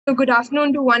So good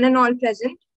afternoon to one and all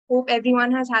present. Hope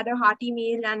everyone has had a hearty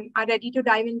meal and are ready to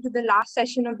dive into the last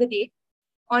session of the day.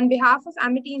 On behalf of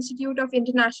Amity Institute of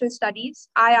International Studies,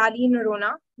 I, Ali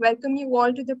Narona, welcome you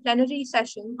all to the plenary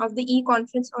session of the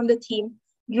e-conference on the theme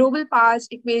Global Powers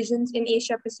Equations in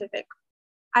Asia Pacific.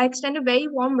 I extend a very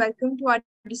warm welcome to our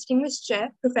distinguished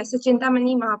chair, Professor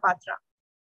Chintamani Mahapatra.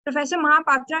 Professor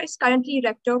Mahapatra is currently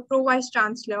Rector, Pro-Vice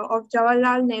Chancellor of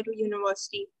Jawaharlal Nehru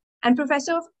University and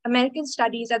Professor of American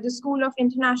Studies at the School of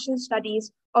International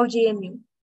Studies of JNU.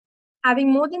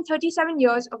 Having more than 37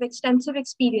 years of extensive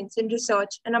experience in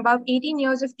research and about 18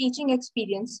 years of teaching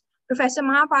experience, Professor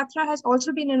Mahapatra has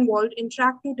also been involved in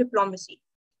Track to Diplomacy.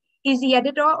 He is the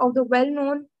editor of the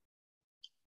well-known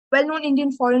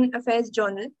Indian Foreign Affairs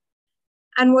Journal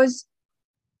and was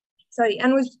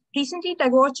recently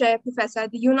Tagore Chair Professor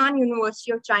at the Yunnan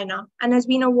University of China and has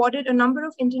been awarded a number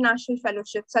of international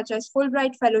fellowships such as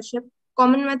Fulbright Fellowship,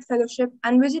 Commonwealth Fellowship,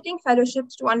 and visiting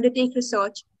fellowships to undertake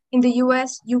research in the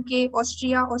US, UK,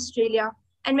 Austria, Australia,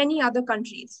 and many other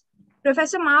countries.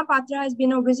 Professor Mahapatra has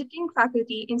been a visiting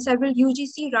faculty in several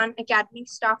UGC-run academic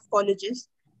staff colleges,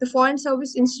 the Foreign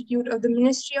Service Institute of the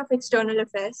Ministry of External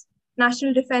Affairs,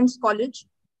 National Defense College,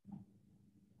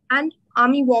 and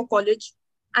Army War College,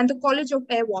 and the College of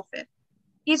Air Warfare.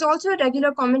 He is also a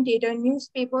regular commentator in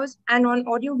newspapers and on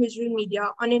audiovisual media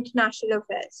on international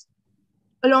affairs.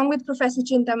 Along with Professor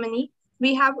Chintamani,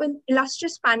 we have an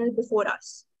illustrious panel before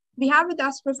us. We have with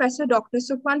us Professor Dr.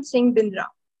 Sukhwant Singh Bindra.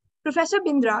 Professor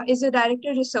Bindra is a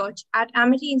Director of Research at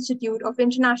Amity Institute of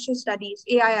International Studies,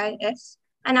 AIIS,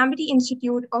 and Amity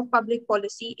Institute of Public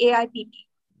Policy, AIPP.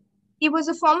 He was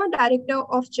a former Director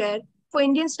of Chair for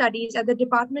Indian Studies at the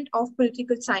Department of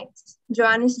Political Science,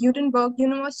 Johannes Gutenberg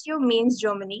University of Mainz,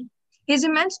 Germany. His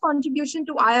immense contribution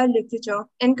to IR literature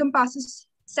encompasses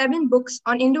 7 books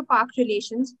on Indo-Pak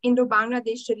relations,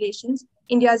 Indo-Bangladesh relations,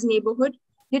 India's neighborhood,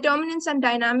 determinants and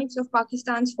dynamics of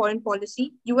Pakistan's foreign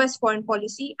policy, US foreign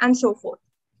policy, and so forth.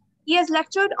 He has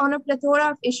lectured on a plethora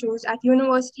of issues at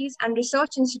universities and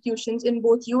research institutions in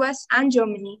both US and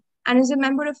Germany, and is a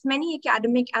member of many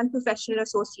academic and professional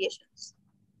associations.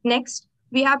 Next,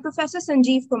 we have Professor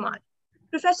Sanjeev Kumar.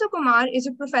 Professor Kumar is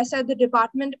a professor at the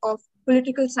Department of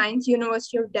Political Science,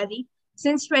 University of Delhi,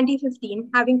 since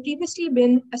 2015, having previously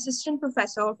been Assistant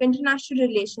Professor of International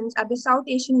Relations at the South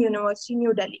Asian University,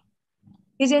 New Delhi.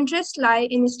 His interests lie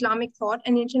in Islamic thought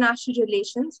and international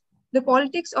relations, the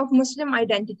politics of Muslim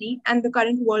identity and the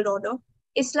current world order,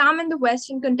 Islam in the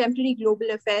West in contemporary global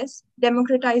affairs,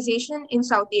 democratization in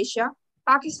South Asia,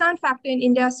 Pakistan factor in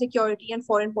India's security and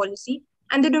foreign policy,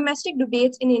 and the domestic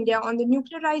debates in India on the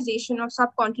nuclearization of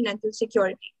subcontinental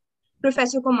security.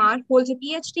 Professor Kumar holds a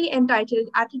PhD entitled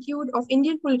Attitude of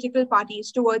Indian Political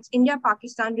Parties Towards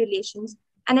India-Pakistan Relations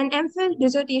and an MPhil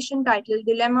dissertation titled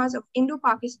Dilemmas of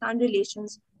Indo-Pakistan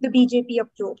Relations, the BJP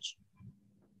Approach.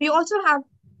 We also have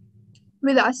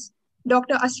with us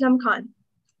Dr. Aslam Khan.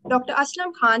 Dr.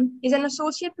 Aslam Khan is an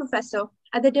associate professor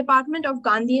at the Department of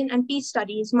Gandhian and Peace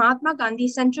Studies, Mahatma Gandhi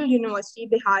Central University,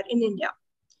 Bihar in India.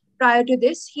 Prior to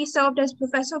this, he served as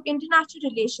Professor of International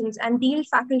Relations and Dean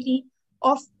Faculty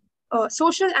of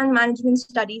Social and Management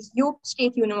Studies, Yobe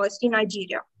State University,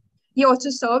 Nigeria. He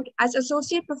also served as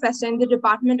Associate Professor in the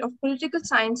Department of Political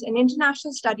Science and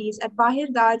International Studies at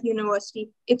Bahir Dar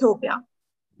University, Ethiopia.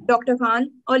 Dr.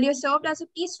 Khan earlier served as a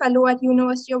Peace Fellow at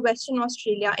University of Western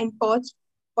Australia in Perth,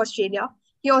 Australia.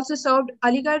 He also served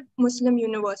Aligarh Muslim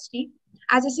University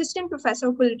as Assistant Professor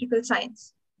of Political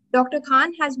Science. Dr.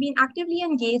 Khan has been actively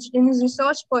engaged in his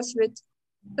research pursuits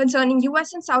concerning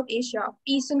US and South Asia,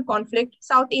 peace and conflict,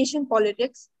 South Asian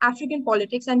politics, African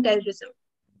politics, and terrorism.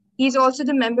 He is also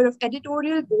the member of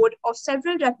editorial board of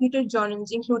several reputed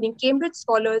journals, including Cambridge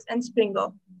Scholars and Springer.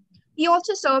 He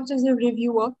also serves as a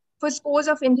reviewer for scores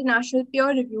of international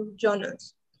peer-reviewed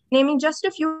journals. Naming just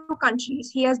a few countries,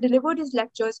 he has delivered his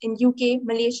lectures in UK,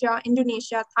 Malaysia,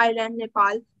 Indonesia, Thailand,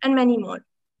 Nepal, and many more.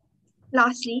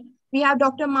 Lastly, we have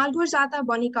Dr. Malgorzata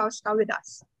Bonikowska with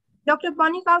us. Dr.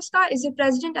 Bonikowska is a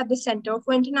president at the Center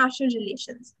for International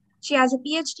Relations. She has a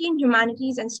PhD in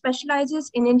humanities and specializes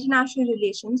in international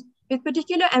relations with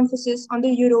particular emphasis on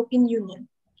the European Union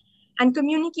and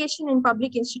communication in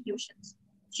public institutions.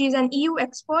 She is an EU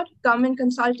expert, government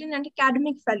consultant, and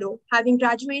academic fellow, having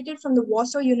graduated from the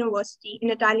Warsaw University in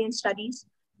Italian Studies,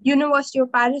 University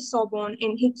of Paris Sorbonne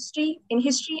in History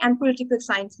and Political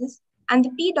Sciences, and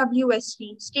the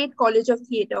PWSC State College of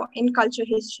Theatre in Culture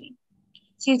History.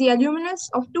 She is the alumnus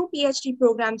of 2 PhD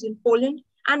programs in Poland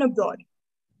and abroad.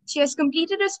 She has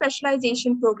completed a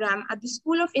specialization program at the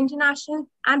School of International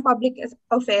and Public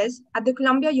Affairs at the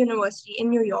Columbia University in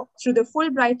New York through the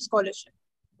Fulbright Scholarship.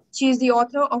 She is the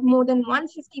author of more than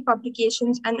 150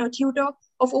 publications and a tutor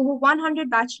of over 100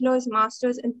 bachelor's,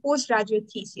 master's, and postgraduate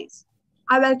theses.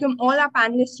 I welcome all our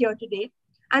panelists here today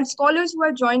and scholars who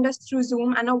have joined us through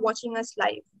Zoom and are watching us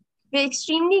live. We're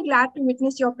extremely glad to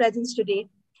witness your presence today.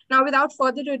 Now, without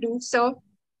further ado, Sir,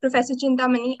 Professor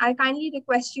Chintamani, I kindly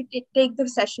request you to take the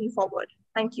session forward.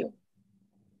 Thank you.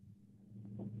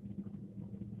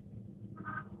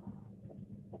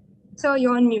 Sir,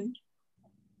 you're on mute.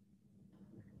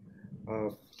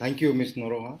 Thank you, Ms.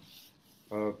 Noroha.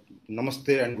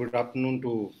 Namaste and good afternoon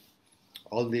to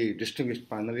all the distinguished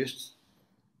panelists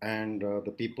and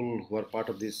the people who are part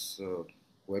of this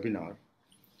webinar.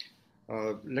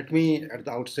 Let me at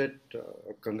the outset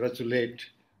congratulate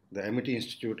the Amity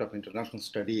Institute of International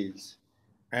Studies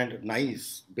and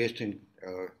NICE based in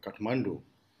Kathmandu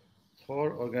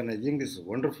for organizing this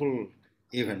wonderful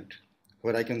event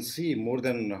where I can see more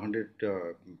than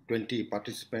 120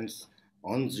 participants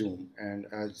on Zoom, and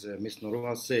as Ms.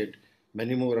 Noroha said,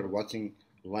 many more are watching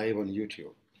live on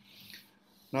YouTube.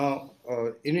 Now,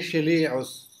 initially I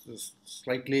was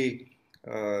slightly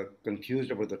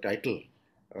confused about the title,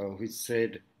 which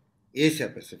said Asia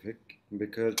Pacific,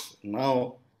 because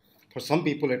now, for some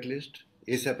people at least,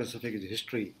 Asia Pacific is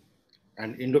history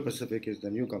and Indo-Pacific is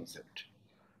the new concept.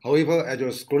 However, as I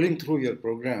was scrolling through your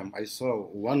program, I saw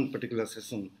one particular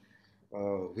session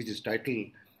which is titled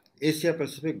Asia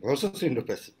Pacific versus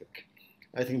Indo-Pacific.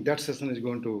 I think that session is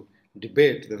going to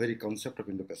debate the very concept of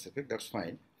Indo-Pacific. That's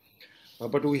fine.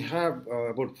 But we have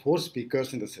about 4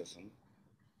 speakers in the session.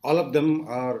 All of them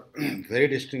are very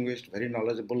distinguished, very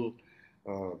knowledgeable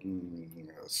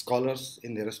scholars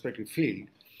in their respective field.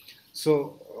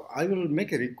 So I will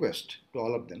make a request to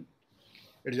all of them.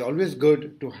 It is always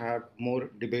good to have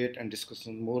more debate and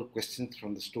discussion, more questions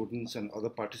from the students and other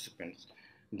participants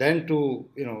than to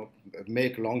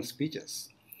make long speeches.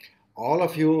 All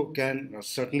of you can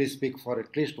certainly speak for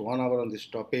at least 1 hour on this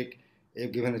topic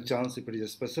if given a chance, if it is a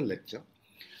special lecture.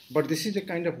 But this is a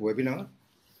kind of webinar,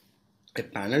 a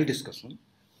panel discussion.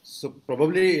 So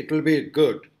probably it will be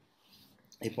good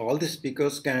if all the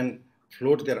speakers can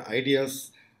float their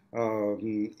ideas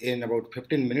in about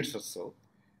 15 minutes or so.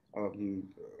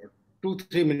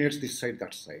 2-3 minutes this side,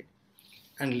 that side.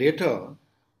 And later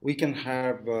we can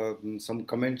have some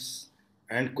comments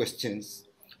and questions.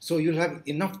 So you'll have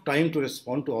enough time to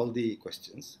respond to all the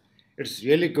questions. It's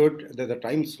really good that the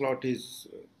time slot is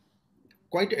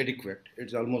quite adequate.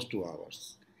 It's almost 2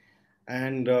 hours.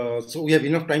 And so we have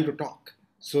enough time to talk.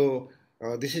 So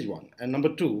this is one. And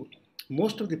number 2,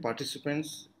 most of the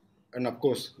participants, and of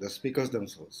course the speakers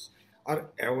themselves,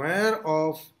 are aware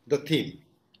of the theme.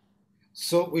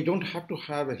 So we don't have to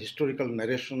have a historical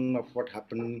narration of what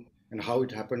happened and how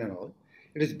it happened and all.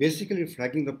 It is basically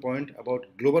flagging the point about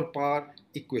global power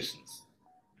equations.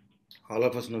 All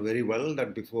of us know very well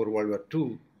that before World War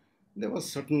II, there was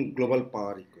certain global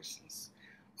power equations.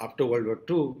 After World War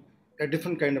II, a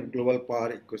different kind of global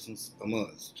power equations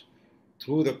emerged.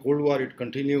 Through the Cold War, it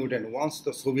continued, and once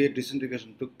the Soviet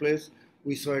disintegration took place,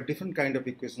 we saw a different kind of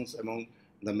equations among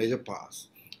the major powers.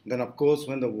 Then, of course,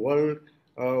 when the world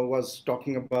was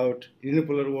talking about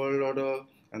unipolar world order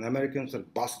and Americans were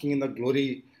basking in the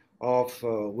glory of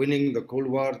winning the Cold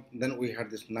War, then we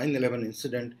had this 9/11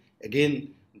 incident.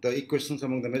 Again, the equations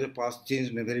among the major powers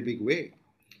changed in a very big way.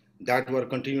 That were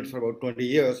continued for about 20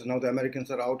 years, and now the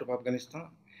Americans are out of Afghanistan.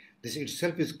 This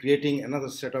itself is creating another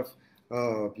set of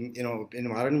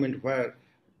environment where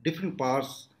different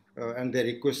powers and their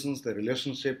equations, their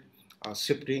relationship are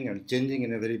shifting and changing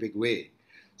in a very big way.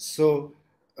 So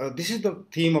this is the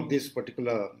theme of this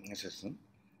particular session,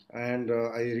 and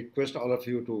I request all of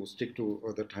you to stick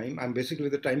to the time. I'm basically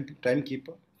the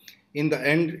timekeeper. In the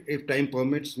end, if time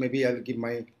permits, maybe I'll give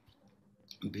my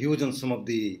views on some of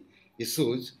the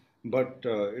issues, but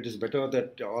it is better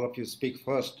that all of you speak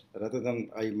first rather than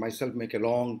I myself make a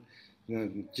long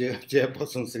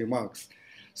chairperson's remarks.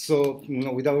 So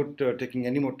without taking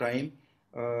any more time,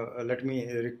 let me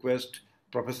request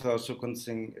Professor Sukhwant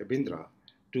Singh Bindra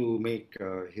to make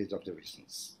his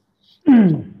observations.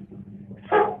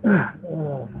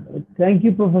 Thank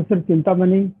you, Professor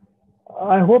Chintamani.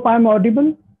 I hope I'm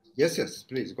audible. Yes,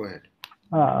 please go ahead.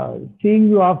 Seeing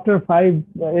you after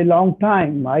a long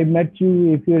time. I met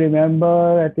you, if you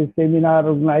remember, at a seminar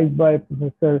organized by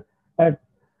Professor at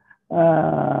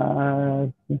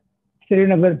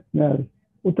Srinagar,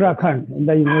 Uttarakhand, in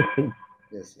the university.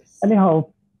 Yes.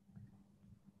 Anyhow,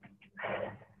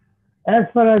 as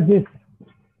far as this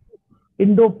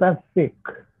Indo-Pacific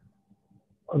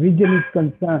region is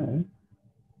concerned,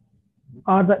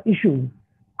 are the issues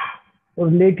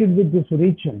related with this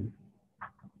region.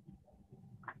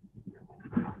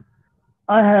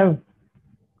 I have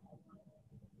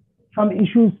some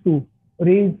issues to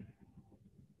raise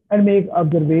and make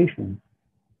observations.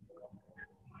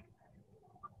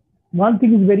 One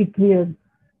thing is very clear,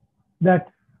 that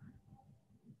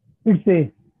it's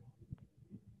a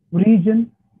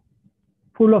region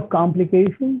full of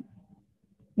complications,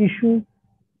 issues,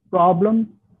 problems,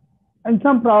 and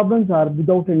some problems are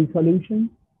without any solution.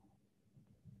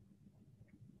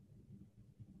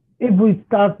 If we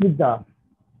start with the,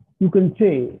 you can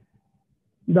say,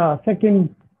 the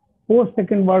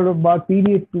post-Second World War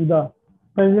period to the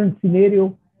present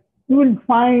scenario, you will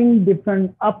find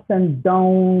different ups and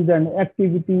downs and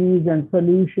activities and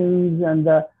solutions, and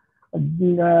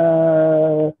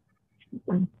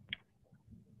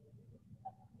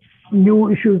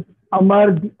new issues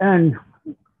emerge, and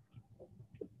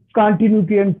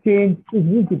continuity and change is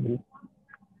visible.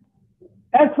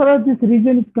 As far as this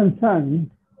region is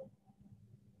concerned,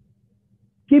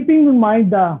 keeping in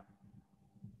mind the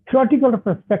theoretical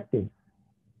perspective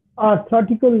or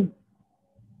theoretical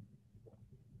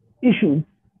issues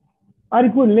are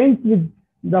equivalent with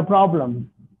the problem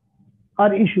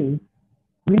or issues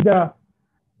with the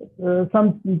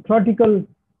some theoretical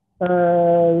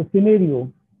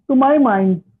scenario. To my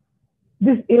mind,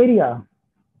 this area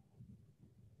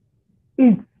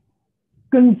is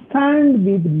concerned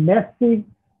with massive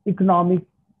economic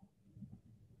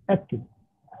activity.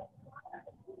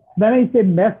 When I say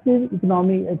massive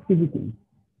economic activity,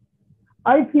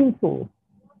 I feel so,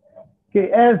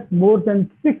 okay, as more than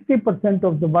 60%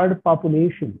 of the world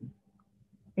population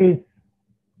is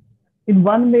in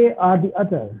one way or the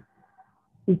other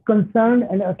is concerned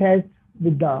and attached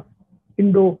with the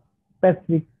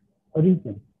Indo-Pacific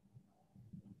region.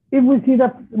 If we see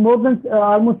that more than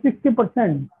almost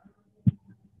 60%,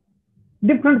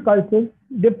 different cultures,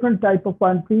 different type of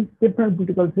countries, different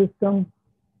political systems,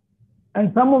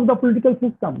 and some of the political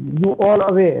systems, you all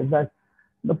aware that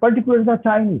the particulars are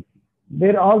Chinese,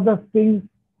 where all the things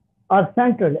are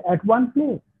centered at one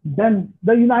place. Then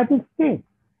the United States,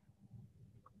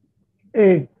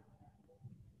 a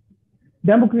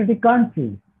democratic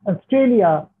country,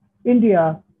 Australia,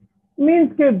 India,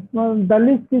 means that the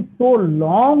list is so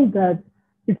long that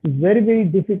it's very, very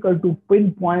difficult to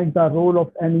pinpoint the role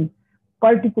of any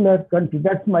particular country.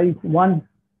 That's my one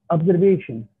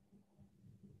observation.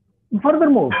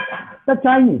 Furthermore, the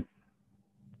Chinese,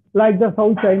 like the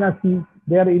South China Sea,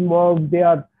 they are involved, they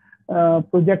are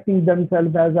projecting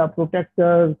themselves as a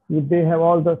protector, they have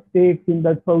all the stakes in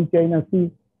the South China Sea.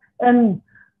 And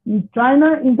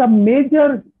China is a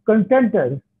major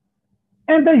contender,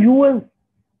 and the US,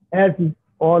 as is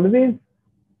always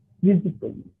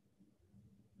visible.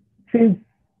 Since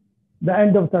the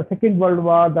end of the Second World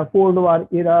War, the Cold War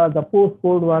era, the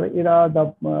post-Cold War era,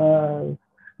 the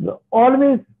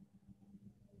always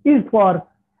is for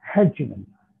hegemony.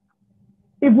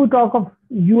 If we talk of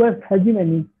US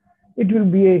hegemony, it will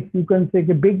be a, you can say,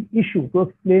 a big issue to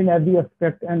explain every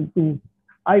aspect, and to,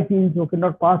 I feel so,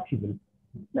 not possible.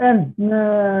 And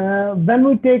when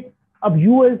we take up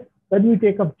US, when we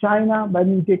take up China,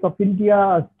 when we take up India,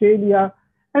 Australia,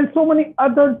 and so many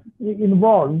others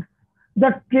involved,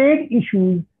 the trade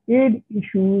issues, aid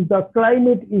issues, the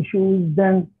climate issues,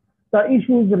 then the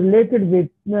issues related with,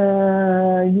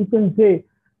 you can say,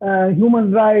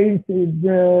 human rights,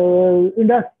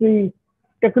 industry,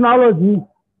 technology,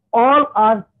 all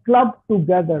are clubbed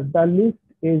together. The list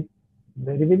is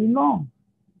very, very long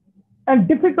and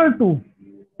difficult to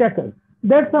tackle.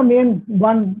 That's the main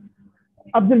one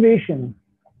observation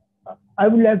I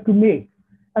would like to make,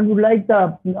 and would like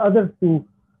the others to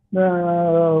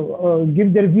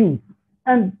give their views.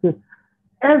 And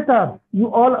as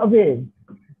you all aware,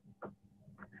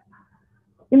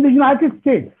 in the United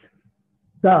States,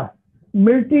 the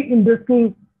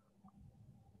multi-industrial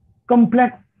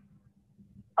complex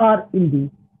are in the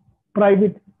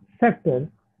private sector.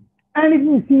 And if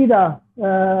you see the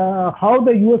how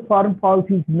the US foreign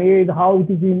policy is made, how it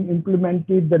is being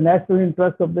implemented, the national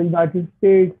interest of the United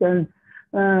States, and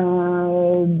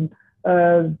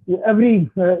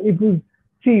if you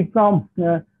see from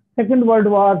Second World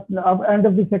War, end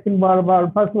of the Second World War,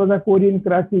 first was the Korean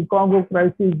crisis, Congo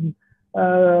crisis,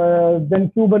 then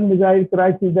Cuban Missile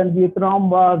Crisis, then Vietnam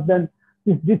War, then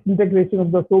this disintegration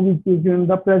of the Soviet Union,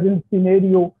 the present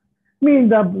scenario, means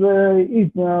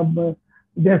the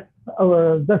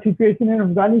situation in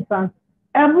Afghanistan.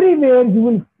 Everywhere you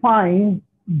will find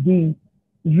the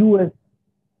US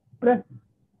presence.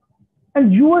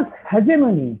 And US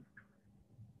hegemony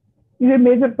is a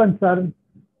major concern,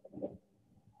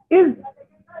 is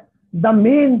the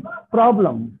main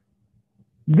problem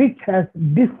which has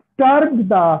disturbed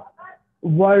the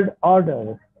world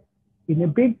order in a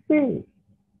big way.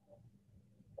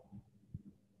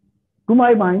 To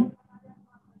my mind,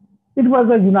 it was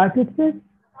the United States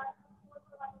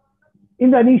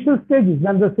in the initial stages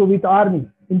when the Soviet army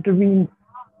intervened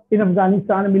in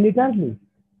Afghanistan militarily,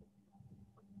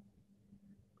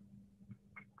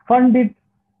 funded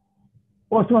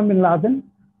Osama bin Laden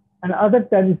and other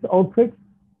terrorist outfits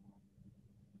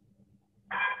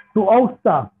to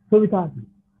outstaff Soviet army.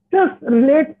 Just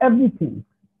relate everything.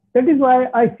 That is why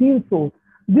I feel so.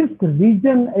 This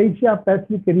region,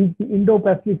 Asia-Pacific region,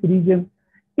 Indo-Pacific region,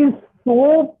 is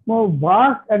so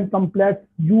vast and complex.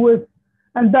 US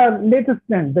and the latest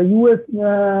trend, the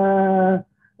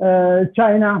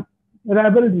US-China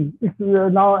rivalry is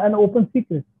now an open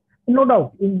secret. No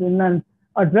doubt, in an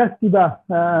address to the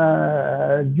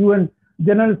UN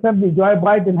General Assembly, Joe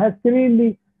Biden has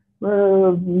clearly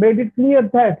made it clear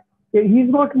that he's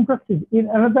not interested in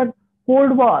another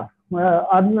Cold War.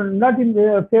 Are not in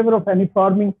favor of any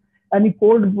forming any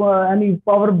any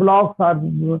power blocks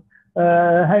or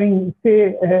having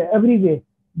say everywhere.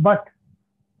 But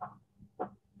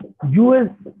US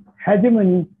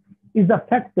hegemony is a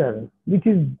factor which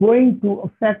is going to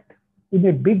affect in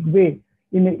a big way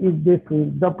in this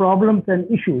the problems and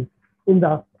issues in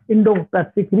the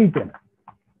Indo-Pacific region.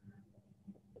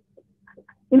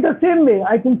 In the same way,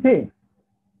 I can say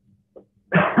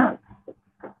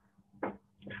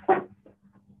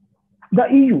the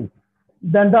EU,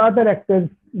 then the other actors,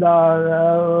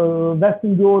 the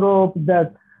Western Europe,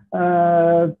 that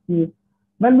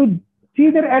when we see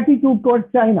their attitude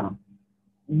towards China,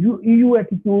 EU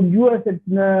attitude,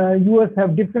 US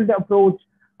have different approach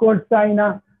towards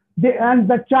China, and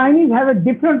the Chinese have a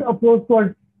different approach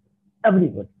towards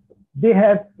everyone. They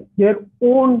have their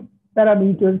own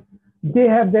parameters, they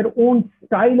have their own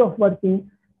style of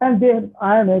working, and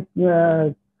I am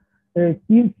a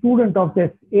keen student of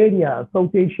this area,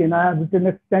 South Asian. I have written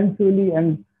extensively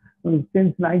and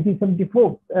since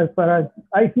 1974, as far as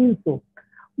I feel so.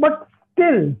 But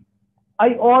still,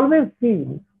 I always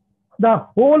feel the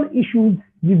whole issue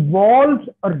revolves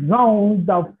around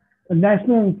the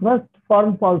national interest,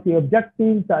 foreign policy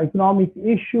objectives, the economic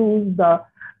issues, the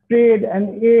trade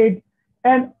and aid,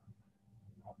 and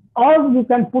all you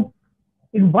can put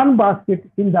in one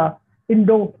basket in the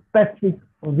Indo-Pacific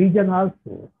region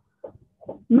also.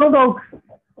 No doubt,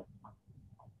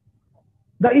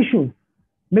 the issues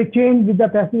may change with the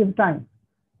passage of time.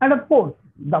 And of course,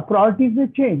 the priorities may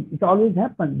change. It always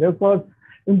happens because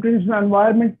international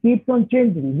environment keeps on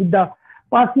changing with the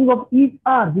passing of each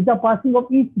hour, with the passing of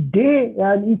each day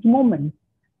and each moment.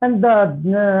 And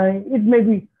it may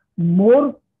be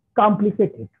more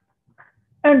complicated.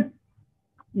 And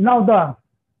now the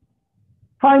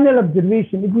final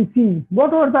observation, if we see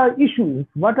what are the issues,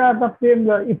 what are the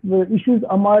if issues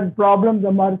emerge, problems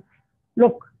emerge,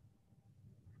 look,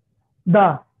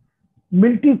 the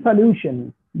military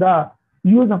solution, the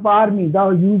use of army, the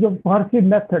use of coercive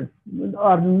methods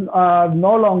are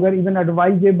no longer even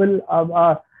advisable,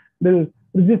 will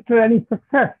register any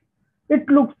success. It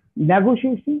looks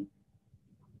negotiation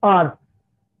or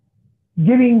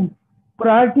giving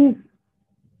priorities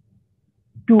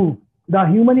to the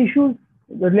human issues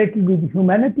related with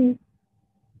humanity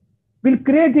will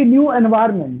create a new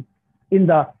environment in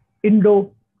the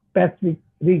Indo-Pacific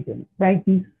region. Thank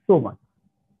you so much.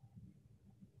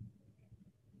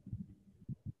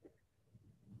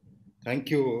 Thank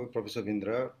you, Professor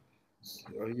Vindra.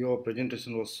 Your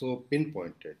presentation was so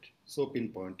pinpointed,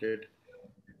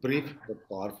 brief but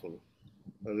powerful.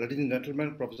 Ladies and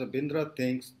gentlemen, Professor Bindra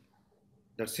thinks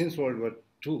that since World War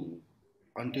II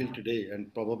until today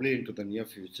and probably into the near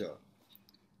future,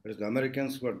 it is the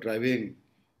Americans who are driving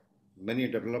many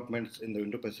developments in the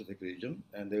Indo-Pacific region,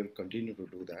 and they will continue to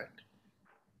do that.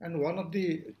 And one of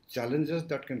the challenges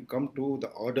that can come to the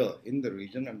order in the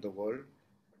region and the world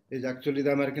is actually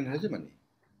the American hegemony.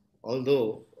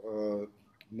 Although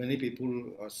many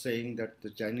people are saying that the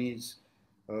Chinese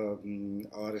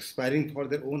are aspiring for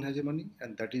their own hegemony,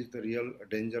 and that is the real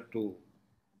danger to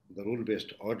the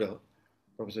rule-based order,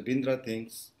 Professor Bindra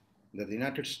thinks that the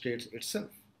United States itself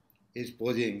is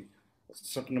posing a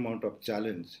certain amount of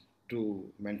challenge to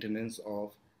maintenance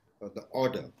of the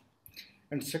order.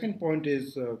 And second point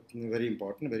is very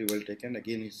important, very well taken.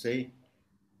 Again, he's saying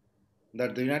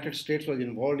that the United States was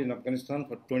involved in Afghanistan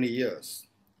for 20 years.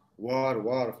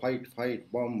 War,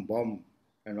 fight, bomb,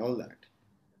 and all that.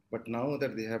 But now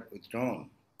that they have withdrawn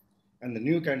and the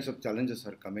new kinds of challenges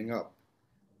are coming up,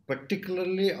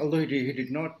 particularly, although he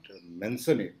did not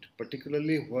mention it,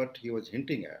 particularly what he was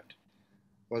hinting at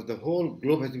was the whole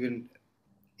globe has been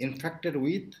infected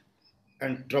with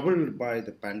and troubled by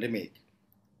the pandemic.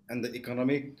 and the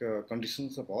economic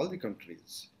conditions of all the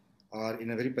countries are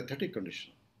in a very pathetic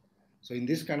condition. So in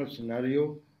this kind of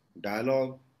scenario,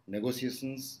 dialogue,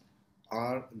 negotiations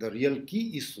are the real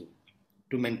key issue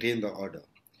to maintain the order.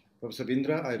 Professor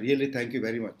Bindra, I really thank you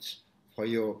very much for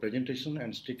your presentation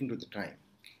and sticking to the time.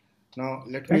 Now,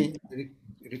 let me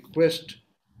request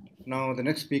now the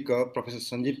next speaker, Professor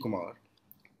Sanjeev Kumar.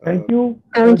 Thank you.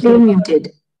 Currently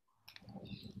muted.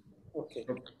 Okay.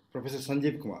 Professor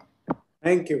Sanjeev Kumar.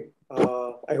 Thank you.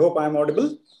 I hope I'm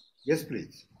audible. Yes,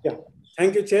 please. Yeah.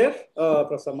 Thank you, Chair,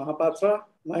 Professor Mahapatra,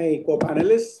 my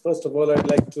co-panelists. First of all, I'd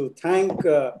like to thank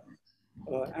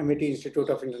Amity Institute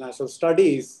of International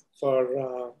Studies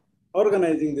for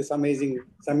organizing this amazing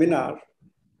seminar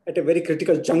at a very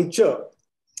critical juncture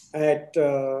at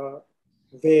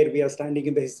where we are standing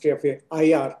in the history of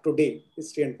IR today,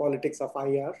 history and politics of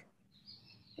IR.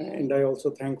 And I also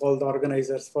thank all the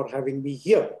organizers for having me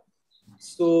here.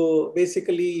 So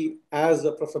basically, as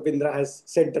Professor Bindra has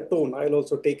set the tone, I'll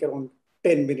also take around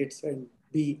 10 minutes and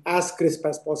be as crisp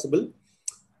as possible.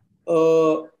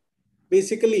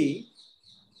 Basically,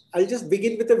 I'll just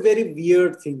begin with a very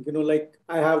weird thing. You know, like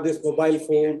I have this mobile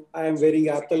phone, I am wearing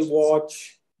Apple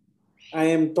Watch, I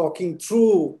am talking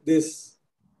through this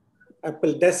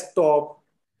Apple desktop.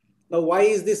 Now, why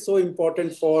is this so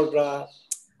important for,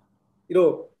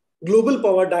 global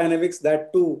power dynamics,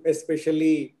 that too,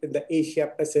 especially in the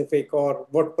Asia Pacific, or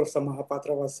what Professor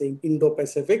Mahapatra was saying,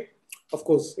 Indo-Pacific? Of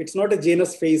course, it's not a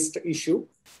Janus-faced issue.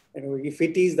 You know, if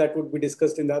it is, that would be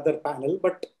discussed in the other panel.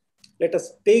 But let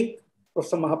us take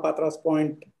Professor Mahapatra's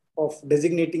point of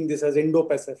designating this as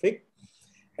Indo-Pacific.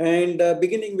 And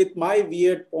beginning with my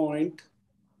weird point,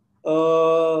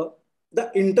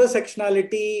 the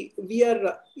intersectionality, we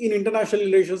are in international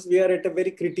relations, we are at a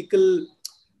very critical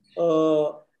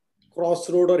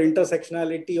crossroad or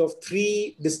intersectionality of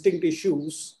three distinct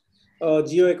issues: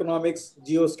 geoeconomics,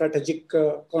 geostrategic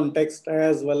context,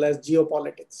 as well as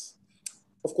geopolitics.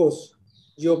 Of course,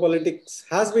 geopolitics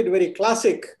has been very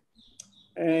classic,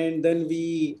 and then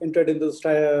we entered into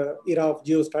the era of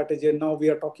geostrategy, and now we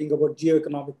are talking about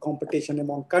geoeconomic competition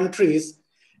among countries.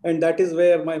 And that is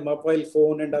where my mobile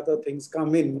phone and other things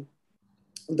come in.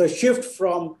 The shift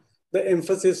from the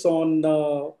emphasis on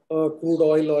crude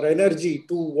oil or energy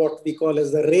to what we call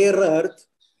as the rare earth,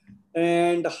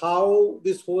 and how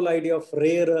this whole idea of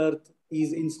rare earth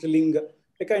is instilling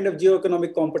a kind of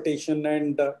geoeconomic competition.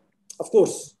 And of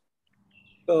course,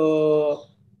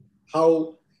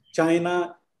 how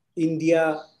China,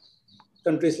 India,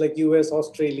 countries like US,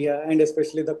 Australia, and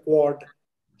especially the Quad,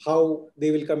 how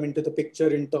they will come into the picture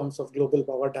in terms of global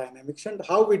power dynamics and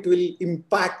how it will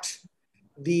impact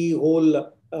the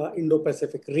whole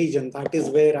Indo-Pacific region. That is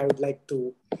where I would like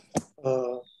to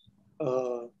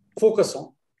focus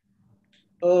on.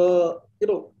 Our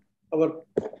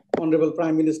Honorable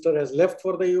Prime Minister has left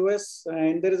for the US,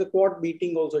 and there is a Quad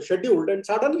meeting also scheduled. And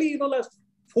suddenly, last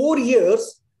 4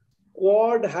 years,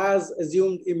 Quad has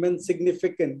assumed immense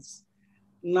significance.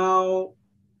 Now,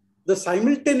 the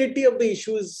simultaneity of the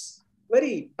issue is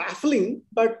very baffling,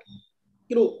 but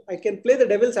I can play the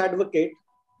devil's advocate.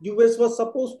 US was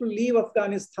supposed to leave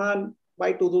Afghanistan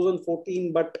by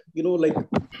 2014, but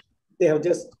they have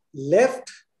just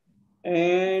left.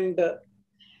 And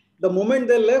the moment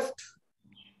they left,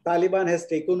 Taliban has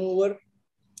taken over,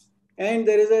 and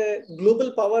there is a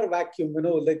global power vacuum.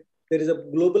 There is a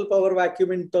global power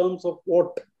vacuum in terms of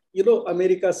what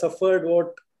America suffered,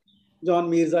 what John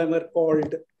Mearsheimer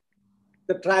called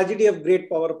the tragedy of great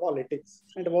power politics,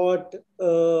 and what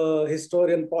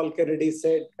historian Paul Kennedy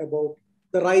said about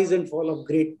the rise and fall of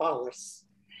great powers.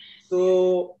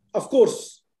 So, of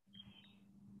course,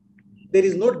 there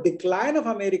is no decline of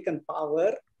American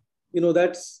power.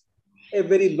 That's a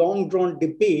very long drawn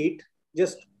debate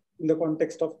just in the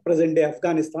context of present day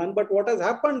Afghanistan. But what has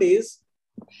happened is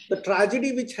the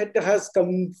tragedy which has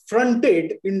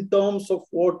confronted in terms of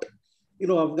what,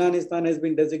 Afghanistan has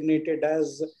been designated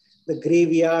as the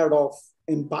graveyard of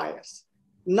empires,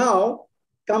 now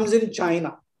comes in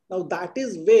China. Now that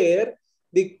is where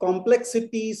the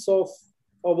complexities of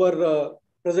our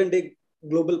present day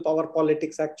global power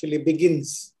politics actually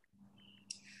begins.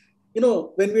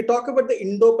 When we talk about the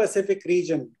Indo-Pacific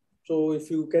region, so if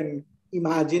you can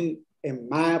imagine a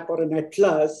map or an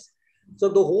atlas, so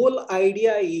the whole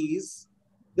idea is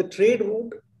the trade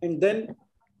route, and then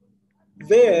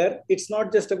where it's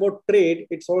not just about trade,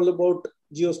 it's all about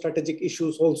geostrategic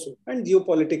issues also and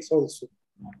geopolitics also.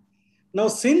 Now,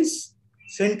 since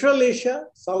Central Asia,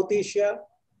 South Asia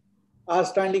are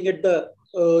standing at the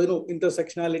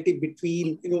intersectionality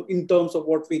between, in terms of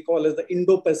what we call as the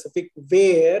Indo-Pacific,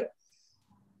 where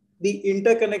the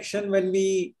interconnection, when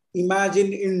we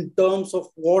imagine in terms of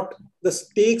what the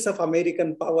stakes of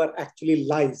American power actually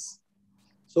lies.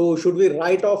 So should we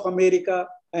write off America,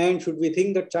 and should we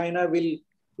think that China will,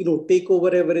 take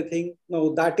over everything? Now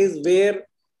that is where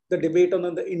the debate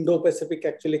on the Indo-Pacific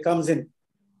actually comes in.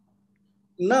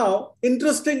 Now,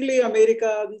 interestingly,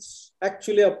 Americans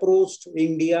actually approached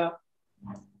India,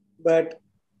 but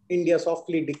India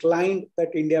softly declined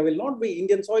that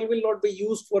Indian soil will not be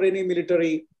used for any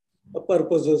military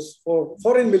purposes, for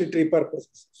foreign military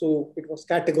purposes. So it was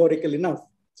categorical enough.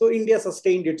 So India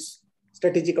sustained its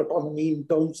strategic autonomy in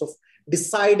terms of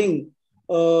deciding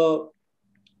what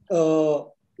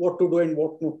to do and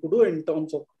what not to do in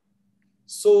terms of.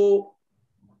 So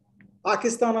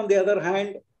Pakistan, on the other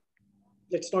hand,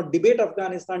 let's not debate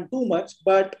Afghanistan too much,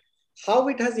 but how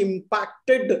it has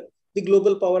impacted the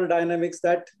global power dynamics,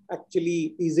 that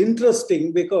actually is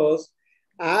interesting, because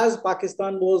as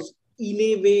Pakistan was in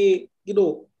a way,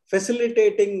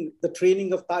 facilitating the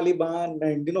training of Taliban,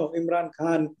 and, Imran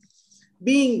Khan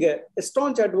being a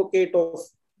staunch advocate of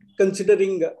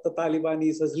considering the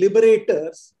Talibanis as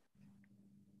liberators,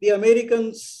 the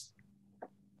Americans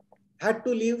had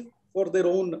to leave for their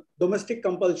own domestic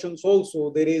compulsions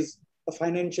also. There is a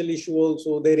financial issue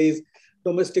also. There is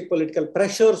domestic political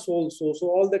pressures also. So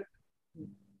all that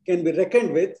can be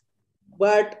reckoned with.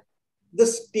 But the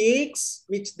stakes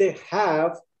which they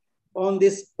have on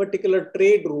this particular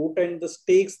trade route, and the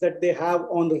stakes that they have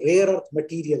on rare earth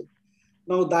material,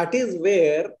 now that is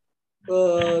where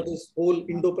this whole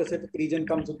Indo-Pacific region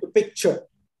comes into picture.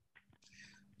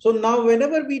 So now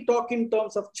whenever we talk in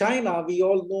terms of China, we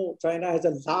all know China has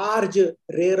a large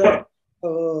rare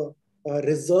earth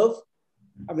reserve.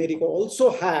 America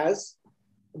also has,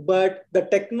 but the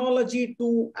technology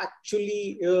to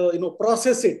actually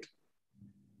process it,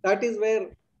 that is where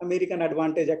American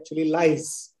advantage actually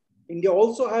lies. India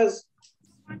also has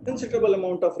considerable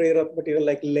amount of rare earth material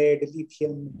like lead,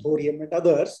 lithium, thorium, and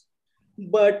others.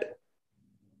 But,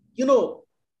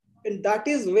 and that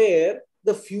is where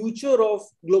the future of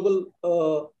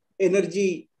global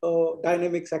energy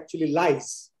dynamics actually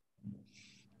lies.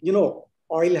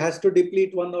 Oil has to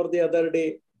deplete one or the other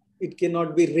day. It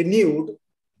cannot be renewed.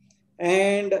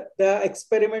 And the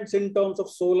experiments in terms of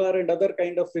solar and other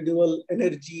kind of renewable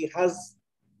energy has,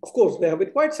 of course, they have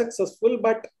been quite successful,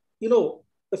 but,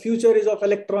 the future is of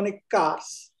electronic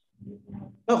cars.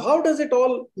 Now, how does it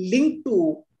all link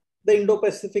to the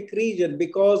Indo-Pacific region?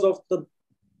 Because of the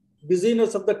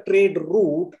busyness of the trade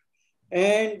route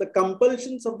and the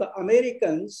compulsions of the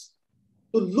Americans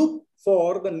to look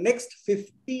for the next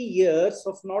 50 years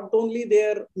of not only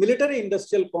their military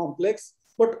industrial complex,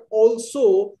 but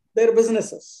also their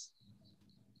businesses.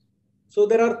 So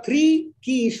there are three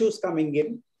key issues coming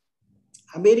in.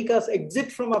 America's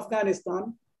exit from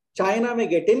Afghanistan, China may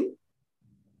get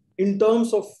in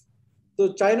terms of,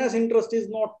 so China's interest is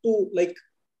not to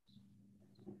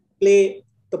play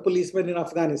the policeman in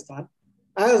Afghanistan,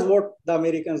 as what the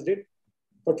Americans did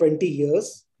for 20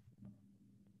 years.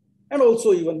 And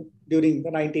also even during the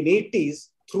 1980s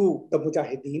through the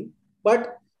Mujahideen.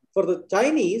 But for the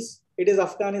Chinese, it is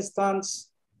Afghanistan's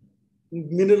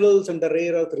minerals and the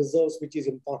rare earth reserves which is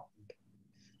important.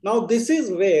 Now, this is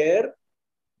where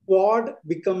Quad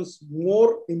becomes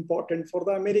more important for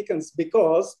the Americans,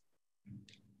 because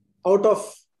out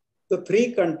of the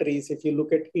three countries, if you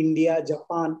look at India,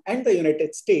 Japan, and the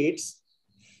United States,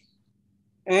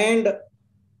 and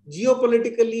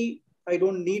geopolitically, I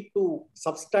don't need to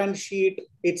substantiate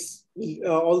its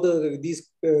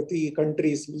these three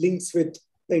countries links with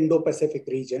the Indo-Pacific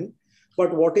region.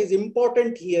 But what is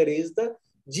important here is the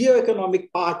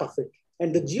geoeconomic part of it.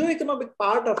 And the geoeconomic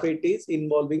part of it is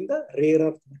involving the rare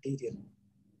earth material.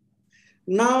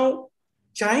 Now,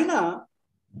 China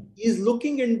is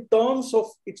looking in terms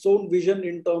of its own vision,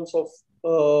 in terms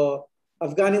of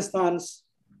Afghanistan's,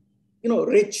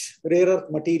 rich rare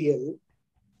earth material.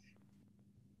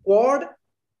 Quad,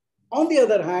 on the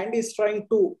other hand, is trying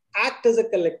to act as a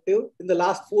collective. In the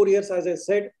last 4 years, as I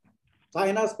said,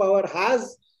 China's power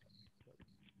has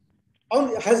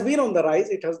been on the rise.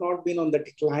 It has not been on the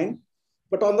decline.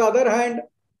 But on the other hand,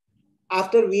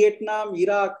 after Vietnam,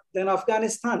 Iraq, then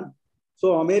Afghanistan.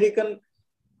 So American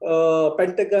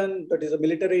Pentagon, that is a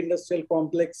military industrial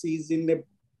complex, is in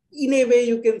a way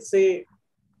you can say,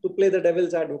 to play the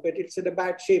devil's advocate, it's in a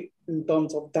bad shape in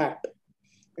terms of that.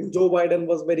 And Joe Biden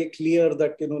was very clear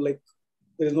that,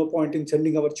 there is no point in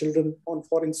sending our children on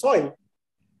foreign soil.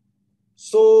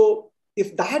 So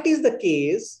if that is the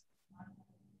case,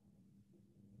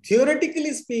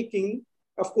 theoretically speaking,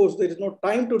 of course, there is no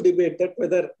time to debate that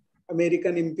whether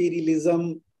American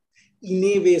imperialism in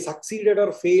a way succeeded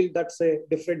or failed, that's a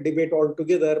different debate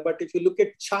altogether. But if you look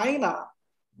at China,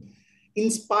 in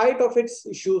spite of its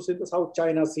issues in the South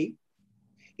China Sea,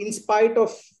 in spite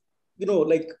of,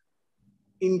 like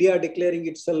India declaring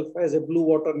itself as a blue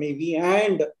water navy,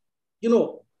 and,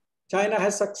 China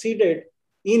has succeeded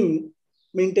in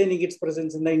maintaining its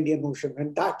presence in the Indian Ocean.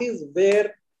 And that is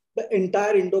where the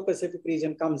entire Indo-Pacific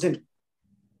region comes in.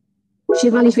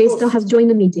 Shivali Shrestha has joined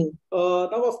the meeting.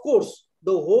 Now, of course,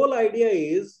 the whole idea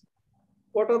is,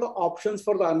 what are the options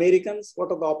for the Americans?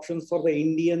 What are the options for the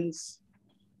Indians?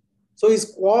 So is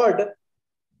Quad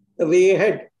the way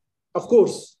ahead? Of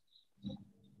course,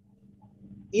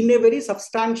 in a very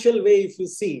substantial way, if you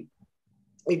see,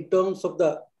 in terms of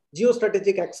the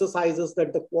geostrategic exercises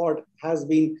that the Quad has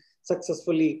been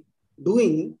successfully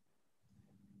doing.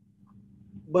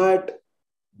 But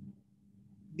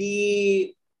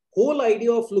the whole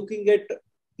idea of looking at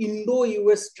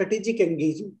Indo-US strategic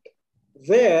engagement,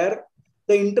 where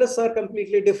the interests are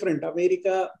completely different.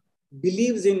 America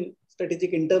believes in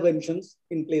strategic interventions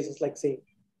in places like, say,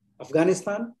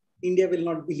 Afghanistan. India will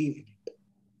not believe in it.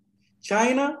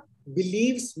 China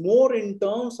believes more in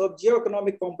terms of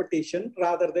geoeconomic competition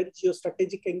rather than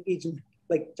geostrategic engagement.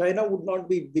 Like, China would not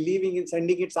be believing in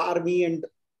sending its army and,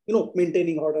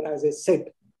 maintaining order, as I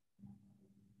said.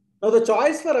 Now, the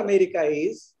choice for America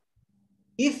is,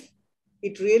 if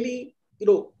it really,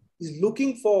 is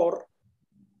looking for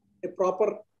a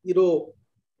proper,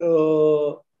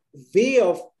 way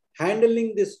of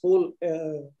handling this whole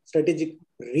strategic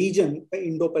region, the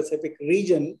Indo-Pacific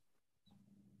region,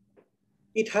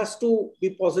 it has to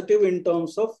be positive in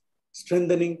terms of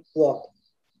strengthening Quad.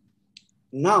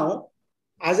 Now,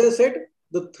 as I said,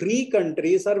 the three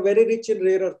countries are very rich in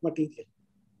rare earth material.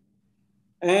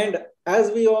 And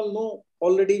as we all know,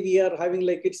 already we are having,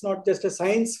 like, it's not just a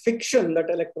science fiction, that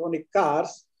electronic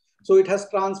cars. So it has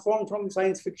transformed from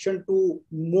science fiction to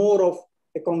more of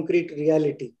a concrete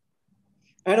reality.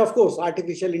 And of course,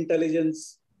 artificial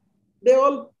intelligence, they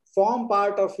all form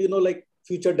part of, like,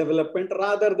 future development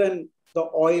rather than the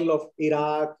oil of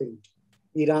Iraq and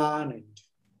Iran and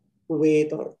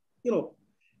Kuwait, or,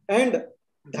 and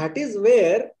that is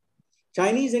where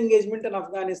Chinese engagement in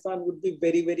Afghanistan would be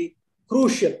very, very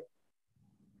crucial.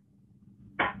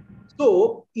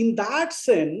 So in that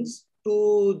sense,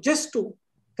 to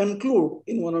conclude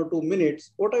in 1 or 2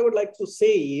 minutes, what I would like to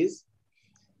say is,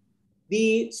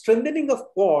 the strengthening of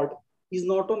Quad is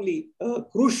not only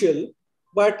crucial,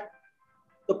 but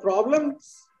the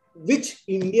problems which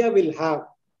India will have,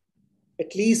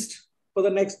 at least for the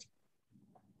next,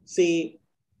 say,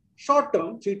 short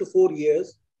term, 3 to 4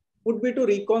 years, would be to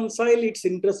reconcile its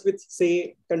interests with,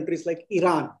 say, countries like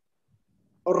Iran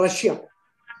or Russia.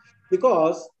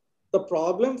 Because the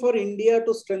problem for India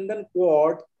to strengthen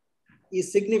Quad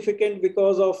is significant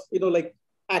because of, like,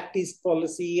 Act East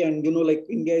policy, and, like,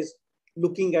 India is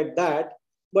looking at that.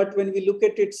 But when we look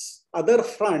at its other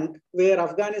front, where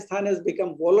Afghanistan has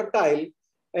become volatile,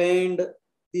 and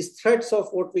these threats of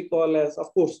what we call as,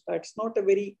 of course, that's not a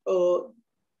very,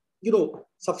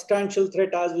 substantial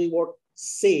threat, as we would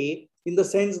say, in the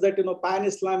sense that,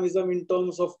 pan-Islamism in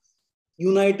terms of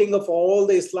uniting of all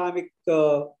the Islamic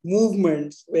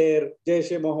movements, where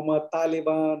Jaish-e-Mohammed,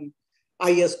 Taliban,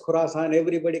 IS, Khorasan,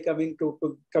 everybody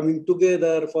coming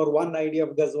together for one idea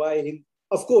of Ghazwa-e-Hind.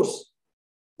 Of course,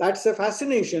 that's a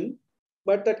fascination,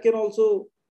 but that can also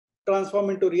transform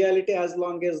into reality as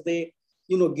long as they,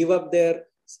 give up their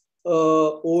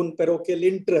own parochial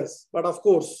interests. But of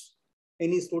course,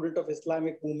 any student of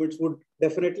Islamic movements would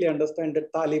definitely understand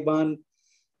that Taliban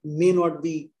may not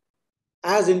be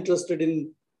as interested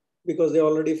in, because they're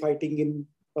already fighting in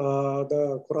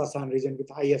the Khorasan region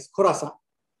with IS, Khorasan.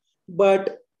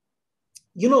 But,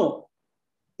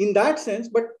 in that sense,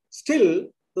 but still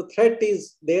the threat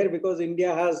is there, because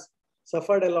India has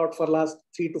suffered a lot for last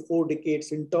 3 to 4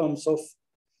 decades in terms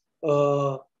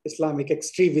of Islamic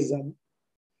extremism.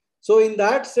 So in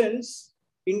that sense,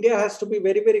 India has to be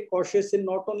very, very cautious in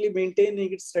not only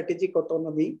maintaining its strategic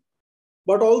autonomy,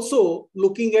 but also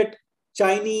looking at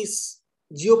Chinese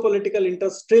geopolitical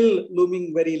interests still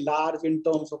looming very large in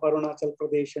terms of Arunachal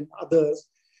Pradesh and others.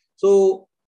 So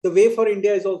the way for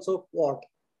India is also Quad.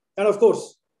 And of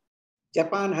course,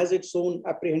 Japan has its own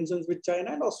apprehensions with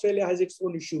China, and Australia has its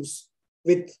own issues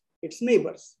with its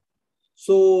neighbors.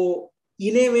 So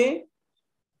in a way,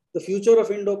 the future of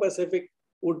Indo-Pacific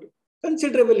would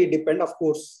considerably depend, of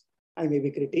course, I may be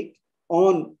critiqued,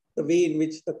 on the way in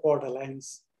which the Quad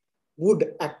alliance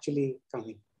would actually come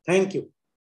in. Thank you.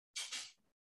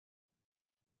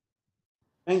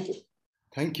 Thank you.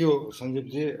 Thank you,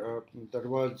 Sanjeev ji. That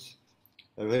was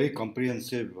a very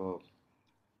comprehensive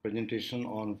presentation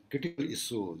on critical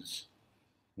issues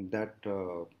that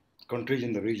countries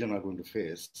in the region are going to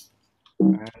face.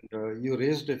 And you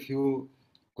raised a few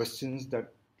questions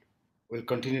that will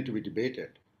continue to be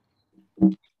debated.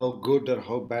 How good or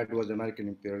how bad was American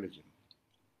imperialism?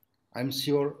 I'm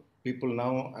sure people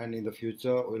now and in the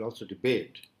future will also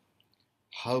debate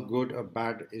how good or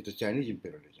bad is the Chinese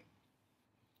imperialism.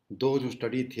 Those who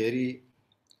study theory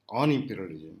on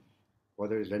imperialism,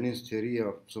 whether it's Lenin's theory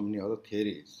or so many other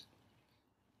theories,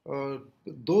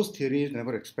 those theories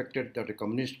never expected that a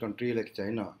communist country like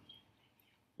China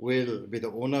will be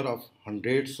the owner of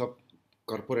hundreds of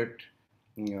corporate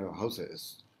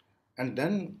houses and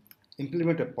then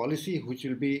implement a policy which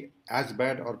will be as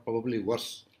bad or probably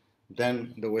worse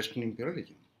than the Western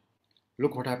imperialism.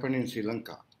 Look what happened in Sri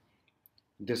Lanka.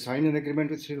 They signed an agreement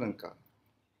with Sri Lanka,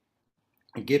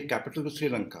 gave capital to Sri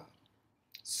Lanka,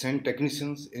 sent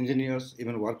technicians, engineers,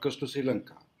 even workers to Sri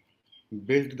Lanka,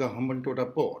 built the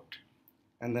Hambantota port,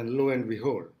 and then lo and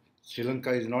behold, Sri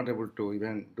Lanka is not able to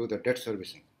even do the debt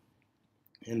servicing.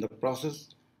 In the process,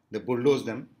 they bulldoze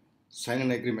them, sign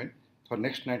an agreement for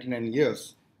next 99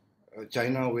 years,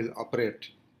 China will operate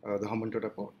the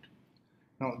Hambantota port.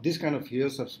 Now, these kind of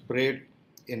fears have spread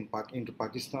into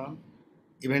Pakistan,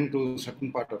 even to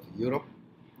certain part of Europe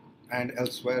and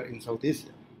elsewhere in South Asia.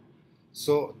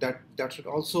 So that should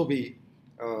also be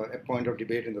a point of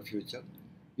debate in the future.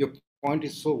 Your point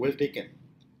is so well taken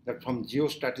that from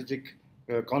geostrategic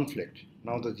conflict,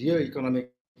 now the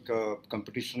geo-economic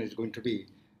competition is going to be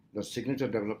the signature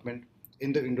development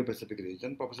in the Indo-Pacific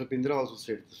region. Professor Pindra also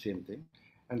said the same thing,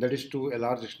 and that is to a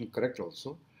large extent correct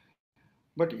also.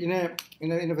 But in a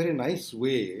very nice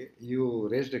way, you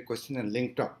raised a question and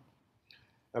linked up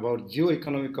about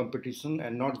geo-economic competition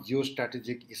and not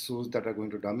geostrategic issues that are going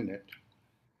to dominate.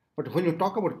 But when you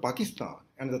talk about Pakistan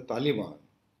and the Taliban,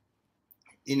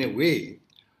 in a way,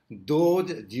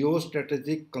 those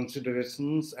geostrategic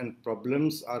considerations and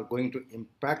problems are going to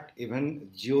impact even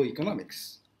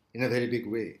geoeconomics in a very big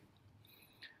way.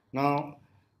 Now,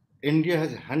 India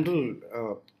has handled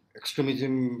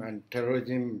extremism and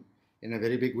terrorism in a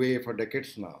very big way for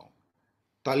decades now.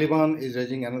 Taliban is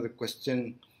raising another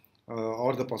question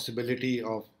or the possibility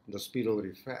of the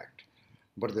spillover effect.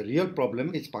 But the real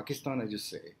problem is Pakistan, as you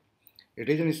say. It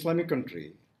is an Islamic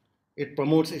country. It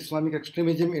promotes Islamic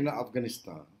extremism in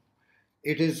Afghanistan.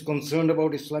 It is concerned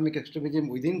about Islamic extremism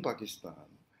within Pakistan.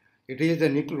 It is a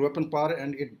nuclear weapon power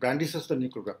and it brandishes the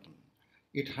nuclear weapon.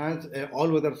 It has an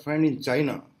all-weather friend in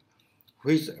China,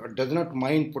 which does not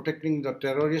mind protecting the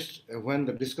terrorists when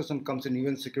the discussion comes in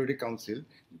UN Security Council.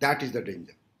 That is the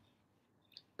danger.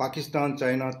 Pakistan,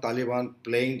 China, Taliban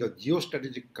playing the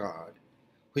geostrategic card,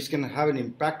 which can have an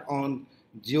impact on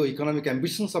geo-economic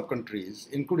ambitions of countries,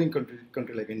 including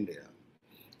country like India,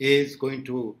 is going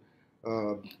to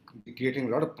be creating a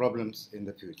lot of problems in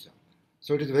the future.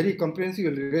 So it is very comprehensive.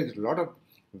 You raised a lot of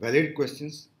valid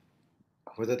questions,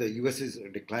 whether the US is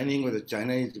declining, whether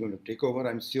China is going to take over.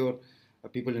 I'm sure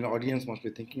people in the audience must be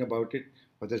thinking about it,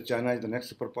 whether China is the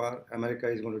next superpower, America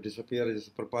is going to disappear as a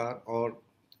superpower, or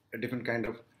a different kind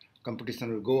of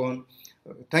competition will go on.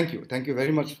 Thank you. Thank you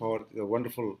very much for the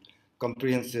wonderful,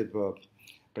 comprehensive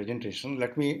presentation.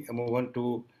 Let me move on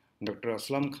to Dr.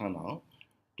 Aslam Khan now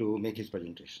to make his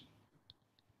presentation.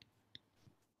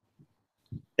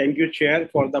 Thank you, Chair,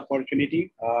 for the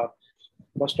opportunity.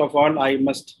 First of all, I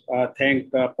must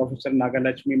thank Professor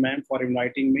Nagalakshmi ma'am for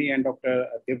inviting me and Dr.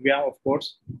 Divya, of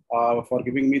course, for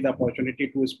giving me the opportunity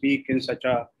to speak in such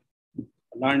a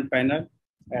learned panel.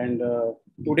 And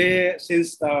today,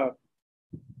 since the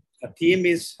theme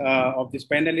is of this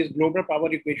panel is Global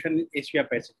Power Equation in Asia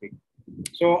Pacific.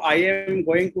 So I am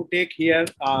going to take here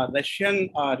Russian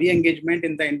re-engagement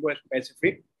in the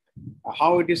Indo-Pacific,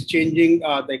 how it is changing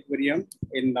the equilibrium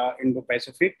in the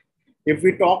Indo-Pacific. If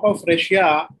we talk of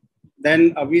Russia,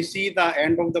 then we see the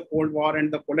end of the Cold War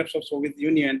and the collapse of Soviet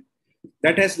Union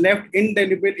that has left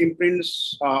indelible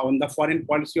imprints on the foreign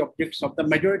policy objects of the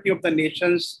majority of the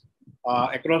nations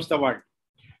across the world.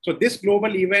 So this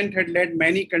global event had led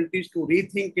many countries to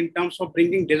rethink in terms of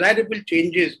bringing desirable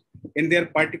changes in their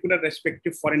particular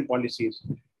respective foreign policies.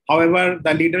 However,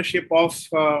 the leadership of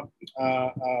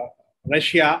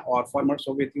Russia or former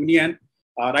Soviet Union,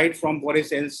 right from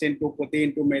Boris Yeltsin to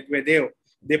Putin to Medvedev,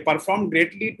 they performed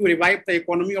greatly to revive the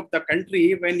economy of the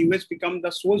country when US became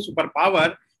the sole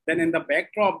superpower. Then in the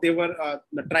backdrop, they were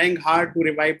trying hard to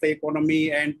revive the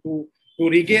economy and to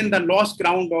regain the lost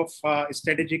ground of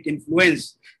strategic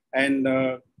influence. And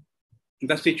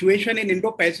the situation in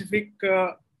Indo-Pacific,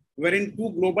 wherein two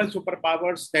global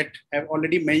superpowers that have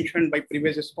already mentioned by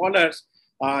previous scholars,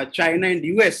 China and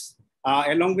US,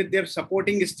 along with their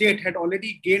supporting state, had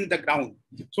already gained the ground.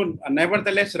 So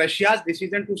nevertheless, Russia's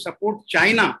decision to support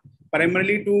China,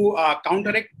 primarily to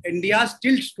counteract India's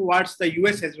tilt towards the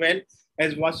US as well,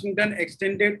 as Washington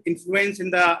extended influence in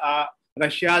the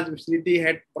Russia's vicinity,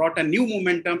 had brought a new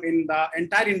momentum in the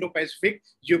entire Indo-Pacific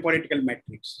geopolitical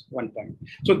matrix. One point.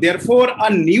 So therefore,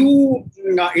 a new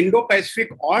Indo-Pacific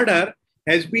order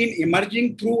has been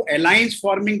emerging through alliance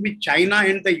forming with China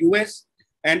and the US.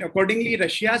 And accordingly,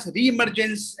 Russia's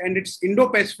re-emergence and its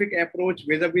Indo-Pacific approach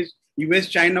vis-a-vis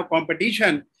US-China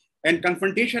competition and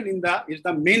confrontation is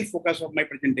the main focus of my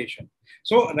presentation.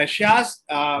 So Russia's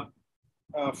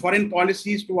foreign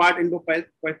policies toward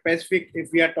Indo-Pacific, if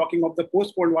we are talking of the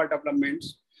post-Cold War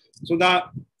developments, so the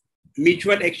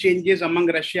mutual exchanges among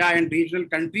Russia and regional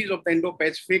countries of the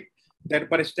Indo-Pacific that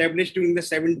were established during the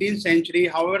 17th century.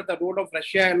 However, the role of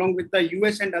Russia along with the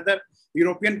US and other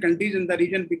European countries in the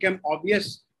region became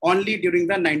obvious only during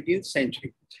the 19th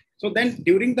century. So then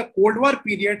during the Cold War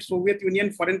period, Soviet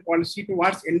Union foreign policy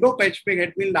towards Indo-Pacific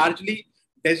had been largely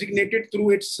designated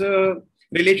through its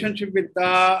relationship with the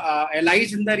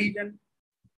allies in the region,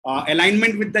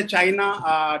 alignment with the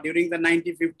China during the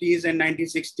 1950s and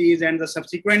 1960s, and the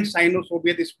subsequent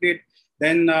Sino-Soviet split,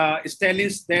 then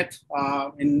Stalin's death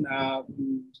in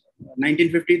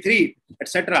 1953,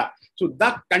 etc. So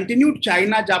the continued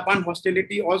China-Japan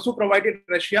hostility also provided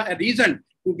Russia a reason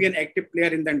to be an active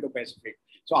player in the Indo-Pacific.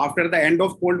 So after the end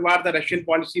of Cold War, the Russian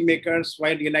policymakers,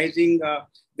 while realizing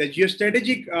the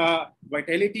geostrategic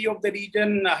vitality of the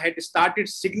region, had started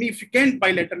significant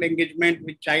bilateral engagement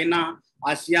with China,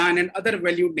 ASEAN, and other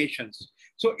valued nations.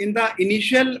 So in the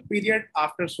initial period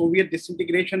after Soviet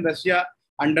disintegration, Russia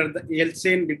under the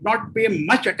Yeltsin did not pay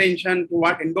much attention to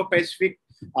what Indo-Pacific,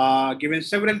 given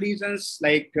several reasons,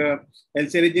 like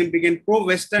Yeltsin regime began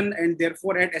pro-Western and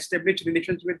therefore had established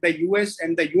relations with the US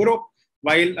and the Europe,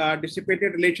 while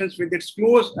dissipated relations with its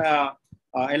close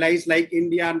allies like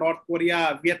India, North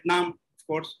Korea, Vietnam, of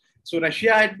course. So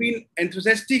Russia had been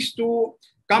enthusiastic to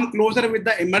come closer with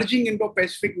the emerging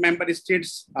Indo-Pacific member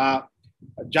states,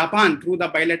 Japan, through the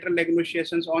bilateral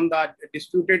negotiations on the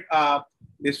disputed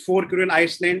this 4 Kuril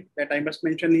Iceland that I must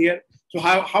mention here. So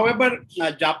however,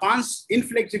 Japan's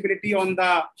inflexibility on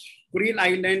the Kuril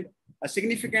Island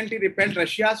significantly repelled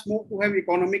Russia's move to have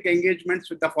economic engagements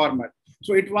with the former.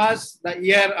 So it was the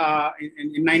year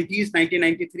in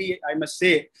 1993, I must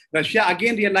say, Russia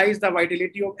again realized the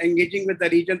vitality of engaging with the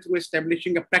region through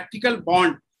establishing a practical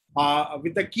bond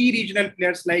with the key regional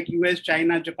players like US,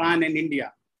 China, Japan, and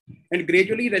India. And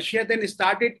gradually, Russia then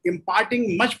started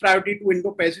imparting much priority to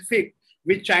Indo-Pacific,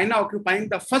 with China occupying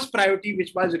the first priority,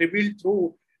 which was revealed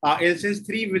through Yeltsin's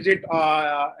 3 visit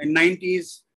in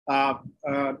 90s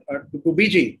to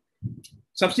Beijing.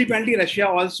 Subsequently, Russia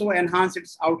also enhanced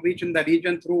its outreach in the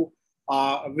region through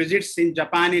visits in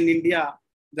Japan and India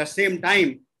the same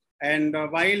time. And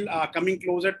while coming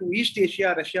closer to East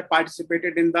Asia, Russia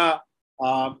participated in the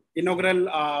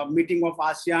inaugural meeting of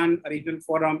ASEAN Regional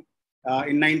Forum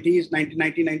in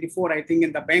 1994, I think,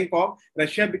 in the Bangkok.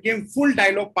 Russia became full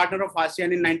dialogue partner of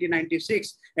ASEAN in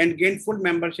 1996 and gained full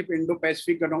membership in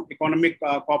Indo-Pacific Economic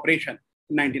Cooperation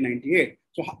in 1998.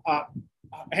 So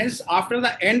hence, after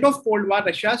the end of Cold War,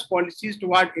 Russia's policies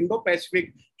toward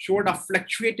Indo-Pacific showed a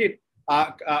fluctuated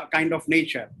kind of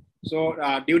nature. So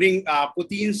during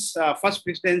Putin's first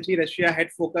presidency, Russia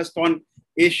had focused on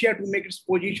Asia to make its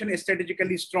position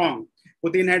strategically strong.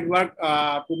 Putin had worked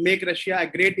to make Russia a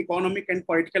great economic and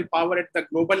political power at the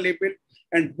global level,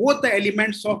 and both the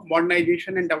elements of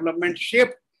modernization and development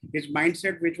shaped his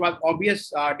mindset, which was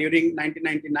obvious during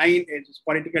 1999 in his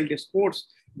political discourse,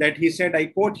 that he said, I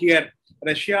quote here,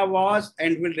 Russia was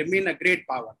and will remain a great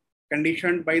power,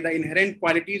 conditioned by the inherent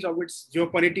qualities of its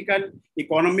geopolitical,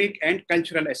 economic, and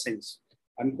cultural essence,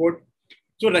 unquote.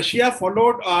 So Russia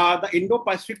followed the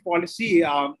Indo-Pacific policy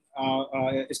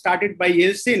started by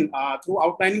Yeltsin through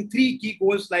outlining 3 key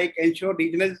goals, like ensure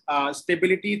regional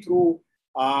stability through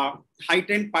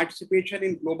heightened participation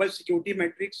in global security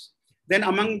metrics. Then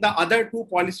among the other 2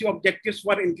 policy objectives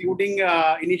were including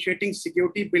initiating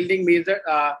security building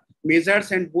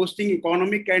measures and boosting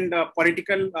economic and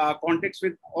political contacts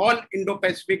with all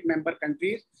Indo-Pacific member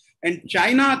countries. And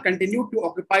China continued to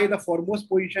occupy the foremost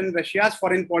position in Russia's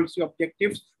foreign policy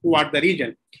objectives toward the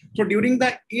region. So during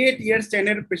the 8 years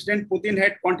tenure, President Putin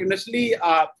had continuously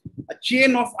a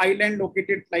chain of islands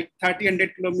located like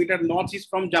 300 kilometers northeast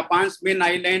from Japan's main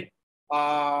island,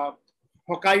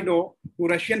 Hokkaido, to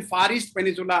Russian Far East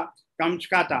Peninsula,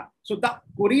 Kamchatka. So the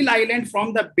Kuril Island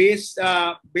from the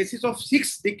basis of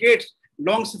 6 decades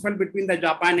long struggle between the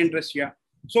Japan and Russia.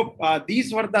 So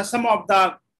these were some of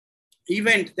the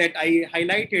events that I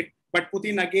highlighted But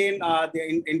Putin again,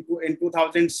 in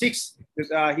 2006,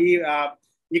 he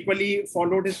equally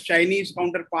followed his Chinese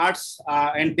counterparts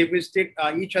and devastated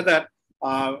each other.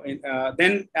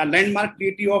 Then a landmark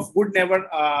treaty of good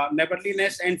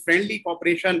neighborliness and friendly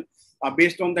cooperation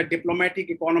based on the diplomatic,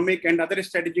 economic, and other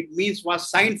strategic means was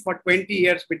signed for 20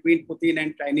 years between Putin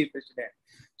and Chinese president.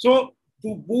 So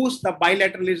to boost the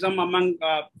bilateralism among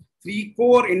three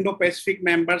core Indo-Pacific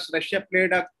members, Russia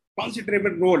played a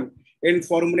considerable role in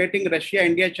formulating Russia,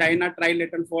 India, China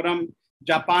trilateral forum.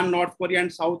 Japan, North Korea,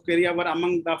 and South Korea were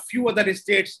among the few other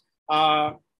states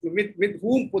with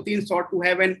whom Putin sought to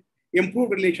have an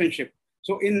improved relationship.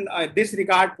 So in this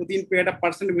regard, Putin paid a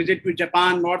personal visit to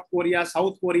Japan, North Korea,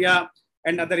 South Korea,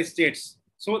 and other states.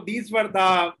 So these were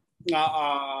the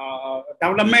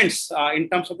developments in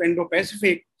terms of the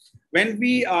Indo-Pacific. When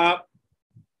we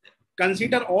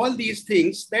consider all these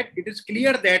things, that it is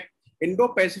clear that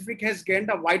Indo-Pacific has gained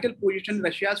a vital position in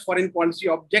Russia's foreign policy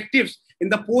objectives in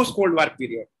the post-Cold War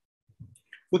period.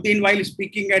 Putin, while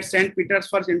speaking at St.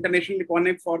 Petersburg's International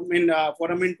Economic Forum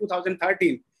in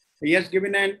 2013, he has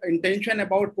given an intention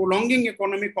about prolonging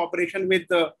economic cooperation with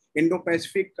the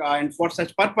Indo-Pacific, and for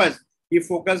such purpose, he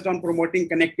focused on promoting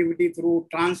connectivity through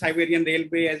Trans-Siberian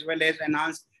Railway as well as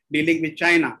enhanced dealing with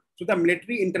China. So the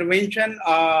military intervention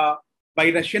by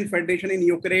Russian Federation in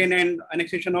Ukraine and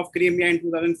annexation of Crimea in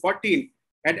 2014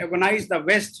 had agonized the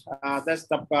West. Thus,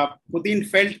 Putin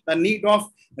felt the need of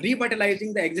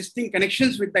revitalizing the existing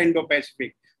connections with the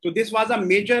Indo-Pacific. So this was a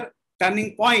major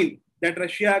turning point that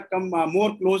Russia come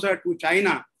more closer to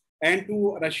China, and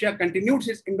to Russia continued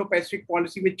its Indo-Pacific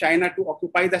policy with China to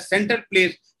occupy the central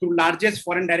place through largest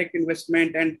foreign direct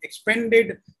investment and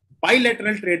expanded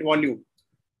bilateral trade volume.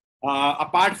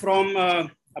 Apart from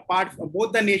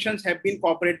both the nations have been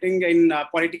cooperating in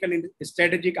political and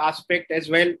strategic aspect as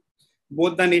well.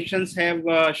 Both the nations have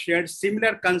shared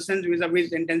similar concerns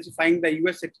vis-a-vis intensifying the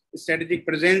US strategic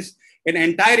presence in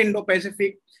entire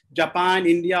Indo-Pacific. Japan,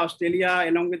 India, Australia,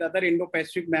 along with other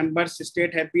Indo-Pacific members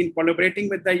states have been collaborating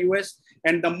with the US,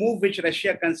 and the move which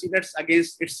Russia considers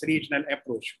against its regional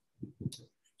approach.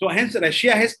 So hence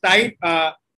Russia has tied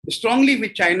strongly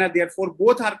with China. Therefore,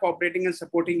 both are cooperating and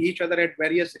supporting each other at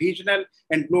various regional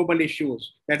and global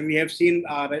issues that we have seen.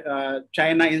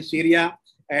 China in Syria,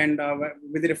 and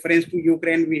with reference to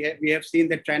Ukraine, we have seen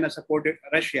that China supported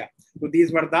Russia. So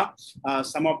these were the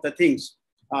some of the things.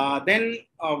 Then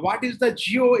what is the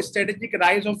geostrategic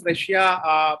rise of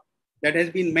Russia that has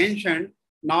been mentioned?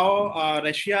 Now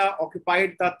Russia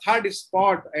occupied the third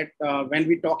spot at when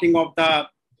we're talking of the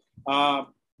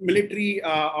military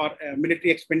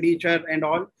military expenditure and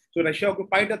all. So Russia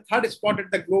occupied the third spot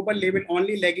at the global level,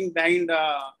 only lagging behind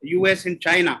US and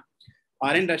China.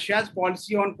 And Russia's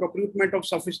policy on procurement of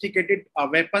sophisticated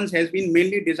weapons has been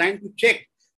mainly designed to check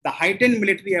the heightened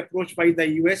military approach by the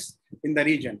US in the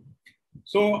region.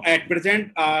 So at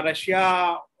present,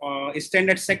 Russia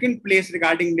stands at second place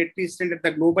regarding military strength at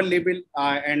the global level,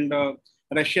 and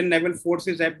Russian naval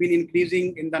forces have been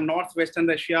increasing in the northwestern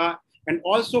Russia and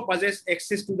also possess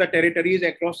access to the territories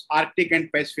across Arctic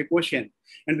and Pacific Ocean.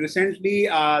 And recently,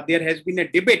 there has been a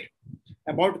debate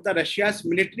about the Russia's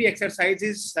military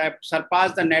exercises have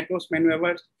surpassed the NATO's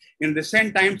maneuvers. In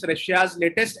recent times, Russia's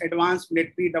latest advanced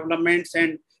military developments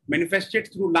and manifested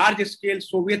through large-scale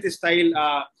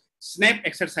Soviet-style SNAP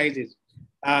exercises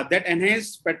that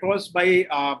enhance patrols by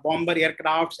bomber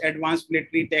aircrafts, advanced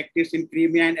military tactics in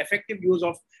Crimea, and effective use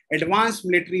of advanced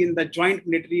military in the joint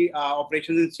military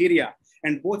operations in Syria.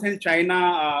 And both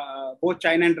China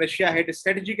and Russia had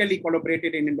strategically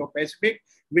collaborated in Indo-Pacific,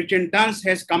 which in turn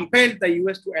has compelled the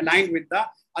US to align with the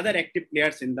other active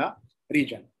players in the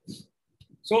region.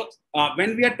 So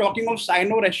when we are talking of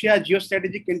Sino-Russia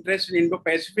geostrategic interest in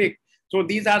Indo-Pacific, so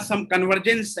these are some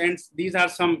convergence and these are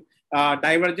some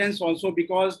divergence also,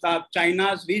 because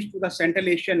China's reach to the Central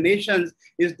Asian nations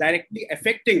is directly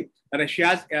affecting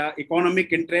Russia's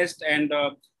economic interest. And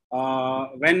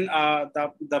when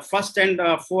the first and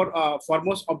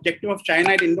foremost objective of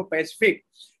China in Indo-Pacific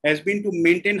has been to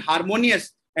maintain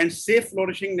harmonious and safe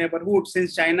flourishing neighborhood,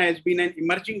 since China has been an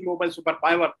emerging global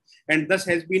superpower and thus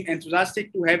has been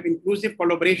enthusiastic to have inclusive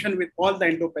collaboration with all the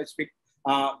Indo-Pacific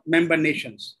member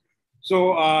nations.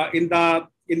 So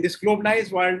in this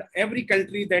globalized world, every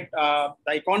country that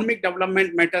the economic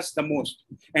development matters the most.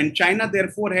 And China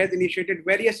therefore has initiated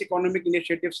various economic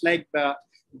initiatives like the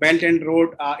Belt and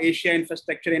Road, Asia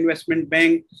Infrastructure Investment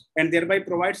Bank, and thereby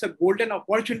provides a golden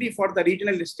opportunity for the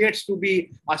regional states to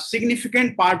be a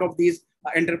significant part of these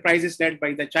enterprises led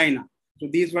by the China. So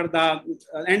these were the,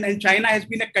 and China has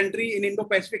been a country in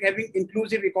Indo-Pacific having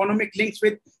inclusive economic links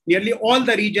with nearly all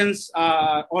the regions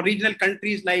or regional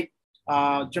countries like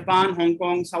Japan, Hong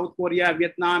Kong, South Korea,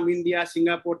 Vietnam, India,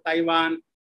 Singapore, Taiwan,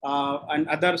 and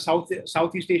other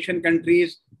Southeast Asian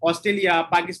countries, Australia,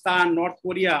 Pakistan, North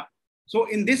Korea. So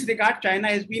in this regard, China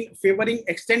has been favoring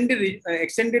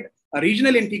extended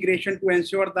regional integration to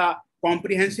ensure the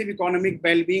comprehensive economic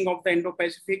well-being of the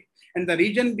Indo-Pacific, and the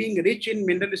region being rich in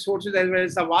mineral resources as well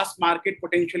as the vast market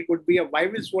potential could be a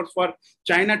vital source for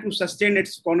China to sustain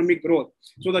its economic growth.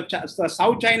 So the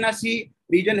South China Sea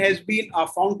region has been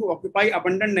found to occupy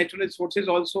abundant natural resources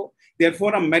also.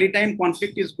 Therefore, a maritime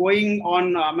conflict is going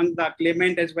on among the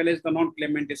claimant as well as the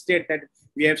non-claimant state, that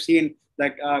we have seen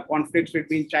like conflicts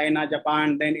between China,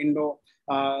 Japan, then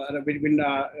between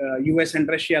US and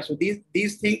Russia. So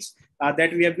these things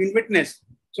that we have been witnessed.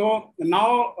 So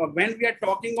now when we are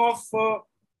talking of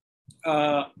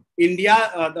India,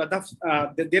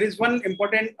 there is one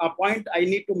important point I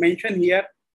need to mention here,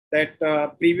 that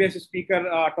previous speaker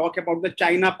talked about the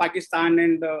China, Pakistan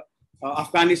and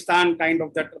Afghanistan kind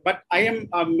of that. But I am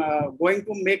going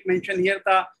to make mention here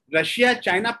the Russia,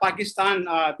 China, Pakistan,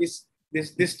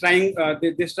 this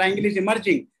triangle is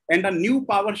emerging, and a new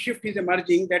power shift is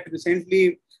emerging that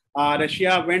recently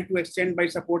Russia went to extend by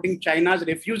supporting China's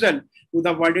refusal to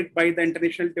the verdict by the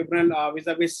International Tribunal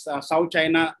vis-a-vis South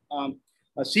China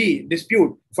Sea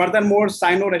dispute. Furthermore,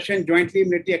 Sino-Russian jointly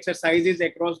military exercises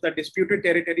across the disputed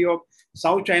territory of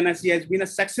South China Sea has been a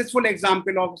successful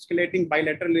example of escalating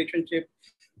bilateral relationship.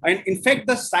 And in fact,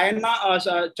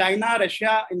 the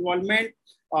China-Russia involvement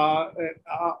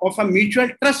of a mutual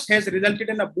trust has resulted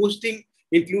in a boosting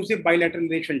inclusive bilateral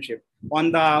relationship.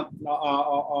 On the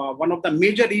one of the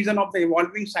major reasons of the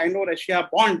evolving Sino-Russia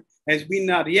bond has been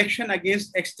a reaction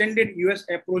against extended US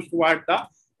approach toward the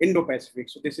Indo-Pacific.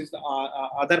 So this is the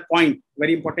other point,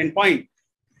 very important point.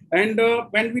 And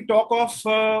when we talk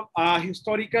of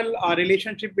historical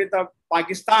relationship with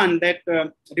Pakistan, that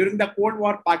during the Cold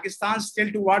War, Pakistan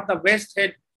still toward the West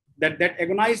had that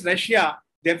agonized Russia.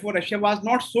 Therefore, Russia was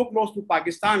not so close to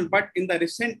Pakistan, but in the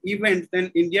recent events, then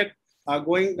India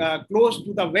going close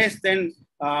to the West, then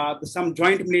some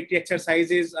joint military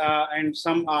exercises and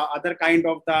some other kind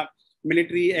of the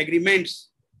military agreements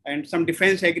and some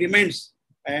defense agreements.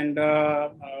 And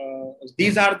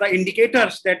these are the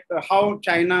indicators that how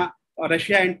China,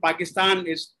 Russia and Pakistan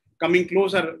is coming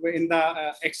closer in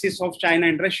the axis of China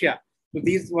and Russia. So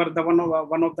these were the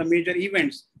one of the major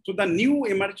events. So the new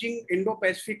emerging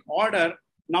Indo-Pacific order,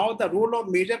 now the role of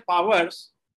major powers,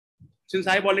 since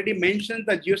I've already mentioned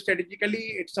that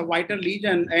geostrategically it's a vital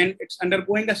region and it's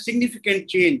undergoing a significant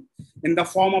change in the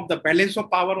form of the balance of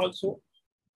power also.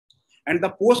 And the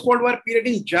post-Cold War period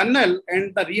in general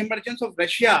and the re-emergence of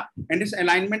Russia and its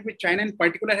alignment with China in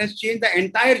particular has changed the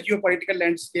entire geopolitical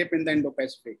landscape in the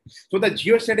Indo-Pacific. So the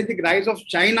geostrategic rise of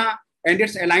China and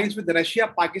its alliance with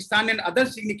Russia, Pakistan and other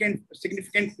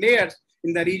significant players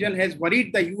in the region has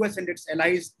worried the US and its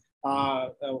allies,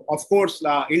 of course,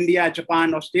 India,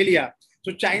 Japan, Australia.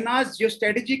 So China's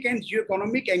geostrategic and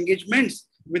geoeconomic engagements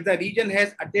with the region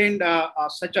has attained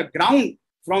such a ground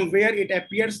from where it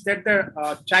appears that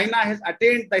China has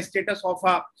attained the status of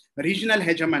a regional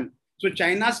hegemon. So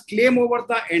China's claim over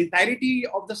the entirety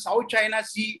of the South China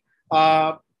Sea,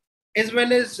 as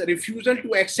well as refusal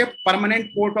to accept permanent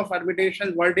Court of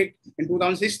Arbitration verdict in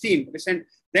 2016,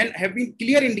 then have been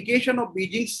clear indication of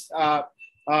Beijing's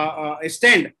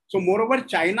stand. So moreover,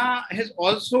 China has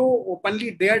also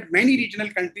openly dared many regional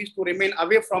countries to remain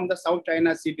away from the South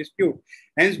China Sea dispute.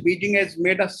 Hence, Beijing has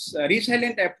made a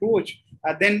resilient approach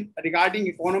then regarding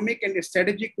economic and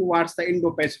strategic towards the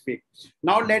Indo-Pacific.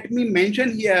 Now, let me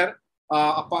mention here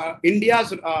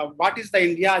India's, what is the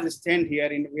India's stand here,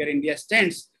 where India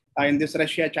stands in this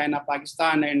Russia, China,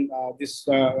 Pakistan, and this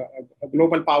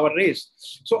global power race.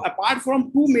 So apart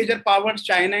from two major powers,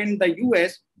 China and the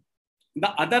US, the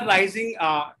other rising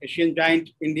Asian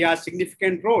giant, India's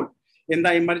significant role in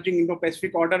the emerging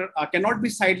Indo-Pacific order cannot be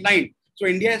sidelined. So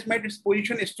India has made its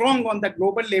position strong on the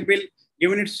global level,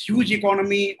 given its huge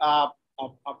economy, a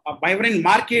vibrant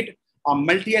market,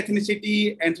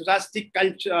 multi-ethnicity, enthusiastic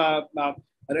cultural,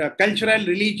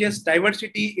 religious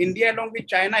diversity. India, along with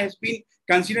China, has been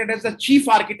considered as the chief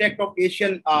architect of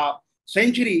Asian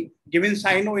century, given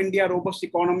Sino-India robust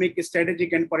economic,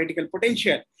 strategic, and political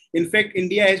potential. In fact,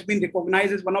 India has been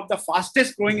recognized as one of the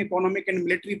fastest growing economic and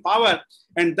military power,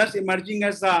 and thus emerging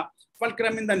as a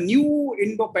fulcrum in the new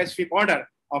Indo-Pacific order.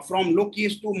 From low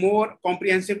keys to more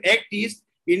comprehensive Act East,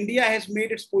 India has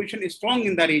made its position strong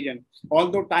in the region.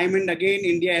 Although time and again,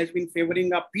 India has been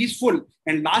favoring a peaceful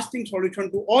and lasting solution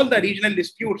to all the regional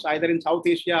disputes, either in South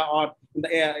Asia or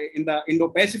in the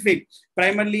Indo-Pacific,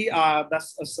 primarily the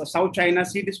South China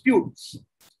Sea dispute.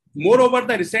 Moreover,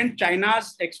 the recent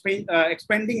China's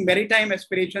expanding maritime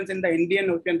aspirations in the Indian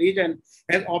Ocean region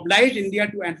has obliged India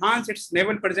to enhance its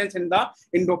naval presence in the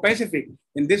Indo-Pacific.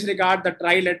 In this regard, the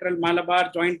trilateral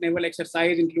Malabar joint naval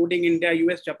exercise, including India,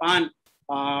 US, Japan,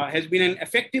 has been an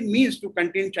effective means to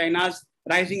contain China's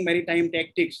rising maritime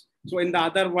tactics. So in the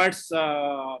other words,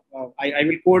 I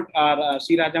will quote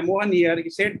C. Rajamohan here. He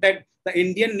said that the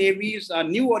Indian Navy's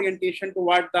new orientation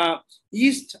toward the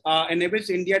East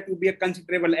enables India to be a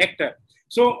considerable actor.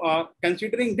 So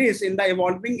considering this in the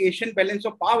evolving Asian balance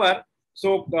of power,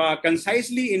 so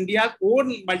concisely India's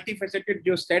own multifaceted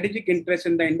geostrategic interest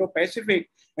in the Indo-Pacific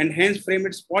and hence frame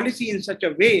its policy in such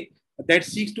a way that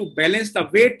seeks to balance the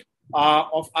weight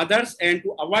of others and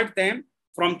to avoid them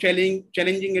from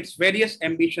challenging its various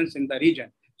ambitions in the region.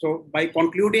 So by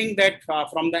concluding that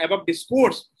from the above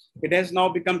discourse, it has now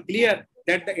become clear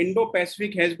that the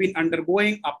Indo-Pacific has been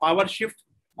undergoing a power shift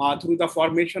through the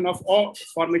formation of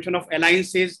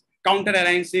alliances, counter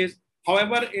alliances.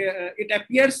 However, it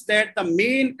appears that the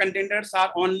main contenders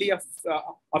are only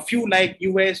a few like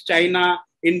US, China,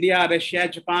 India, Russia,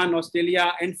 Japan,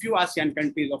 Australia, and few ASEAN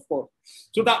countries, of course.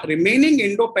 So the remaining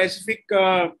Indo-Pacific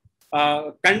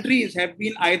countries have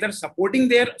been either supporting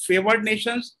their favored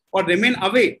nations or remain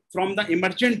away from the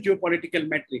emergent geopolitical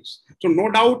metrics. So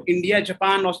no doubt India,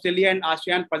 Japan, Australia, and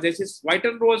ASEAN possesses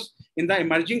vital roles in the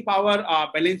emerging power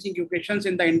balancing equations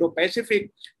in the Indo-Pacific.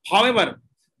 However,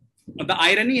 the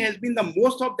irony has been the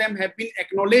most of them have been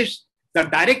acknowledged the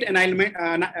direct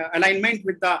alignment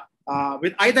with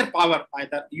either power,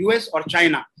 either US or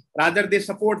China. Rather, they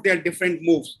support their different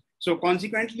moves. So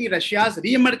consequently, Russia's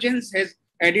re-emergence has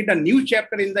added a new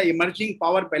chapter in the emerging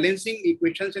power balancing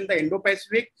equations in the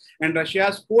Indo-Pacific, and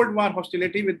Russia's Cold War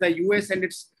hostility with the US and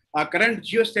its current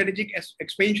geostrategic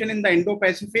expansion in the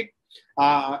Indo-Pacific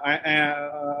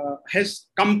has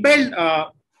compelled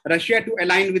Russia to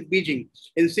align with Beijing.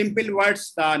 In simple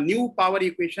words, the new power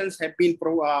equations have been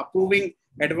proving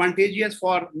advantageous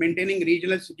for maintaining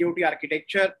regional security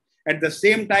architecture. At the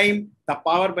same time, the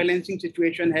power balancing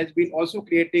situation has been also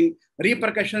creating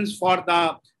repercussions for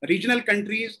the regional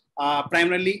countries,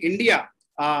 primarily India,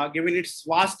 given its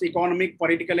vast economic,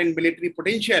 political, and military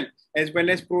potential, as well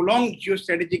as prolonged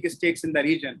geostrategic stakes in the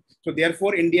region. So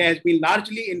therefore, India has been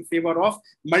largely in favor of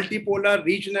multipolar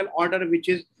regional order, which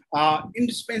is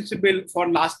indispensable for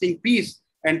lasting peace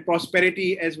and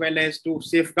prosperity, as well as to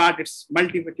safeguard its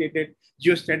multifaceted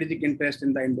geostrategic interest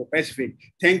in the Indo-Pacific.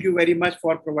 Thank you very much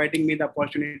for providing me the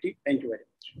opportunity. Thank you very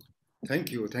much.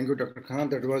 Thank you, Dr. Khan.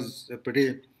 That was a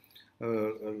pretty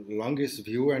longish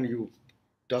view, and you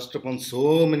touched upon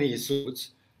so many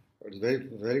issues. It was very,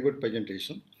 very good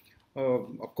presentation.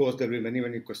 Of course, there will be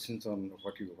many questions on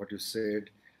what you said.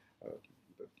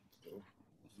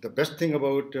 The best thing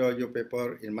about your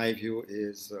paper, in my view,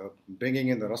 is bringing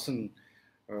in the Russian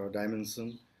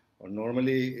dimension.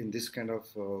 Normally, in this kind of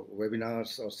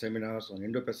webinars or seminars on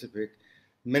Indo-Pacific,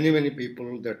 many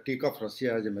people that take off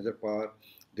Russia as a major power.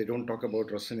 They don't talk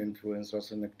about Russian influence,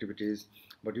 Russian activities,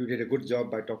 but you did a good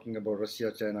job by talking about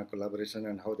Russia-China collaboration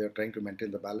and how they're trying to maintain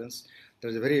the balance.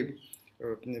 There's a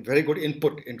very good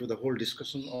input into the whole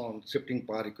discussion on shifting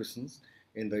power equations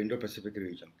in the Indo-Pacific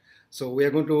region. So we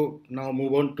are going to now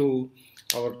move on to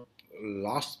our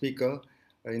last speaker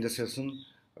in the session,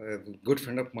 a good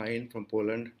friend of mine from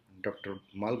Poland, Dr.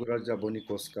 Małgorzata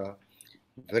Bonikowska,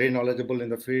 very knowledgeable in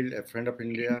the field, a friend of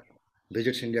India,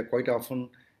 visits India quite often,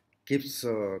 keeps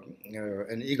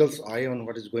an eagle's eye on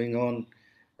what is going on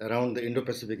around the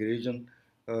Indo-Pacific region.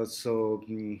 So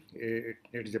it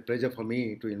is a pleasure for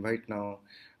me to invite now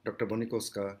Dr.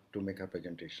 Bonikowska to make her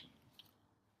presentation.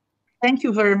 Thank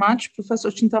you very much, Professor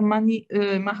Chintamani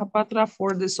Mahapatra,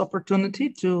 for this opportunity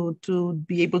to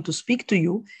be able to speak to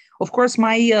you. Of course,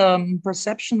 my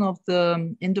perception of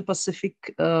the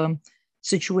Indo-Pacific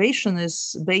situation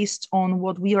is based on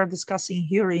what we are discussing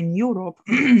here in Europe.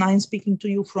 I'm speaking to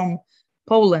you from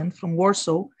Poland, from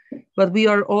Warsaw, but we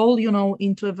are all,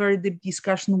 into a very deep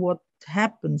discussion what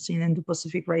happens in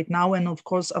Indo-Pacific right now. And of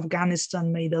course,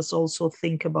 Afghanistan made us also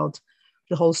think about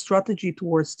the whole strategy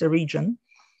towards the region.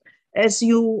 As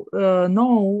you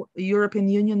know, European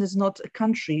Union is not a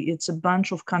country, it's a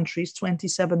bunch of countries,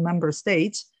 27 member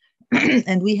states.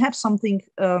 And we have something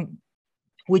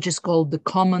which is called the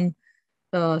common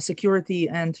security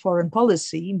and foreign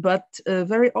policy, but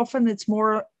very often it's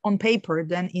more on paper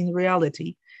than in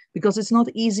reality, because it's not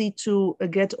easy to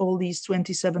get all these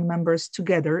 27 members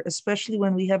together, especially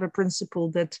when we have a principle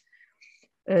that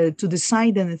to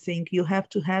decide anything, you have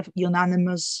to have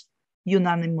unanimous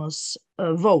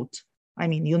vote,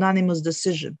 unanimous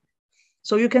decision.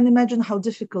 So you can imagine how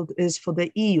difficult it is for the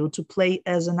EU to play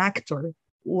as an actor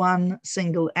one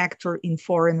single actor in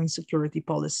foreign and security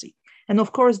policy. And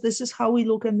of course, this is how we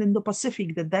look at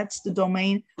Indo-Pacific, that's the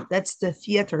domain, that's the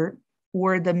theater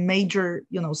where the major,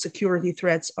 security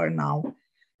threats are now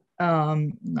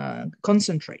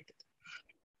concentrated.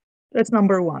 That's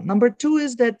number one. Number two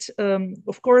is that,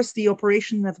 of course, the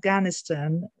operation in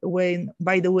Afghanistan, when,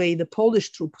 by the way, the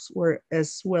Polish troops were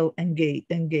as well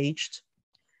engaged,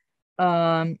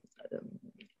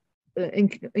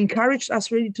 encouraged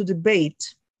us really to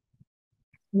debate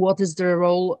what is the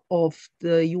role of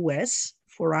the US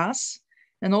for us,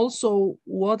 and also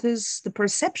what is the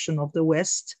perception of the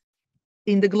West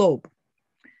in the globe.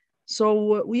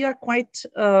 So we are quite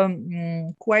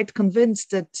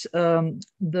convinced that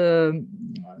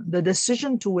the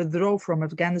decision to withdraw from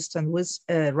Afghanistan was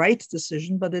a right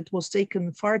decision, but it was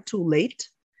taken far too late.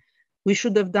 We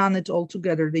should have done it all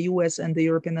together, the US and the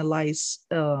European allies,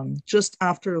 just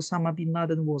after Osama bin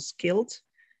Laden was killed.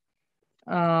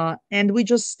 And we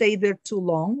just stayed there too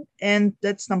long. And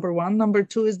that's number one. Number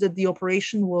two is that the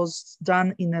operation was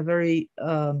done in a very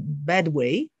bad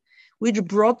way, which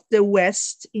brought the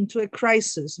West into a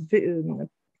crisis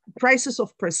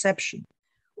of perception.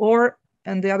 Or,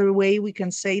 and the other way, we can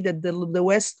say that the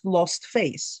West lost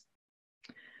face.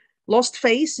 Lost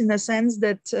face in the sense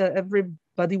that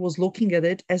everybody was looking at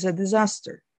it as a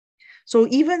disaster. So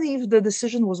even if the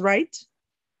decision was right,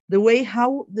 the way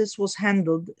how this was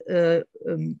handled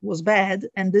was bad,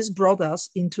 and this brought us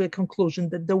into a conclusion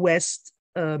that the West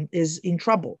is in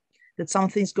trouble, that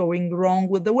something's going wrong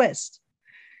with the West.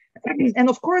 And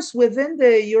of course, within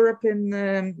the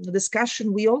European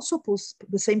discussion, we also pose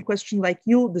the same question like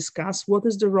you discuss, what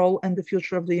is the role and the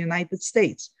future of the United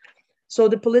States? So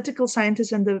the political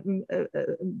scientists and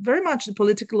very much the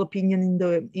political opinion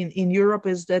in Europe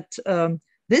is that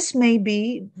this may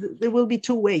be, there will be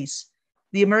two ways.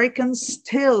 The Americans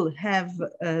still have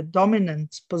a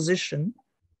dominant position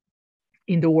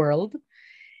in the world,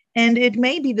 and it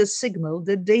may be the signal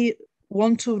that they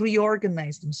want to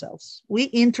reorganize themselves. We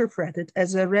interpret it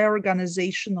as a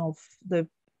reorganization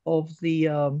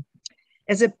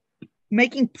as a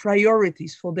making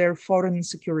priorities for their foreign and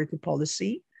security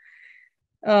policy,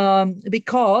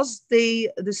 because they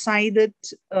decided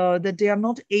that they are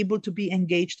not able to be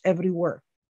engaged everywhere.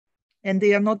 And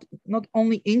they are not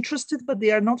only interested, but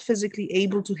they are not physically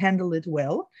able to handle it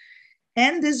well.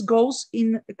 And this goes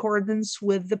in accordance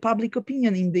with the public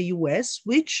opinion in the US,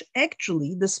 which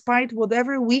actually, despite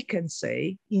whatever we can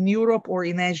say in Europe or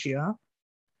in Asia,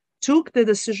 took the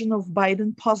decision of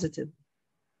Biden positive.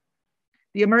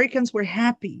 The Americans were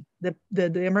happy,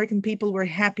 the American people were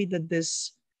happy that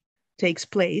this takes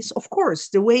place. Of course,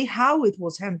 the way how it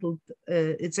was handled,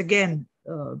 it's again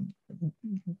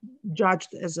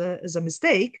judged as a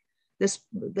mistake.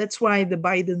 That's why the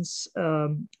Biden's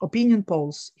opinion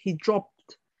polls, he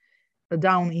dropped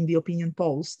down in the opinion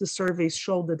polls. The surveys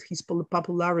show that his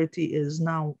popularity is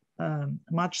now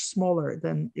much smaller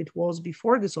than it was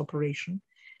before this operation.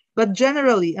 But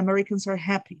generally, Americans are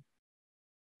happy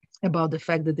about the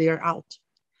fact that they are out.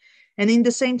 And in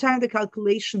the same time,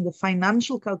 the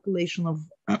financial calculation of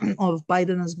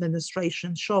Biden's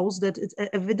administration shows that it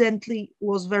evidently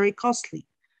was very costly.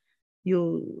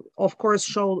 You, of course,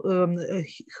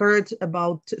 heard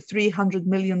about $300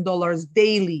 million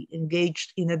daily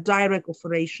engaged in direct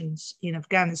operations in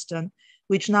Afghanistan,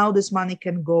 which now this money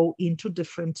can go into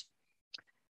different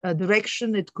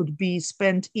direction. It could be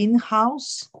spent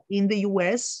in-house in the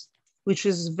US, which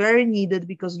is very needed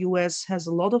because US has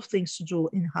a lot of things to do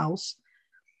in-house: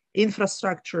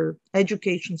 infrastructure,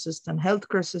 education system,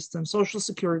 healthcare system, social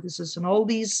security system. All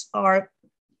these are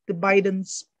the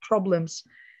Biden's problems.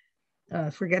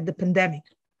 Forget the pandemic.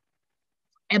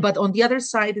 But on the other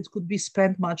side, it could be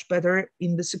spent much better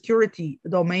in the security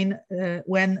domain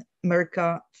when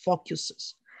America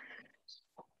focuses.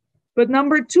 But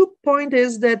number 2 point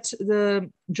is that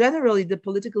generally the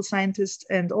political scientists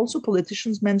and also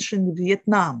politicians mention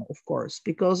Vietnam, of course,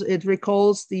 because it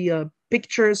recalls the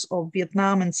pictures of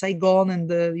Vietnam and Saigon and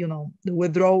the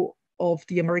withdrawal of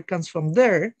the Americans from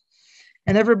there.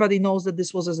 And everybody knows that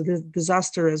this was a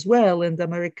disaster as well, and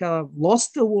America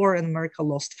lost the war and America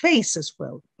lost face as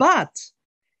well. But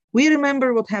we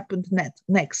remember what happened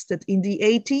next, that in the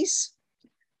 80s,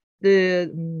 the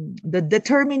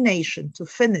determination to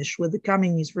finish with the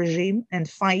communist regime and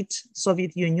fight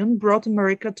Soviet Union brought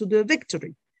America to the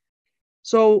victory.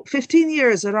 So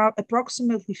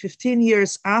approximately 15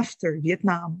 years after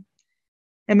Vietnam,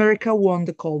 America won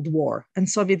the Cold War and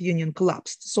Soviet Union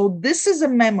collapsed. So this is a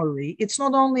memory. It's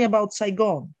not only about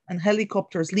Saigon and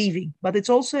helicopters leaving, but it's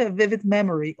also a vivid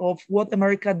memory of what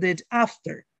America did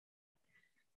after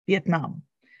Vietnam.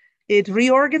 It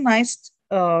reorganized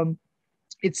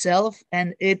itself,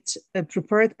 and it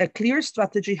prepared a clear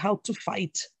strategy how to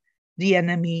fight the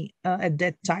enemy at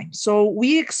that time. So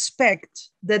we expect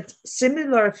that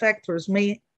similar factors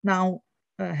may now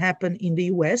happen in the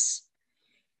US.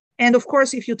 And of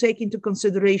course, if you take into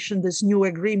consideration this new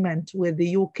agreement with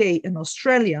the UK and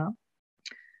Australia,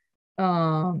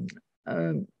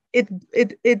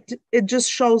 it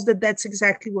just shows that that's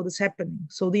exactly what is happening.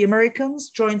 So the Americans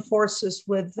joined forces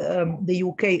with the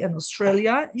UK and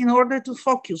Australia in order to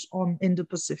focus on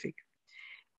Indo-Pacific.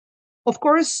 Of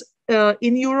course,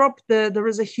 in Europe, there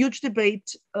is a huge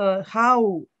debate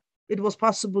how it was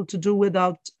possible to do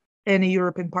without any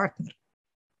European partner.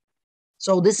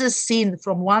 So this is seen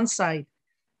from one side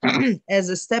as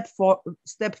a step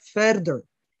further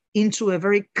into a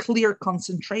very clear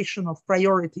concentration of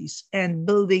priorities and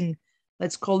building,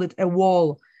 let's call it a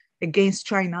wall against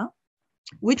China,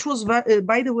 which was,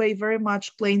 by the way, very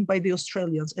much claimed by the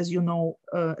Australians, as you know,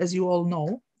 as you all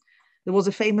know. There was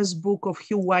a famous book of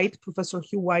Hugh White, Professor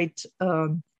Hugh White,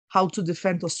 How to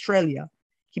Defend Australia.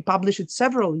 He published it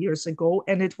several years ago,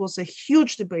 and it was a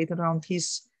huge debate around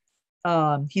his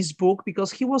book,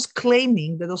 because he was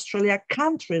claiming that Australia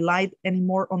can't rely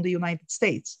anymore on the United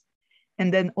States.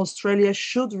 And then Australia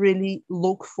should really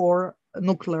look for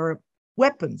nuclear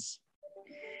weapons.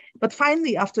 But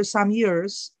finally, after some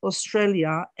years,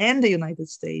 Australia and the United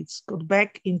States got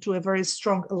back into a very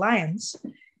strong alliance,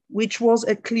 which was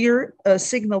a clear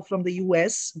signal from the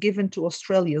US given to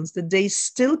Australians that they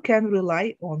still can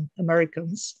rely on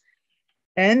Americans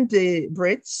and the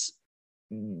Brits.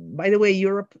 By the way,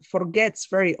 Europe forgets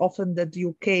very often that the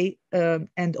UK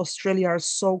and Australia are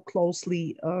so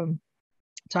closely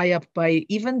tied up by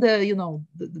even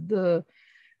the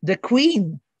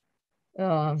Queen.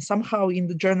 Somehow, in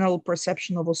the general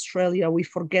perception of Australia, we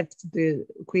forget the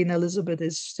Queen Elizabeth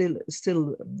is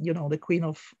still the Queen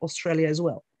of Australia as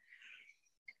well.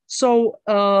 So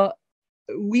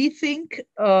we think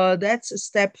that's a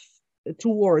step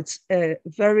towards a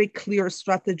very clear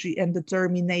strategy and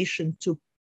determination to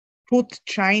put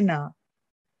China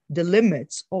the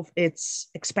limits of its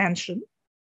expansion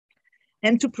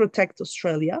and to protect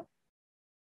Australia.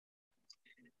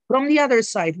 From the other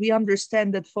side, we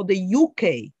understand that for the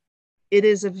UK, it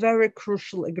is a very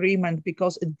crucial agreement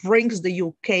because it brings the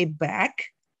UK back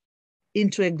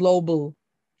into a global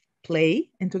play,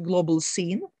 into a global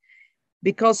scene.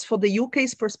 Because for the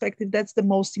UK's perspective, that's the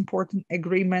most important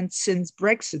agreement since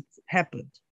Brexit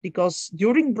happened. Because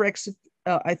during Brexit,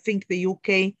 I think the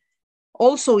UK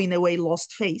also in a way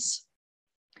lost face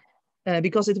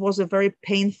because it was a very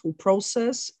painful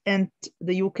process and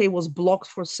the UK was blocked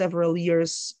for several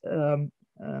years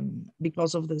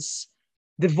because of this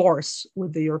divorce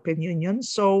with the European Union.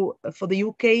 So for the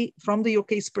UK, from the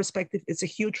UK's perspective, it's a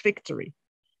huge victory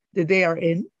that they are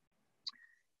in.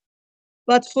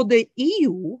 But for the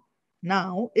EU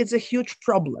now, it's a huge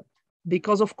problem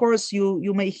because, of course,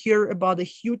 you may hear about a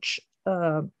huge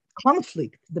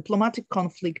conflict, diplomatic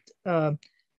conflict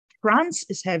France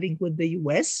is having with the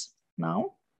US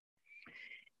now.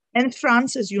 And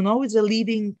France, as you know, is a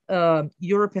leading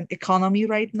European economy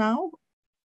right now,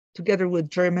 together with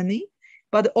Germany.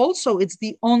 But also it's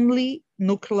the only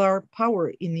nuclear power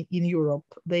in Europe.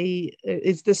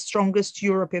 It's the strongest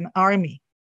European army.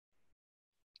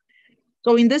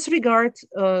 So in this regard,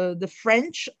 the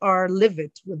French are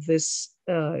livid with this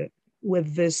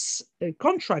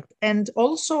contract. And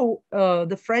also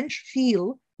the French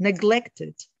feel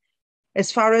neglected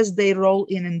as far as their role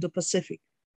in Indo-Pacific.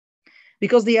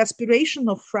 Because the aspiration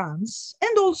of France,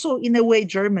 and also in a way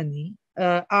Germany,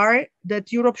 are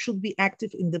that Europe should be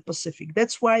active in the Pacific.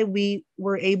 That's why we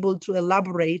were able to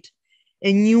elaborate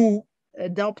a newly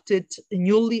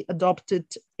adopted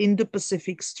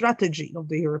Indo-Pacific strategy of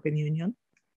the European Union.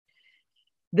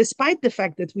 Despite the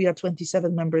fact that we are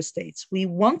 27 member states, we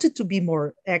wanted to be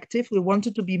more active, we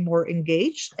wanted to be more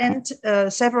engaged, and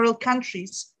several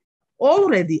countries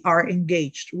already are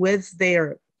engaged with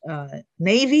their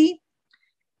navy,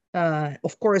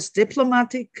 of course,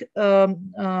 diplomatic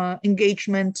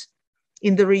engagement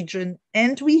in the region.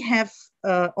 And we have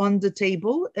on the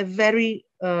table a very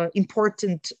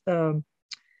important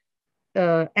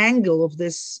angle of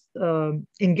this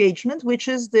engagement, which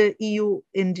is the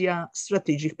EU-India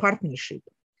strategic partnership.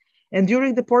 And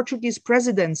during the Portuguese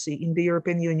presidency in the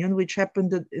European Union, which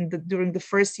happened during the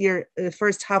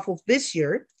first half of this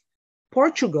year,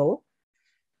 Portugal,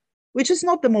 which is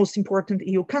not the most important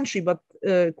EU country, but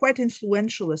quite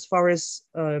influential as far as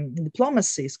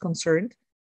diplomacy is concerned,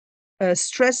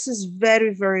 stresses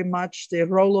very, very much the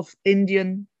role of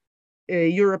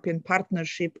Indian-European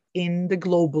partnership in the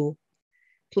global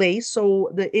place.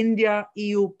 So the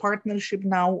India-EU partnership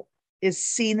now is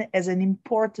seen as an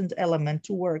important element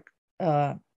to work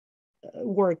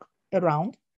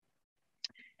around.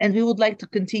 And we would like to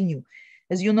continue.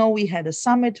 As you know, we had a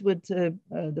summit with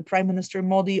the Prime Minister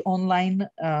Modi online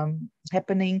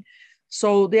happening.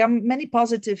 So there are many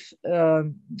positive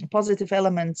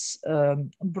elements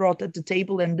brought at the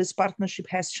table, and this partnership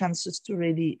has chances to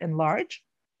really enlarge.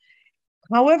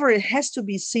 However, it has to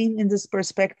be seen in this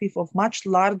perspective of much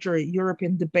larger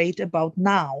European debate about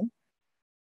now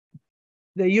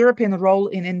the European role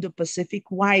in Indo-Pacific,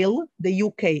 while the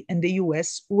UK and the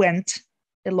US went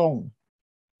alone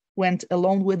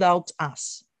without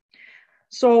us.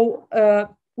 So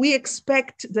we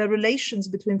expect the relations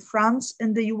between France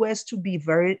and the US to be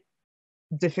very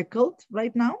difficult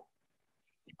right now.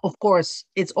 Of course,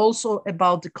 it's also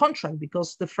about the contract,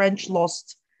 because the French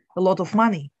lost a lot of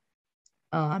money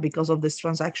because of this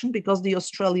transaction, because the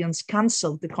Australians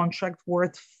canceled the contract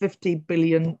worth 50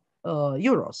 billion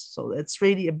euros. So that's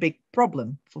really a big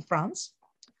problem for France.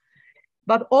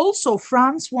 But also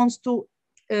France wants to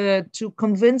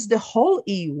convince the whole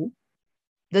EU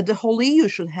that the whole EU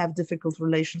should have difficult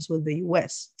relations with the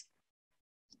US.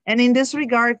 And in this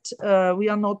regard, we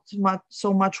are not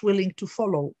so much willing to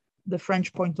follow the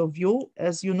French point of view.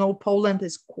 As you know, Poland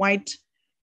is quite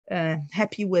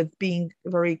happy with being a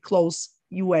very close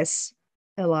US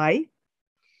ally.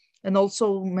 And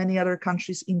also many other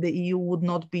countries in the EU would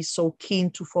not be so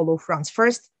keen to follow France.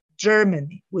 First,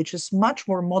 Germany, which is much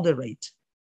more moderate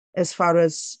as far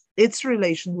as its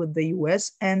relation with the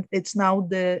US, and it's now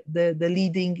the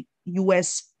leading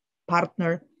US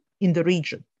partner in the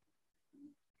region.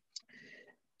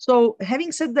 So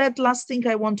having said that, last thing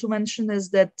I want to mention is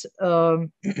that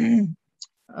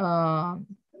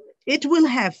it will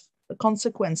have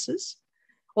consequences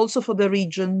also for the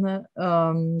region,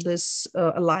 this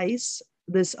alliance.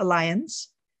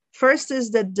 First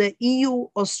is that the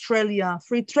EU-Australia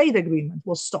free trade agreement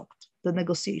was stopped, the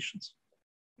negotiations,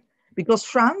 because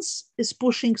France is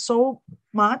pushing so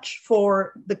much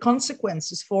for the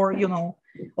consequences for,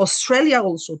 Australia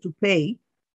also to pay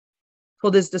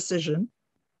for this decision.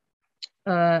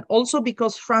 Also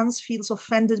because France feels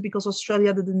offended because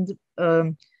Australia didn't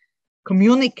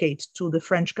communicate to the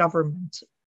French government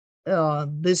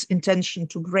this intention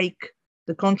to break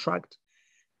the contract.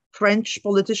 French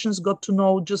politicians got to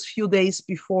know just a few days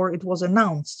before it was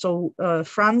announced. So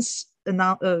France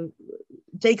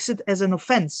takes it as an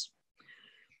offense.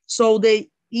 So the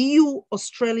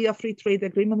EU-Australia free trade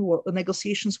agreement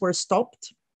negotiations were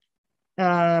stopped.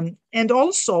 And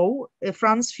also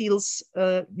France feels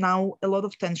now a lot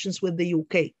of tensions with the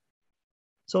UK.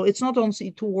 So it's not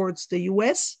only towards the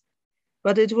US,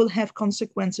 but it will have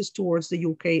consequences towards the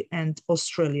UK and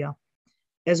Australia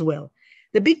as well.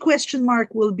 The big question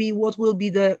mark will be what will be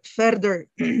the further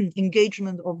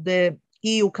engagement of the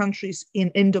EU countries in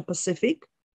Indo-Pacific.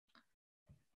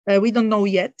 We don't know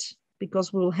yet,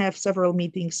 because we'll have several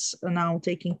meetings now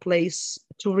taking place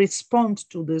to respond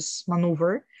to this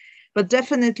maneuver. But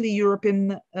definitely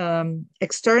European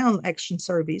External Action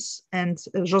Service and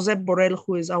Josep Borrell,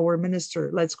 who is our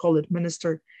minister, let's call it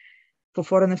Minister for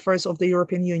Foreign Affairs of the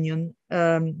European Union,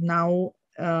 now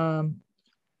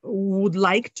would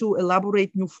like to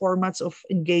elaborate new formats of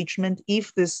engagement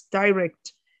if this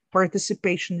direct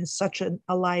participation in such an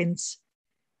alliance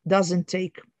doesn't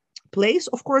take place.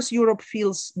 Of course, Europe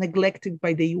feels neglected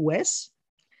by the US,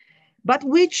 but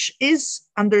which is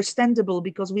understandable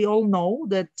because we all know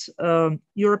that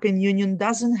European Union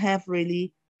doesn't have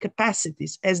really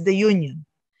capacities as the Union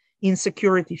in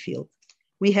security field.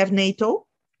 We have NATO.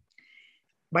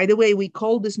 By the way, we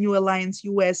call this new alliance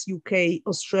US, UK,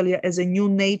 Australia as a new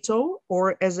NATO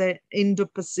or as an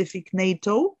Indo-Pacific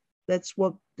NATO. That's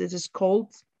what this is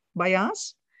called by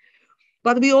us.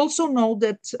 But we also know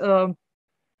that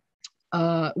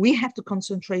we have to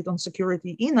concentrate on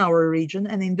security in our region.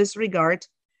 And in this regard,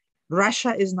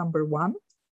 Russia is number one.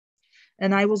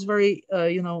 And I was very,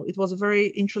 it was very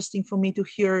interesting for me to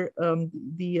hear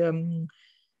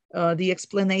the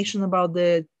explanation about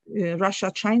the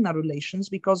Russia-China relations,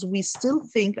 because we still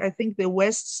think, I think the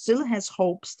West still has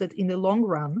hopes that in the long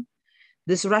run,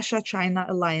 this Russia-China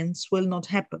alliance will not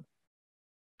happen.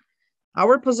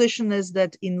 Our position is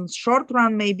that in short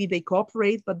run, maybe they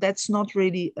cooperate, but that's not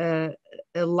really a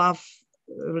love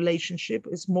relationship.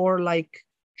 It's more like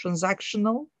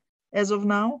transactional as of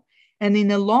now. And in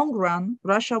the long run,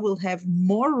 Russia will have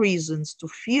more reasons to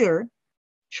fear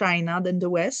China than the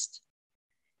West.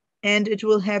 And it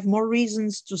will have more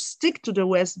reasons to stick to the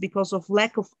West because of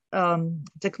lack of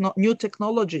new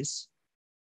technologies.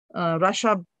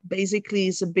 Russia basically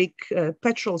is a big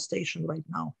petrol station right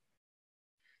now.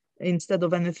 instead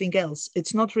of anything else.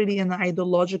 It's not really an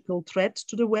ideological threat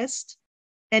to the West.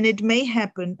 And it may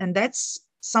happen, and that's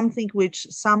something which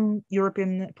some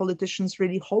European politicians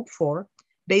really hope for,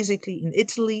 basically in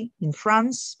Italy, in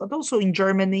France, but also in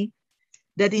Germany,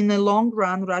 that in the long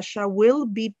run, Russia will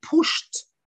be pushed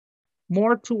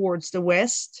more towards the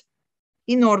West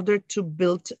in order to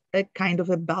build a kind of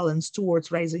a balance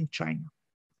towards rising China.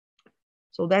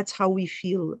 So that's how we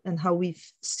feel and how we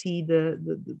see the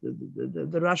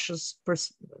Russia's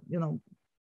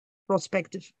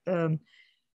prospective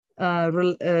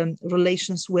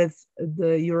relations with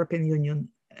the European Union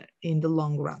in the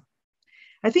long run.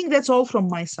 I think that's all from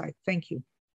my side. Thank you.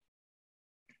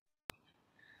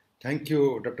 Thank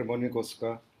you, Dr.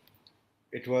 Bonikoska.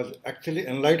 It was actually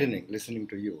enlightening listening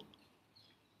to you.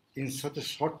 In such a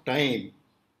short time,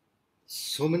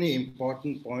 so many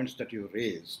important points that you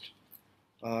raised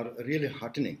are really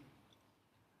heartening.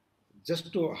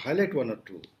 Just to highlight one or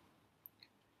two,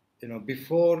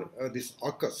 before this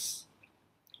AUKUS,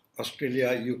 Australia,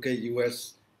 UK,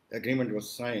 US agreement was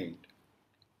signed,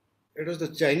 it was the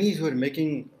Chinese who were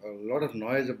making a lot of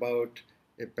noise about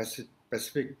a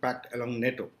Pacific Pact along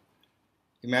NATO,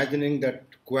 imagining that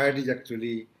Quad is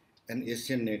actually an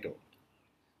Asian NATO.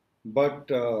 But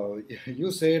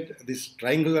you said this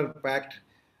triangular pact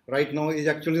right now is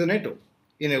actually the NATO,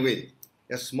 in a way,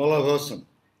 a smaller version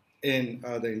in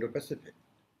the Indo-Pacific.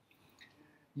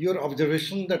 Your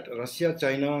observation that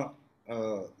Russia-China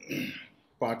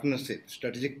partnership,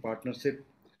 strategic partnership,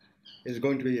 is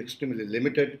going to be extremely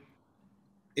limited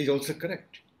is also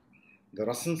correct. The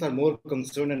Russians are more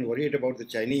concerned and worried about the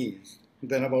Chinese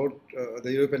than about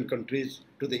the European countries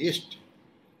to the east.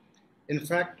 In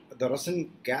fact, the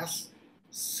Russian gas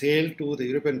sale to the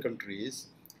European countries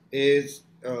is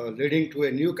leading to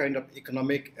a new kind of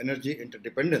economic energy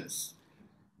interdependence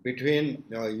between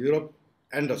Europe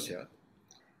and Russia.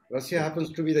 Russia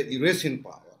happens to be the Eurasian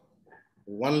power,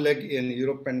 one leg in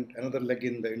Europe and another leg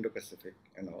in the Indo-Pacific,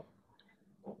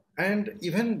 And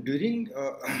even during,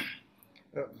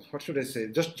 what should I say,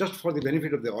 just for the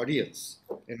benefit of the audience,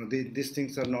 these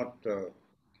things are not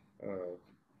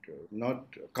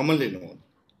commonly known.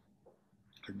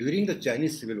 During the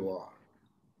Chinese Civil War,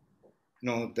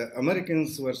 the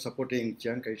Americans were supporting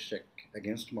Chiang Kai-shek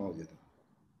against Mao Zedong.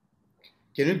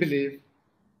 Can you believe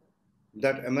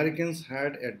that Americans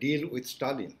had a deal with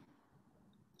Stalin?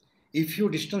 If you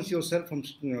distance yourself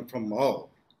from Mao,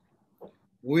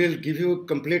 we'll give you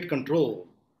complete control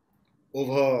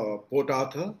over Port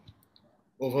Arthur,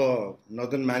 over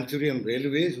Northern Manchurian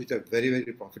railways, which are very,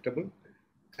 very profitable,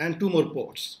 and 2 more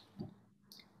ports.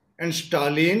 And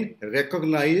Stalin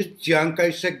recognized Chiang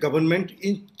Kai-shek government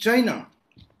in China.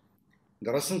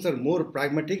 The Russians are more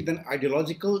pragmatic than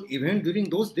ideological even during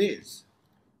those days.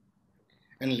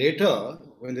 And later,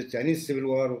 when the Chinese Civil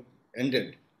War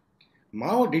ended,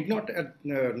 Mao did not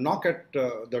knock at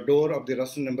the door of the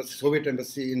Russian embassy, Soviet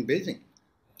embassy in Beijing.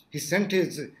 He sent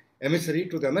his emissary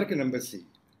to the American embassy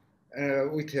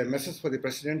with a message for the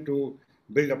president to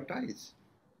build up ties.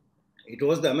 It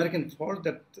was the American fault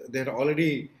that they had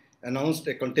already announced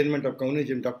a containment of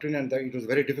communism doctrine and that it was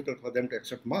very difficult for them to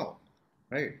accept Mao,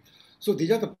 right? So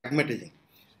these are the pragmatism.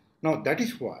 Now that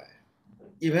is why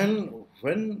even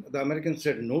when the Americans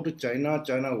said no to China,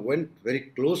 China went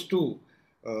very close to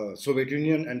Soviet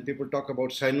Union, and people talk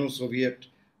about Sino-Soviet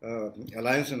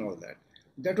alliance and all that.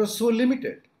 That was so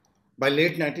limited. By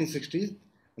late 1960s,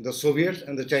 the Soviets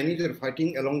and the Chinese were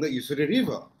fighting along the Ussuri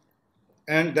River.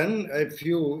 And then a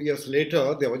few years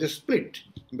later, there was a split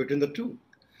between the two.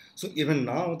 So even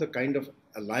now, the kind of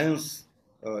alliance,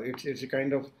 it's a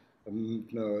kind of,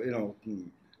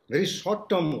 very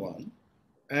short-term one.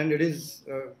 And it is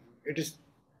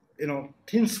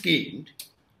thin-skinned,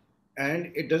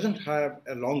 and it doesn't have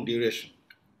a long duration.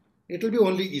 It will be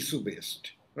only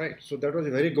issue-based, right? So that was a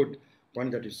very good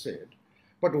point that you said.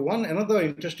 But another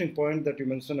interesting point that you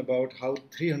mentioned about how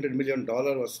 $300 million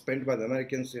was spent by the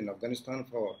Americans in Afghanistan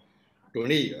for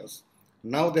 20 years.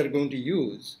 Now they're going to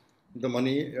use the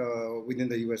money within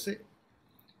the USA.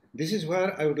 This is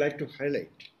where I would like to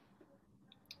highlight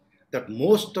that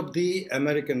most of the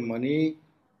American money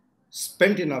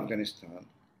spent in Afghanistan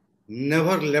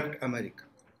never left America.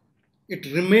 It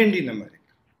remained in America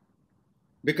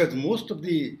because most of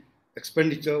the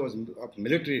expenditure was of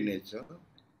military nature,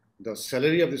 the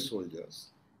salary of the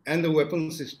soldiers and the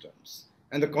weapon systems,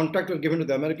 and the contract was given to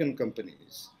the American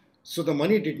companies. So the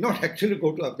money did not actually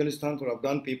go to Afghanistan for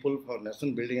Afghan people for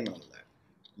nation building and all that.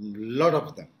 Lot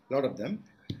of them.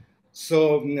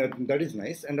 So that is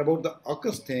nice. And about the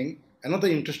AUKUS thing, another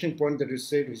interesting point that you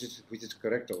said, which is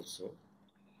correct also.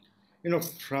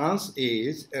 France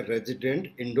is a resident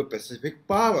Indo-Pacific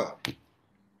power.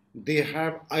 They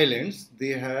have islands, they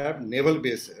have naval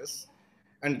bases,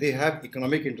 and they have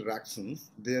economic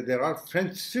interactions. There are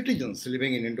French citizens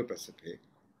living in Indo-Pacific.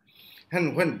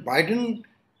 And when Biden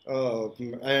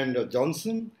and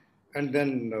Johnson and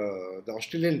then the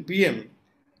Australian PM,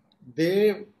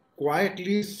 they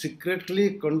quietly,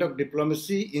 secretly conduct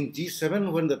diplomacy in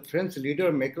G7 when the French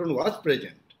leader Macron was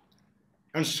present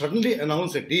and suddenly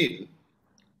announce a deal,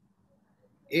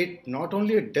 it not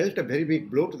only dealt a very big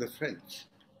blow to the French,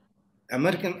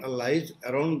 American allies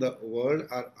around the world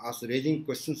are raising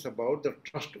questions about the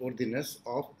trustworthiness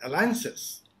of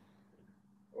alliances,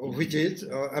 which is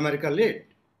America-led.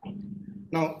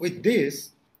 Now, with this,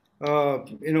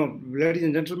 ladies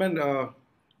and gentlemen,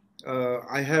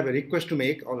 I have a request to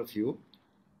make all of you.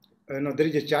 There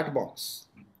is a chat box.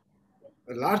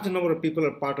 A large number of people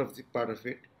are part of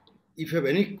it. If you have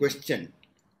any question,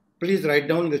 please write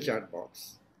down in the chat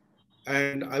box.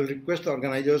 And I will request the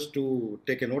organizers to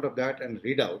take a note of that and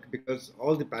read out, because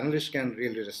all the panelists can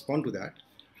really respond to that.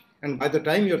 And by the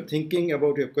time you're thinking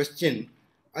about your question,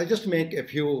 I'll just make a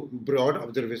few broad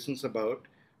observations about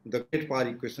the Great Power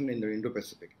Equation in the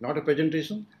Indo-Pacific. Not a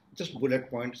presentation, just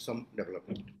bullet points, some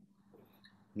development.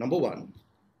 Number one,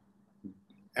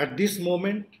 at this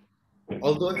moment,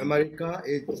 although America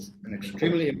is an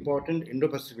extremely important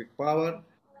Indo-Pacific power,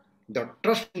 the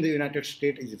trust in the United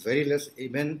States is very less,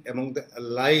 even among the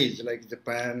allies like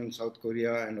Japan, South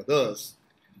Korea, and others.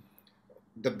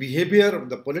 The behavior,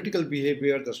 the political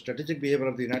behavior, the strategic behavior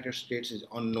of the United States is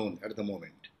unknown at the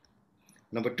moment.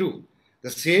 Number two,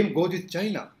 the same goes with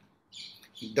China.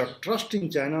 The trust in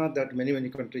China that many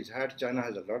countries had, China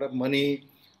has a lot of money,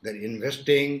 they're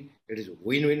investing, it is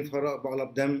win-win for all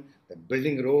of them, they're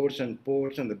building roads and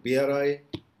ports and the BRI.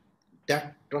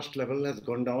 That trust level has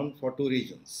gone down for two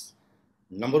reasons.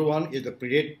 Number one is the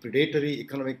predatory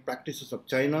economic practices of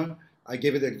China. I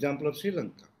gave you the example of Sri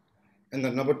Lanka. And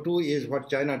the number two is what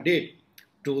China did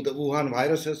to the Wuhan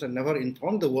viruses and never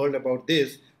informed the world about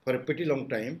this for a pretty long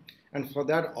time. And for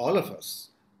that, all of us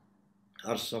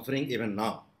are suffering even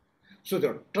now. So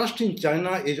the trust in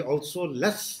China is also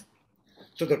less.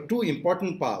 So the two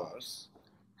important powers,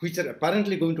 which are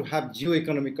apparently going to have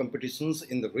geo-economic competitions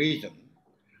in the region,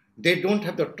 they don't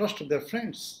have the trust of their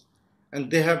friends. And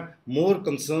they have more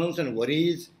concerns and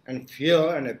worries and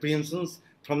fear and apprehensions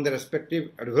from their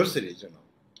respective adversaries.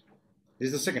 This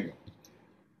is the second one.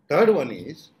 Third one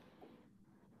is,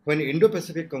 when the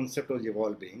Indo-Pacific concept was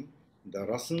evolving, the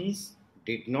Russians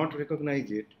did not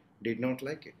recognize it, did not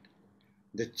like it.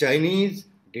 The Chinese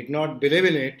did not believe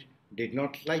in it, did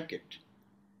not like it.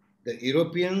 The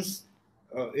Europeans,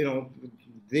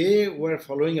 they were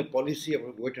following a policy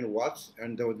of wait and watch,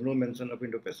 and there was no mention of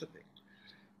Indo-Pacific.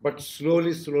 But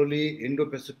slowly,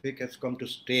 Indo-Pacific has come to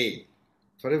stay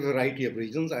for a variety of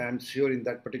reasons. I am sure in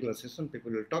that particular session,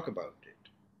 people will talk about it,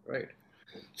 right?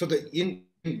 So the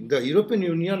European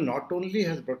Union not only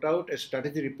has brought out a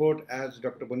strategy report, as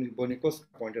Dr. Bonikoska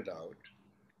pointed out,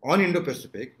 on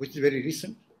Indo-Pacific, which is very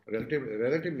recent,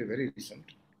 relatively very recent.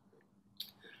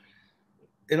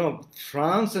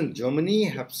 France and Germany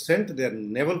have sent their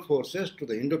naval forces to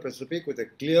the Indo-Pacific with a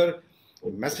clear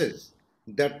message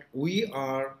that we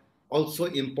are also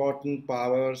important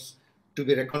powers to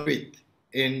be reckoned with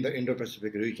in the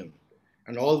Indo-Pacific region.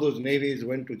 And all those navies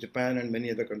went to Japan and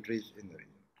many other countries in the region.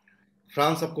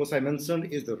 France, of course, I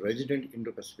mentioned, is the resident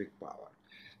Indo-Pacific power.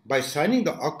 By signing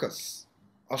the AUKUS,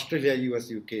 Australia,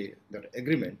 US, UK, that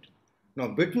agreement, now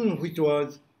Britain, which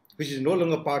is no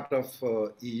longer part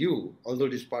of EU, although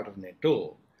it is part of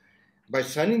NATO, by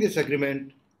signing this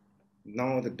agreement,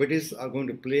 now the British are going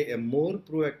to play a more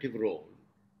proactive role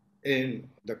in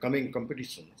the coming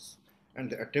competitions and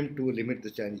the attempt to limit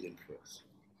the Chinese influence.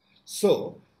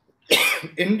 So,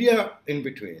 India in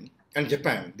between and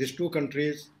Japan, these two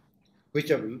countries which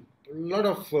have a lot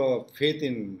of faith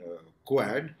in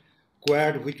Quad,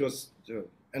 which was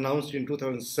announced in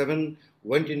 2007,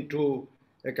 went into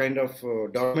a kind of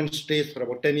dormant stage for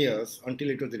about 10 years until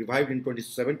it was revived in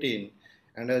 2017.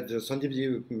 And as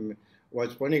Sanjeevji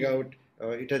was pointing out,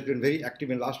 it has been very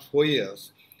active in the last 4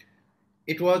 years.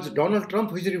 It was Donald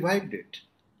Trump who revived it.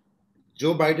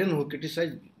 Joe Biden, who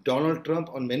criticized Donald Trump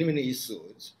on many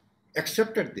issues,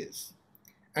 accepted this.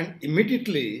 And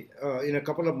immediately, in a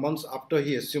couple of months after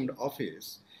he assumed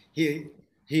office, he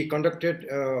conducted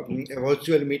a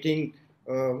virtual meeting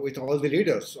with all the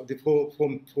leaders of the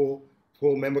four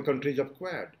member countries of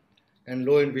Quad. And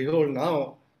lo and behold,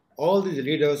 now all these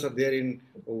leaders are there in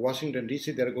Washington,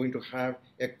 DC. They're going to have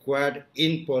a Quad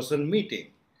in-person meeting.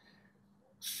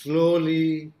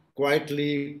 Slowly,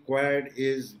 quietly, Quad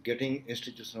is getting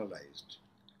institutionalized.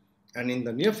 And in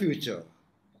the near future,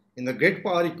 in the great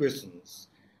power equations,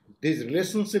 this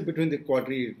relationship between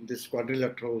this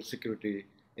quadrilateral security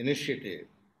initiative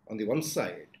on the one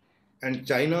side and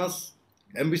China's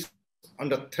ambition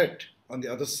under threat on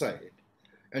the other side,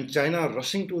 and China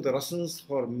rushing to the Russians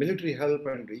for military help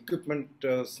and equipment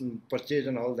purchase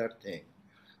and all that thing,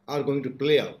 are going to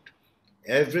play out.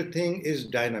 Everything is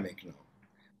dynamic now.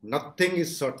 Nothing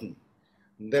is certain.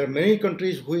 There are many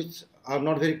countries which are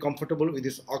not very comfortable with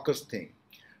this AUKUS thing.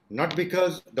 Not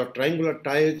because the triangular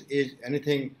ties is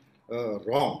anything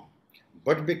wrong,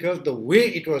 but because the way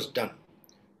it was done.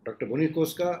 Dr.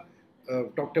 Bonikoska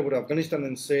talked about Afghanistan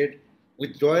and said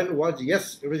withdrawal was,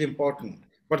 yes, it was important,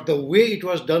 but the way it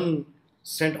was done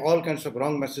sent all kinds of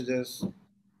wrong messages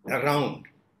around,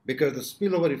 because the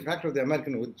spillover effect of the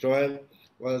American withdrawal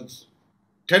was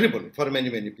terrible for many,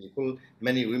 many people,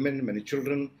 many women, many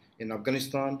children in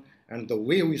Afghanistan. And the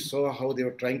way we saw how they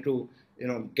were trying to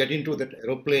get into that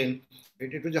aeroplane,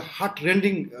 it was a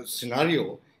heart-rending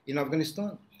scenario in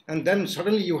Afghanistan. And then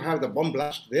suddenly you have the bomb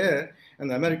blast there, and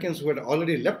the Americans who had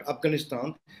already left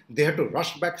Afghanistan, they had to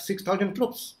rush back 6,000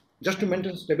 troops just to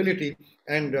maintain stability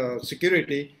and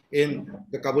security in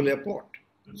the Kabul airport.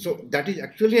 So that is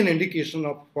actually an indication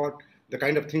of what the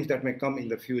kind of things that may come in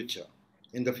the future.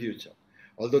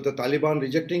 Although the Taliban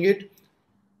rejecting it,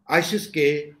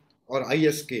 ISIS-K or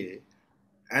ISK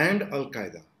and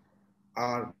Al-Qaeda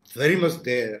are very much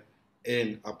there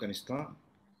in Afghanistan.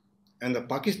 And the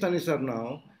Pakistanis are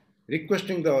now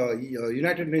requesting the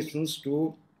United Nations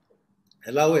to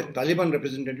allow a Taliban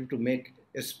representative to make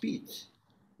a speech.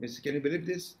 Can you believe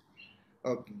this?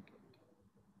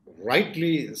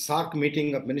 Rightly, SAARC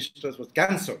meeting of ministers was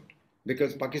cancelled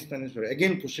because Pakistanis were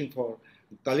again pushing for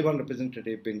the Taliban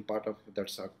representative being part of that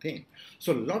SAARC thing.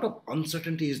 So a lot of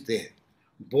uncertainty is there,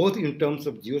 both in terms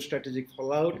of geostrategic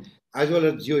fallout as well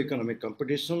as geo-economic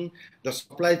competition, the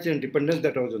supply chain dependence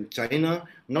that was on China.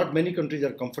 Not many countries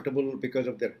are comfortable because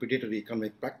of their predatory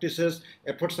economic practices.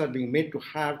 Efforts are being made to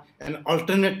have an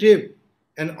alternative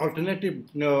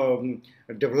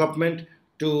development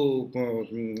to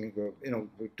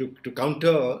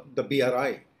counter the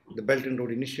BRI, the Belt and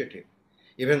Road Initiative.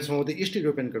 Even some of the East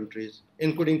European countries,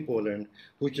 including Poland,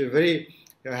 which are very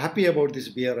happy about this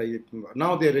BRI,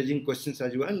 now they're raising questions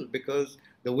as well, because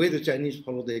the way the Chinese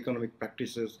follow the economic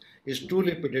practices is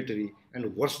truly predatory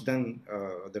and worse than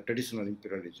the traditional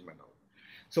imperialism and all.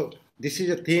 So this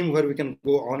is a theme where we can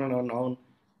go on and on and on,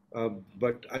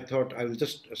 but I thought I will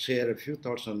just share a few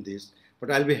thoughts on this.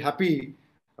 But I'll be happy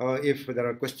if there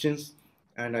are questions,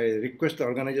 and I request the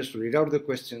organizers to read out the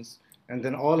questions, and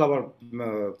then all our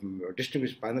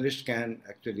distinguished panelists can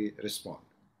actually respond.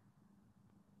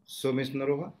 So, Ms.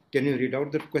 Narova, can you read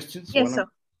out the questions? Yes, sir.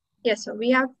 Yes, sir. We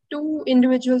have two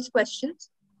individuals' questions.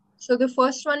 So the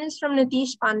first one is from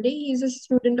Nitish Pandey. He's a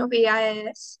student of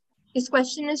AIIS. His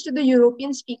question is to the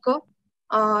European speaker.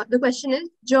 The question is,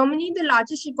 Germany, the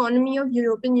largest economy of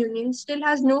European Union, still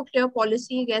has no clear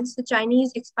policy against the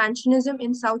Chinese expansionism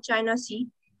in South China Sea,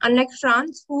 unlike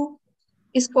France, who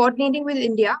is coordinating with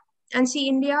India and see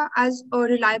India as a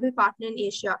reliable partner in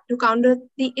Asia to counter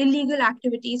the illegal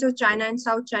activities of China in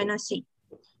South China Sea.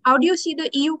 How do you see the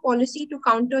EU policy to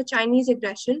counter Chinese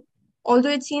aggression, although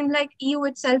it seems like EU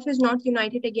itself is not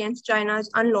united against China's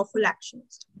unlawful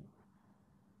actions?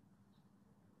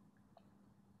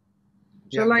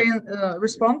 Shall I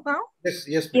respond now? Yes,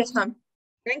 yes, please. Yes, ma'am.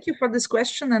 Thank you for this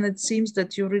question, and it seems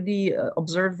that you really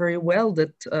observed very well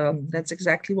that that's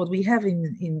exactly what we have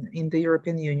in the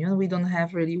European Union. We don't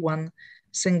have really one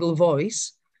single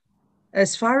voice.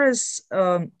 As far as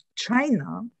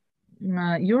China,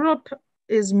 Europe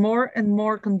is more and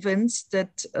more convinced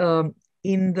that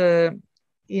in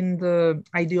the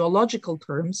ideological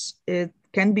terms, it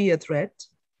can be a threat.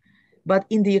 But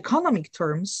in the economic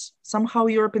terms, somehow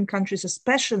European countries,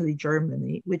 especially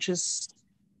Germany, which is,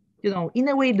 in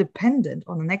a way dependent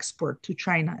on an export to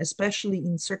China, especially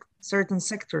in certain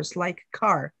sectors like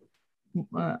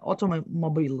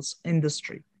automobiles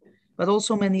industry, but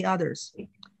also many others.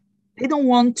 They don't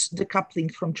want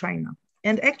decoupling from China.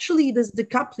 And actually this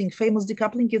decoupling, famous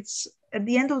decoupling, it's at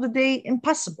the end of the day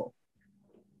impossible,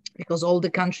 because all the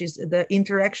countries, the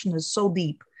interaction is so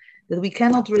deep that we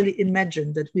cannot really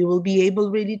imagine that we will be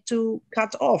able really to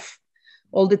cut off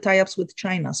all the tie-ups with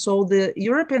China. So the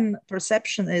European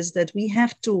perception is that we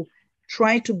have to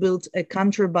try to build a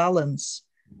counterbalance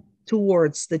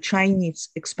towards the Chinese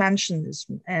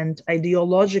expansionism and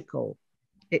ideological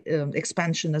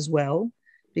expansion as well,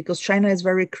 because China is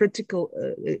very critical.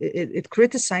 It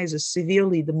criticizes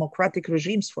severely democratic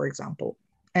regimes, for example,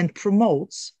 and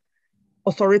promotes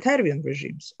authoritarian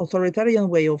regimes, authoritarian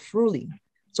way of ruling.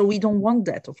 So we don't want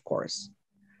that, of course.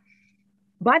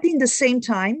 But in the same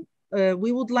time,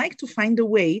 we would like to find a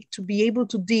way to be able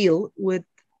to deal with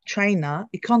China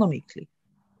economically,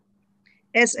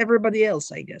 as everybody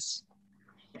else, I guess.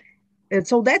 And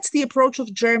so that's the approach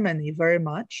of Germany very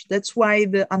much. That's why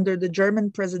under the German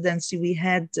presidency,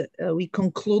 we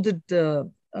concluded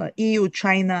the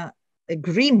EU-China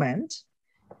agreement,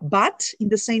 but in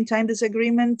the same time, this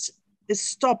agreement is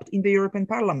stopped in the European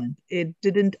Parliament. It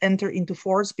didn't enter into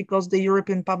force because the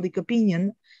European public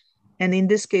opinion, and in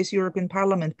this case, European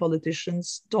Parliament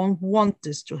politicians, don't want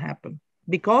this to happen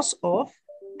because of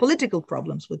political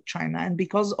problems with China and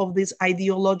because of this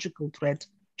ideological threat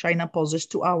China poses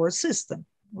to our system,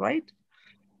 right?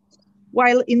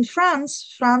 While in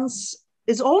France, France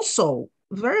is also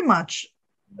very much,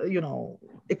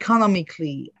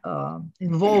 economically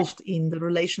involved in the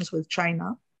relations with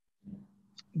China,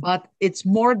 but it's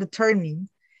more determined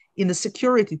in the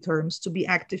security terms to be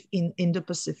active in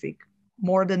Indo-Pacific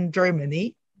more than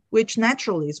Germany, which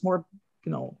naturally is more,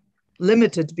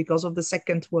 limited because of the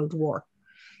Second World War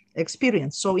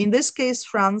experience. So in this case,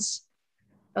 France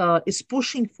is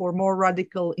pushing for more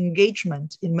radical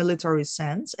engagement in military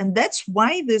sense. And that's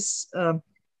why this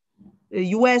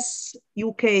US,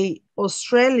 UK,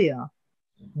 Australia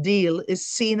deal is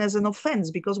seen as an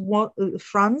offense, because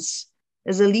France,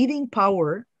 as a leading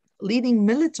power, leading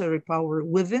military power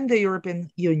within the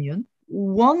European Union,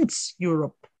 wants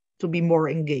Europe to be more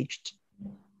engaged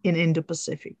in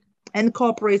Indo-Pacific and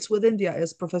cooperates with India,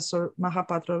 as Professor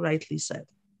Mahapatra rightly said.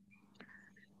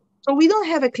 So we don't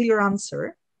have a clear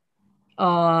answer,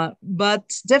 but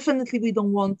definitely we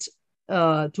don't want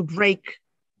to break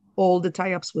all the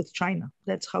tie-ups with China.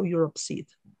 That's how Europe sees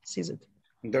it.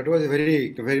 That was a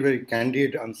very, very, very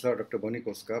candid answer, Dr.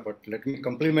 Bonikoska, but let me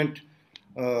complement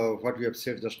what we have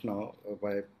said just now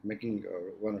by making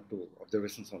one or two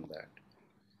observations on that.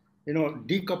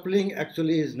 Decoupling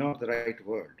actually is not the right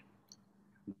word.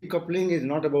 Decoupling is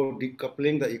not about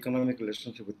decoupling the economic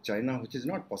relationship with China, which is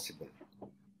not possible.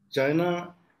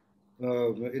 China,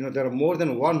 there are more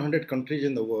than 100 countries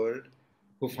in the world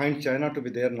who find China to be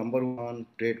their number one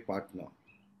trade partner.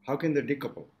 How can they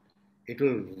decouple? It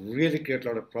will really create a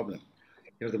lot of problems.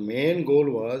 The main goal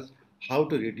was how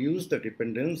to reduce the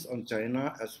dependence on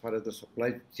China as far as the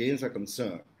supply chains are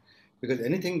concerned. Because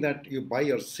anything that you buy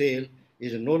or sell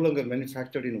is no longer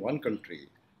manufactured in one country.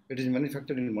 It is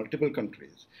manufactured in multiple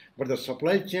countries. But the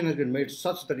supply chain has been made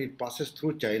such that it passes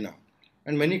through China.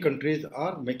 And many countries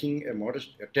are making a modest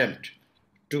attempt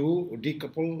to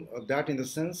decouple that, in the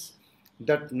sense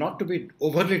that not to be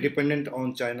overly dependent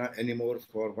on China anymore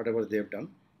for whatever they have done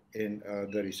in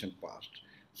the recent past.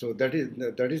 So that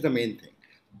is the main thing.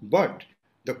 But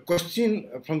the question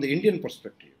from the Indian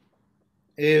perspective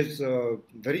is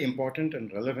very important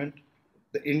and relevant.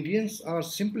 The Indians are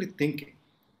simply thinking,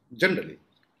 generally,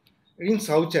 in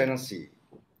South China Sea,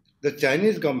 the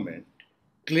Chinese government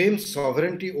claims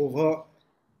sovereignty over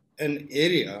an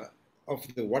area of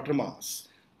the water mass,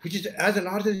 which is as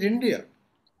large as India,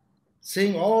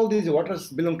 saying all these waters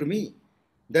belong to me.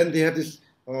 Then they have this,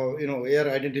 air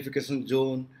identification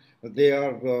zone. They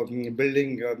are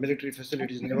building military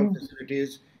facilities, naval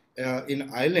facilities in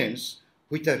islands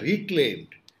which are reclaimed.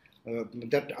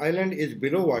 That island is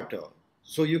below water,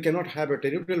 so you cannot have a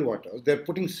territorial water. They're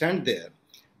putting sand there,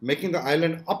 making the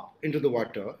island up into the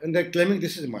water, and they're claiming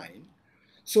this is mine.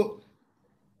 So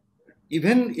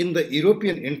even in the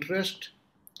European interest,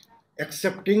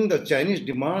 accepting the Chinese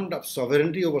demand of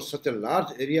sovereignty over such a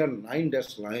large area,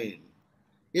 9-dash line,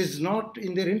 is not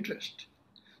in their interest.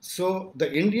 So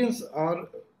the Indians are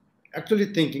actually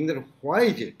thinking that why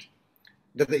is it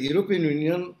that the European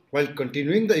Union, while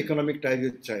continuing the economic ties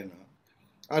with China,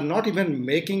 are not even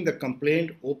making the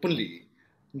complaint openly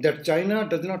that China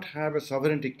does not have a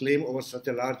sovereignty claim over such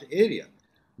a large area.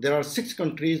 There are 6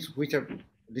 countries which have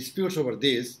disputes over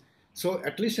this. So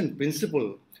at least in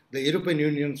principle, the European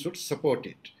Union should support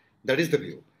it. That is the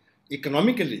view.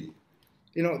 Economically,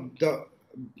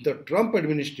 the Trump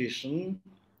administration,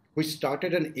 which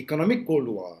started an economic Cold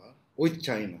War with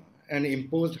China and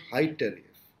imposed high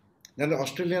tariff, then the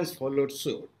Australians followed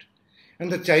suit.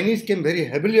 And the Chinese came very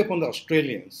heavily upon the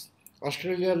Australians.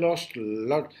 Australia lost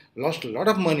a lot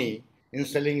of money in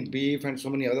selling beef and so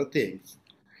many other things.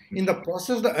 In the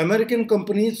process, the American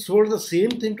companies sold the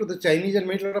same thing to the Chinese and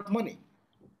made a lot of money.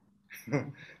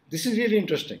 This is really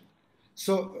interesting.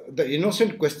 So the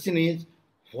innocent question is,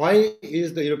 why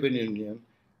is the European Union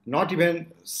not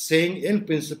even saying in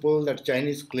principle that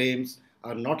Chinese claims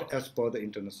are not as per the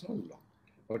international law?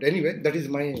 But anyway, that is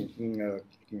my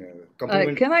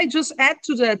complement. Can I just add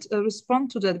to that,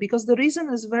 respond to that? Because the reason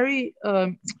is very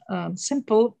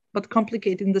simple, but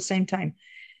complicated in the same time.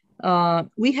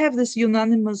 We have this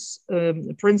unanimous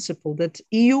principle that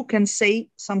EU can say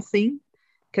something,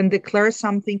 can declare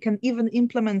something, can even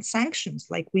implement sanctions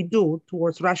like we do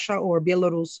towards Russia or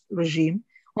Belarus regime,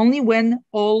 only when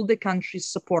all the countries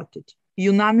support it.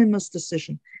 Unanimous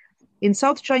decision. In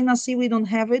South China Sea, we don't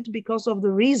have it because of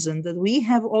the reason that we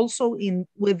have also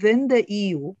within the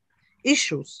EU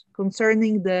issues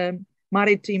concerning the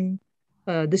maritime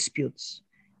disputes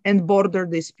and border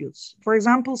disputes. For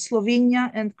example, Slovenia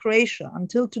and Croatia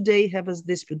until today have a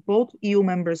dispute, both EU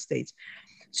member states.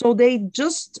 So they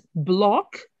just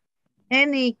block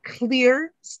any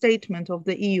clear statement of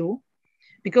the EU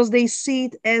because they see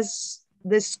it as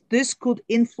this could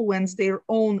influence their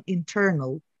own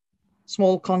internal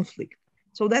small conflict.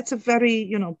 So that's a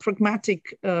very,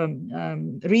 pragmatic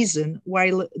reason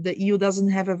why the EU doesn't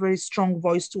have a very strong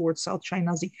voice towards South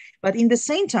China Sea. But in the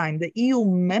same time, the EU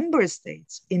member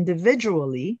states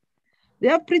individually, they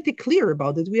are pretty clear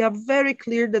about it. We are very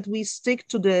clear that we stick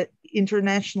to the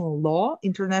international law,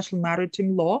 international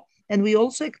maritime law, and we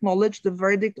also acknowledge the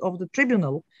verdict of the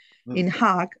tribunal in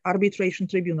Hague, arbitration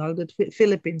tribunal that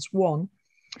Philippines won.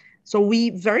 So we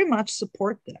very much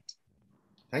support that.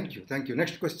 Thank you. Thank you.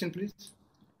 Next question, please.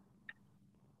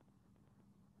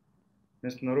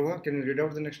 Ms. Narova, can you read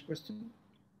out the next question?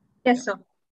 Yes, sir.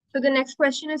 So the next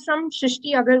question is from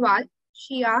Shrishti Agarwal.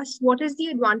 She asks, what is the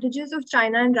advantages of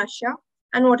China and Russia?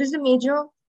 And what is the major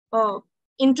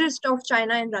interest of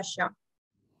China and Russia?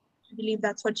 I believe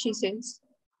that's what she says.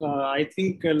 I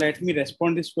think let me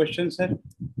respond this question, sir.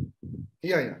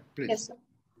 Yeah, please. Yes, sir.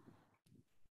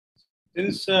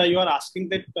 Since you are asking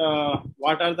that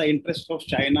what are the interests of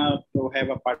China to have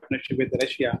a partnership with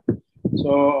Russia.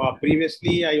 So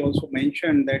previously, I also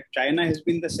mentioned that China has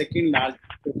been the second largest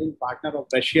trading partner of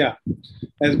Russia,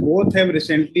 as both have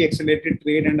recently accelerated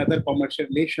trade and other commercial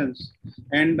relations.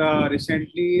 And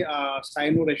recently,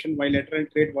 Sino-Russian bilateral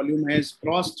trade volume has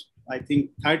crossed, I think,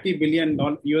 $30 billion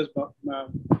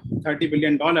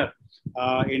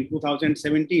in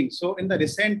 2017. So in the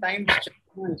recent times,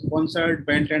 China-sponsored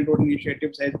Belt and Road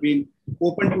initiatives has been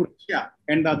open to Russia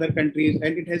and the other countries,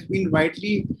 and it has been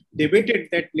widely debated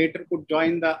that later could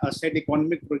join the said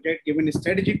economic project given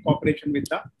strategic cooperation with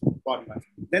the former.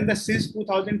 Then since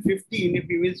 2015, if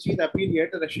we will see the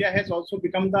period, Russia has also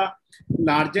become the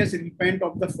largest recipient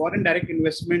of the foreign direct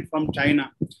investment from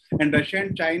China. And Russia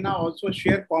and China also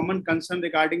share common concern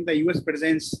regarding the US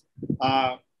presence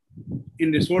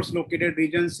in resource-located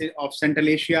regions of Central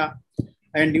Asia.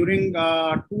 And during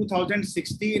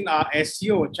 2016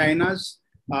 SCO, China's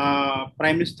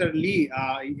Prime Minister Li,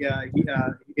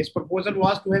 his proposal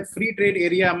was to have free trade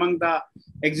area among the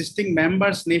existing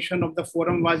members nation of the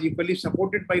forum was equally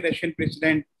supported by Russian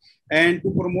president. And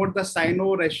to promote the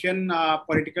Sino-Russian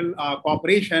political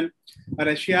cooperation,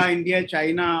 Russia, India,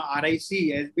 China,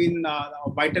 RIC has been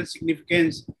of vital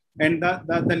significance. And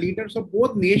the leaders of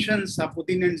both nations,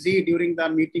 Putin and Xi, during the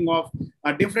meeting of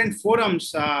different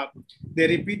forums, they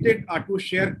repeated to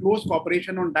share close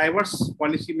cooperation on diverse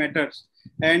policy matters.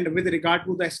 And with regard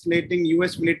to the escalating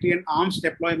US military and arms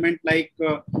deployment like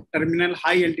terminal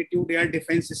high altitude air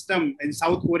defense system in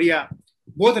South Korea,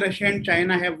 both Russia and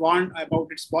China have warned about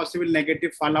its possible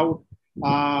negative fallout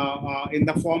in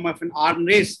the form of an arms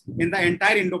race in the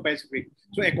entire Indo-Pacific.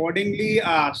 So accordingly,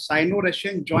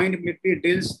 Sino-Russian joint military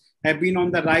drills have been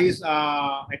on the rise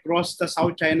across the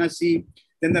South China Sea.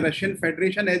 Then the Russian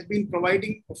Federation has been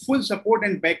providing full support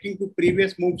and backing to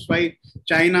previous moves by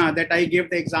China. That I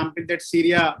gave the example that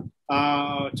Syria,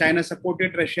 China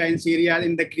supported Russia in Syria,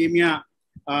 in the Crimea.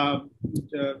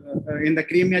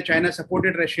 China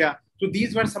supported Russia. So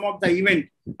these were some of the events.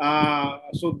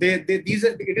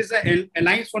 It is an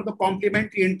alliance for the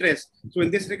complementary interests. So in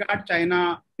this regard,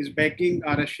 China is backing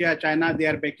Russia, China, they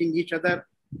are backing each other.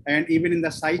 And even in the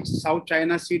South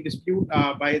China Sea dispute,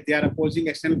 they are opposing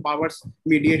external powers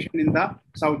mediation in the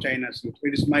South China Sea.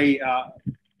 It is my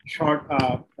short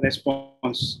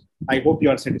response. I hope you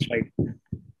are satisfied.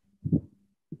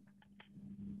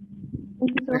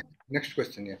 Next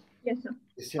question, yeah. Yes, sir.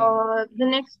 The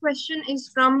next question is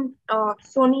from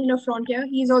Sony Lafrontier.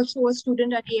 He is also a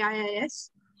student at AIIS.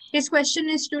 His question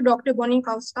is to Dr.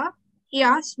 Bonikowska. He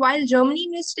asks, while Germany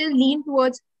may still lean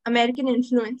towards American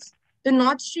influence, the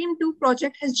Nord Stream 2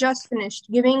 project has just finished,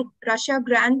 giving Russia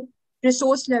grand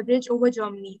resource leverage over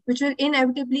Germany, which will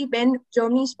inevitably bend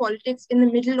Germany's politics in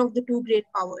the middle of the two great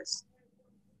powers.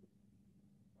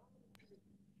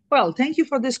 Well, thank you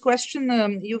for this question.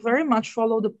 You very much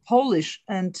follow the Polish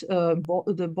and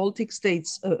the Baltic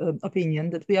states' opinion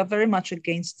that we are very much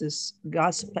against this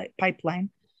gas pipeline.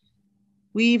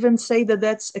 We even say that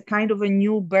that's a kind of a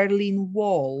new Berlin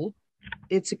Wall.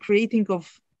 It's a creating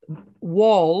of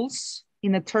walls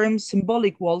in a term,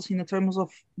 symbolic walls in a terms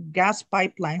of gas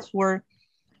pipelines where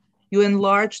you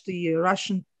enlarge the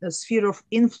Russian sphere of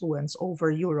influence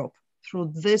over Europe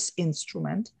through this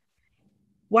instrument.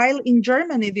 While in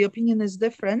Germany, the opinion is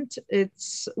different.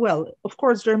 It's, well, of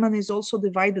course, Germany is also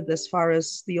divided as far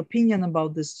as the opinion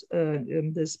about this,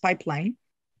 this pipeline.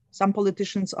 Some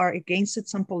politicians are against it,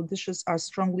 some politicians are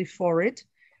strongly for it.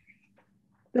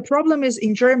 The problem is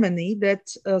in Germany that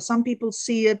some people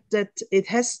see it that it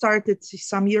has started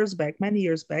some years back, many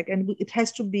years back, and it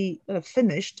has to be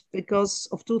finished because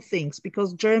of two things.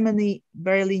 Because Germany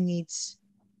barely needs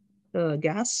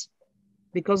gas,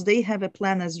 because they have a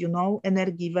plan, as you know,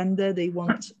 Energiewende. They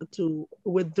want to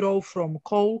withdraw from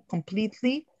coal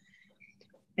completely.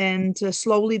 And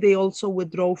slowly they also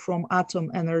withdraw from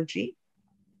atom energy.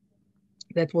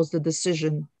 That was the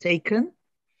decision taken.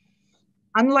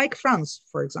 Unlike France,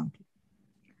 for example.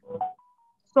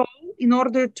 So in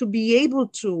order to be able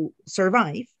to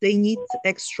survive, they need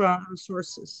extra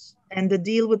resources. And the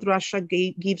deal with Russia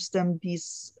gives them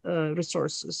these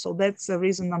resources. So that's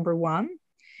reason number one.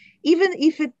 Even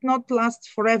if it not lasts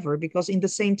forever, because in the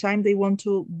same time, they want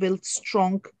to build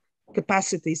strong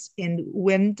capacities in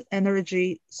wind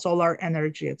energy, solar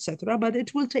energy, etc. But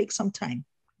it will take some time.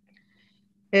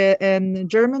 And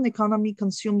German economy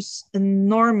consumes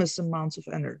enormous amounts of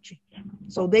energy.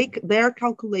 So their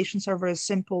calculations are very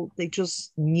simple. They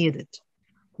just need it.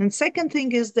 And second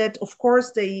thing is that, of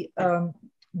course, they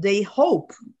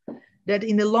hope that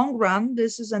in the long run,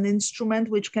 this is an instrument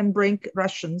which can bring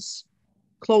Russians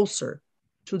closer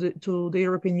to the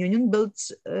European Union,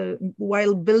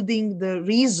 while building the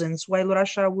reasons why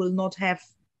Russia will not have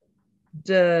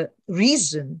the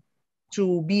reason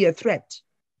to be a threat,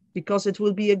 because it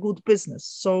will be a good business.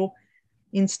 So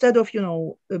instead of,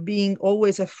 being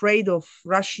always afraid of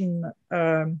Russian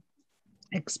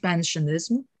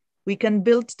expansionism, we can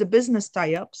build the business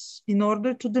tie-ups in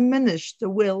order to diminish the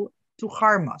will to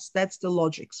harm us. That's the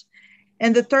logics.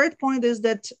 And the third point is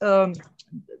that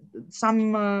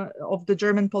some of the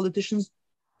German politicians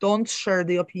don't share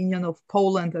the opinion of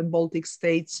Poland and Baltic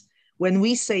states when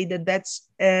we say that that's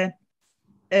a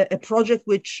project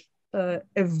which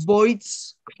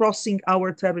avoids crossing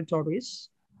our territories,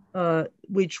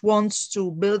 which wants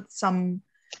to build something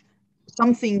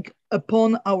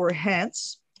upon our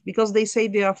heads, because they say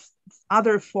there are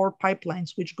other 4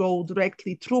 pipelines which go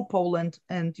directly through Poland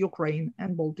and Ukraine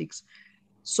and Baltics.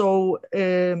 So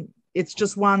it's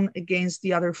just one against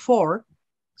the other 4.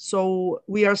 So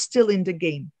we are still in the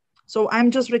game. So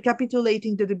I'm just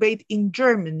recapitulating the debate in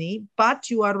Germany, but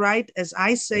you are right. As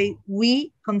I say,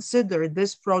 we consider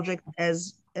this project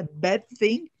as a bad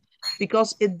thing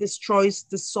because it destroys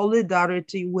the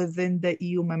solidarity within the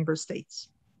EU member states.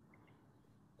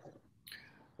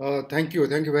 Thank you.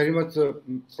 Thank you very much.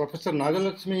 Professor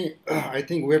Nagalakshmi, I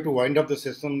think we have to wind up the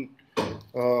session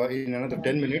in another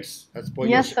 10 minutes. As per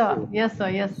yes, sir. Yes, sir.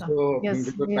 Yes, sir. So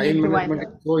yes, the time management is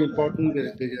so important.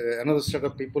 There is another set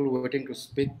of people waiting to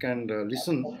speak and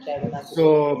listen.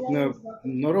 So,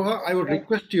 Noroha, I would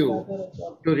request you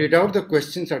to read out the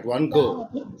questions at one go.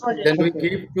 Then we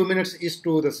give 2 minutes each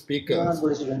to the speakers.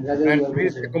 And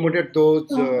please accommodate those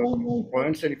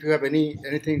points. And if you have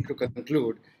anything to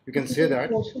conclude, you can say that.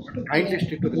 Kindly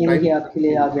stick to the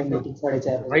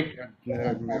time. Right.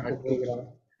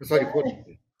 Sorry.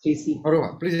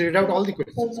 Noroha, please read out all the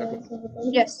questions.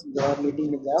 Yes.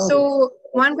 So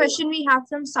one question we have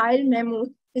from Sahil Mahmood.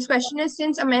 His question is,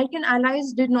 since American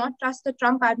allies did not trust the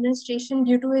Trump administration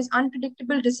due to his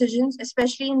unpredictable decisions,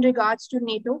 especially in regards to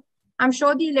NATO, I'm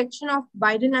sure the election of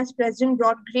Biden as president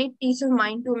brought great peace of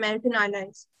mind to American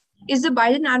allies. Is the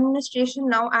Biden administration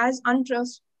now as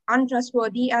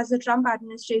untrustworthy as the Trump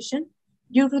administration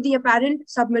due to the apparent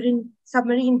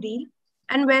submarine deal?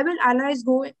 And where will allies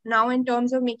go now in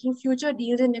terms of making future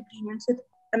deals and agreements with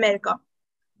America?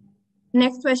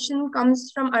 Next question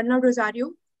comes from Arnav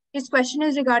Rosario. His question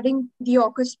is regarding the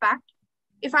AUKUS Pact.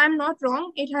 If I'm not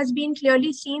wrong, it has been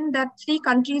clearly seen that 3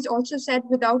 countries also said,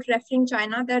 without referring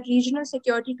China, that regional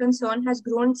security concern has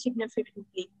grown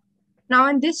significantly. Now,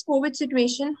 in this COVID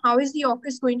situation, how is the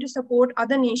AUKUS going to support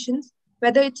other nations,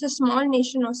 whether it's a small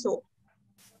nation or so?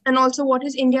 And also, what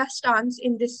is India's stance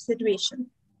in this situation?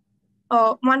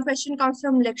 One question comes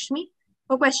from Lakshmi.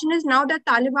 Her question is, now that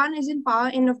Taliban is in power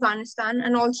in Afghanistan,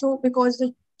 and also because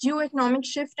the geo-economic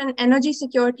shift and energy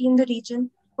security in the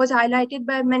region was highlighted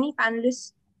by many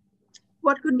panelists,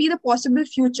 what could be the possible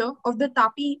future of the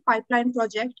Tapi pipeline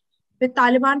project, with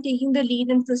Taliban taking the lead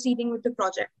in proceeding with the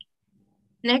project.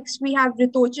 Next, we have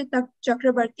Ritochit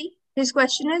Chakrabarti. His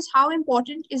question is, how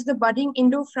important is the budding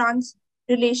Indo-France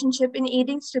relationship in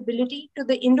aiding stability to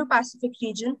the Indo-Pacific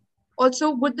region?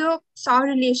 Also, would the sour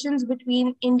relations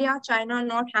between India and China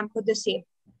not hamper the same?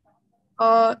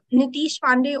 Nitish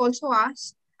Pandey also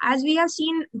asks, as we have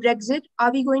seen Brexit,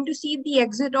 are we going to see the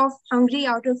exit of Hungary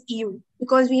out of EU?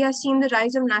 Because we have seen the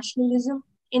rise of nationalism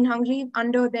in Hungary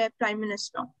under their prime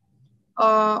minister.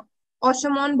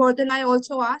 Osamon Bordalai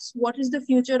also asks, what is the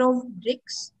future of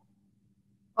BRICS?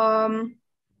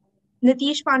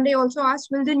 Nitish Pandey also asks,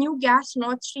 will the new gas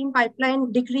Nord Stream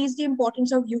pipeline decrease the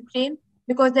importance of Ukraine?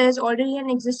 Because there is already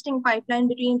an existing pipeline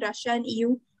between Russia and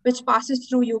EU, which passes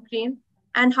through Ukraine.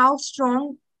 And how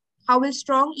will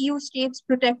strong EU states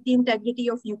protect the integrity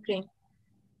of Ukraine?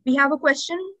 We have a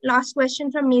question, last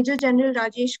question from Major General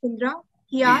Rajesh Kundra.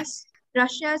 He asks,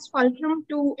 Russia is fulcrum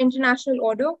to international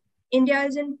order. India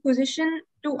is in position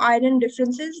to iron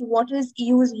differences. What is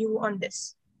EU's view on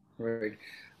this? Right.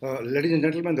 Ladies and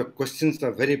gentlemen, the questions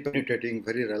are very penetrating,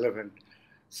 very relevant.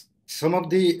 Some of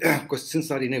the questions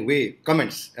are in a way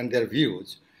comments and their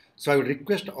views. So I would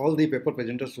request all the paper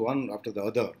presenters one after the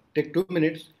other. Take 2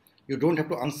 minutes. You don't have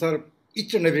to answer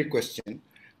each and every question,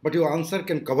 but your answer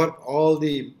can cover all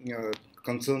the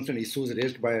concerns and issues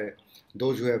raised by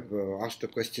those who have asked the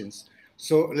questions.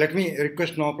 So let me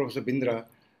request now Professor Bindra,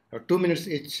 2 minutes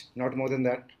each, not more than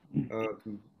that.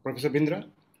 Professor Bindra?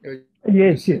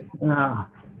 Yes.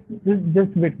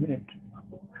 Just wait a minute.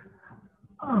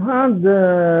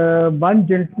 The one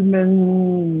gentleman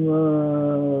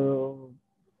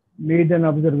made an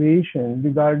observation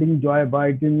regarding Joe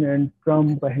Biden and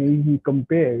Trump, he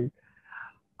compared.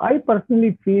 I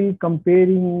personally feel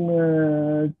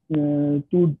comparing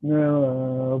two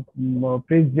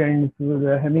presidents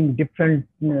having different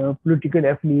political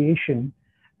affiliation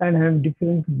and have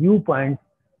different viewpoints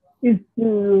is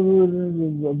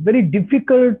very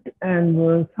difficult,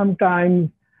 and sometimes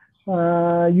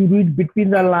you read between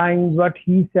the lines what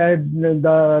he said,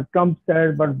 the Trump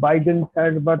said, but Biden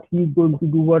said, but he's going to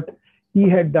do what he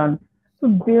had done. So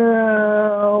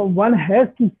one has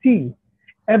to see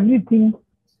everything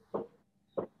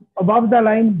above the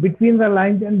line, between the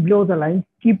lines, and below the lines,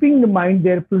 keeping in mind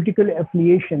their political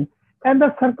affiliation and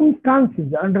the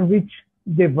circumstances under which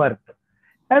they work.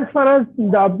 As far as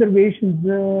the observations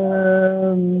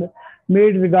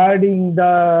made regarding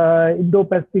the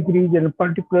Indo-Pacific region,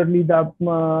 particularly the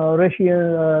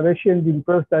Russian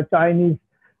interest, the Chinese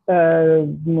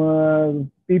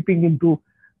peeping into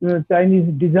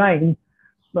Chinese design,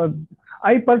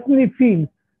 I personally feel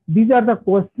these are the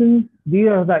questions, these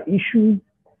are the issues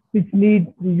which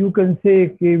need, you can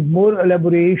say, more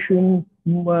elaboration,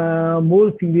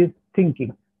 more serious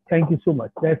thinking. Thank you so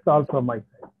much. That's all from my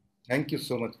side. Thank you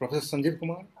so much. Professor Sanjeev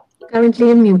Kumar? Currently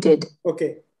unmuted.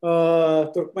 Okay.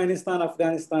 Turkmenistan,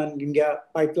 Afghanistan, India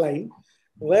pipeline.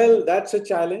 Well, that's a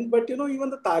challenge, but even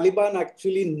the Taliban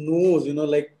actually knows,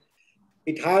 like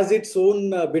it has its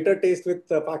own bitter taste with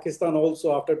Pakistan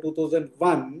also after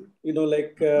 2001,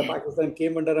 Pakistan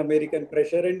came under American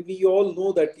pressure, and we all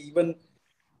know that even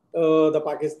the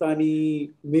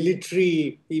Pakistani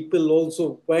military people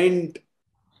also went,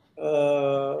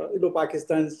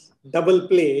 Pakistan's double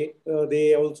play.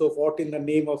 They also fought in the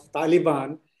name of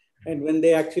Taliban. And when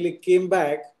they actually came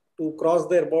back to cross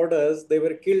their borders, they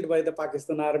were killed by the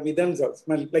Pakistan army themselves.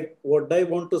 Like what I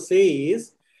want to say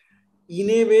is, in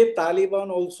a way,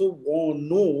 Taliban also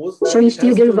knows. Sharish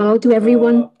Dilgarwal to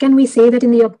everyone. Can we say that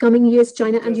in the upcoming years,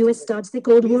 China and US starts the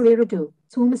Cold War era too?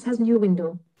 Thomas has new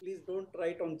window. Please don't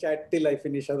write on chat till I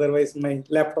finish. Otherwise, my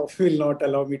laptop will not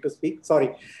allow me to speak.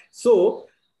 Sorry. So,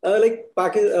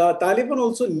 Taliban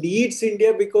also needs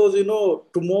India because,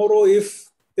 tomorrow if,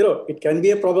 it can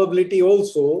be a probability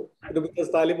also, because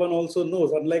Taliban also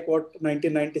knows, unlike what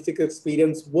 1996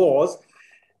 experience was,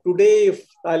 today if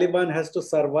Taliban has to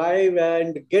survive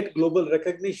and get global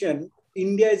recognition,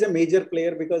 India is a major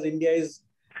player because India is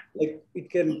it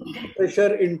can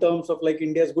pressure in terms of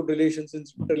India's good relations in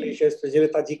Central Asia, especially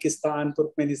Tajikistan,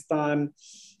 Turkmenistan,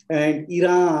 and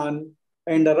Iran,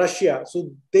 and Russia.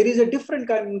 So there is a different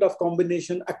kind of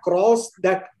combination across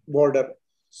that border.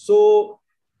 So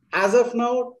as of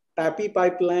now, Tapi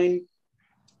pipeline,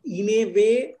 in a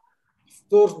way, of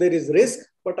course, there is risk,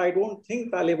 but I don't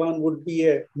think Taliban would be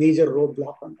a major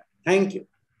roadblock on that. Thank you.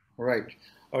 Right.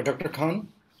 Dr. Khan?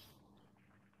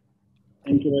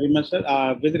 Thank you very much, sir.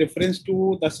 With reference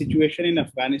to the situation in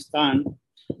Afghanistan,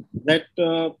 that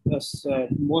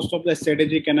most of the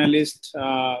strategic analysts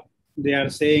They are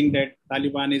saying that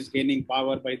Taliban is gaining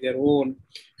power by their own,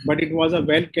 but it was a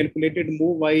well-calculated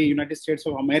move by United States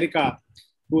of America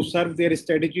to serve their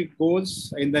strategic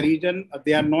goals in the region.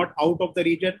 They are not out of the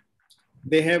region.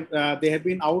 They have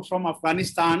been out from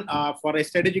Afghanistan for a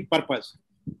strategic purpose.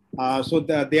 So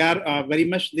they are very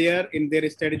much there in their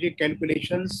strategic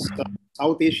calculations,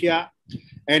 South Asia,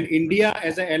 and India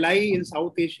as an ally in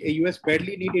South Asia. US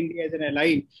badly need India as an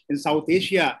ally in South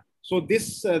Asia. So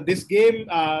this game,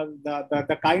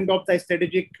 the kind of the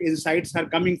strategic insights are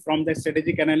coming from the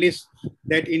strategic analysts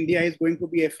that India is going to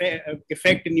be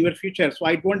effect in near future. So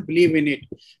I don't believe in it,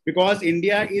 because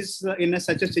India is in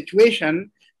such a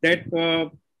situation that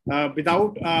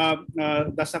without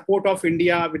the support of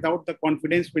India, without the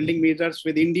confidence building measures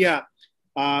with India,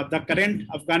 the current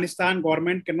Afghanistan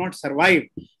government cannot survive.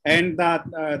 And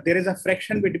there is a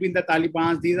friction between the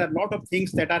Taliban. These are a lot of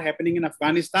things that are happening in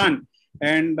Afghanistan.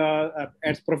 And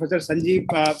as Professor Sanjeev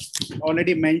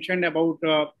already mentioned about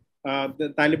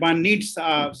the Taliban needs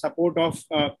support of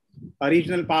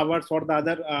regional powers or the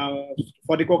other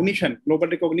for recognition, global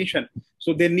recognition.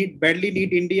 So they badly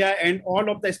need India, and all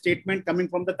of the statement coming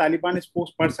from the Taliban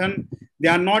spokesperson, they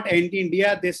are not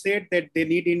anti-India. They said that they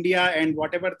need India, and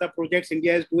whatever the projects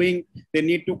India is doing, they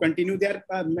need to continue. They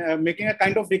are making a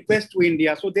kind of request to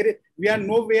India. So we are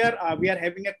nowhere. We are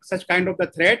having such kind of the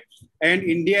threat, and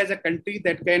India is a country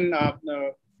that can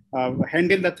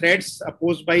handle the threats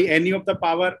posed by any of the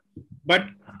power. But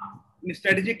in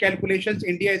strategic calculations,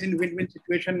 India is in win-win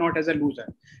situation, not as a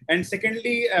loser. And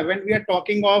secondly, when we are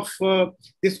talking of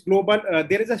this global,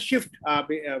 there is a shift,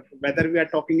 whether we are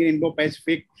talking in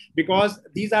Indo-Pacific, because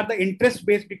these are the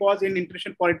interest-based, because in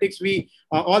international politics,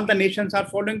 all the nations are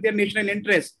following their national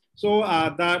interests. So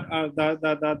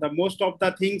the most of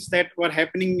the things that were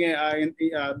happening in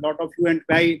a lot of you and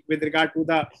I with regard to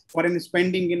the foreign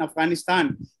spending in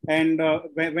Afghanistan, and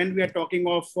when we are talking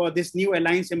of this new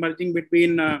alliance emerging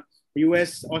between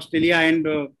US, Australia, and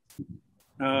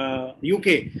UK.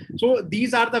 So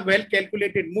these are the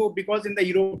well-calculated move, because in the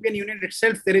European Union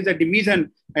itself, there is a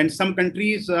division, and some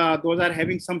countries, those are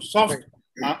having some soft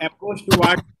approach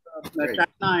towards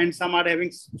China, and some are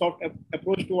having soft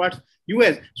approach towards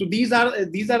US. So these are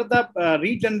the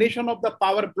regeneration of the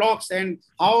power blocks, and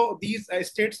how these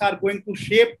states are going to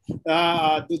shape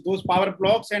those power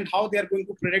blocks, and how they are going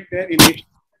to protect their image.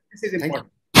 This is important.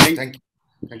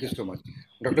 Thank you so much.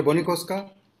 Dr.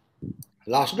 Bonikoska,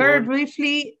 last Very word.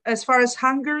 briefly, as far as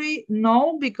Hungary,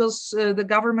 no, because the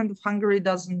government of Hungary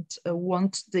doesn't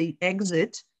want the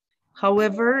exit.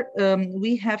 However,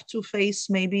 we have to face,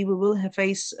 maybe we will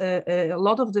face a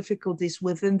lot of difficulties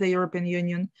within the European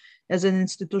Union as an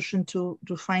institution to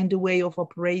find a way of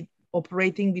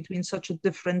operating between such a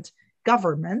different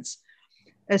governments.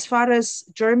 As far as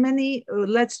Germany,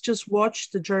 let's just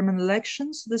watch the German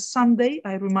elections this Sunday.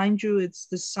 I remind you, it's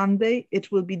this Sunday.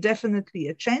 It will be definitely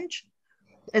a change.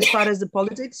 As far as the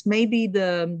politics, maybe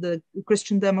the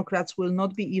Christian Democrats will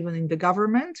not be even in the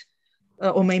government,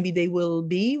 or maybe they will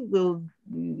be.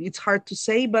 It's hard to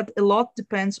say, but a lot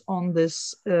depends on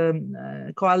this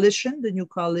coalition, the new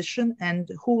coalition, and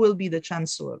who will be the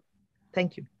chancellor.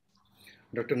 Thank you.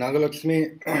 Dr.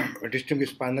 Nagalakshmi, a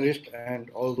distinguished panelist, and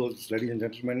all those ladies and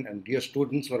gentlemen and dear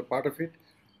students who are part of it.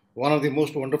 One of the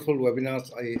most wonderful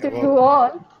webinars I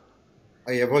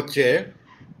ever chaired.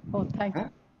 Oh, thank you.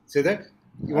 Say that?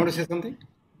 You want to say something?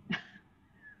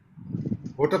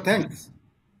 Vote of thanks.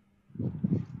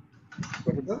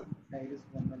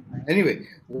 Anyway,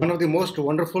 one of the most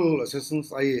wonderful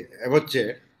sessions I ever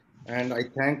chaired, and I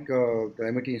thank the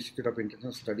MIT Institute of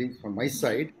International Studies from my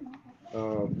side.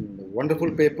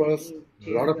 Wonderful papers,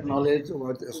 a lot of knowledge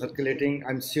was circulating.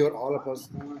 I'm sure all of us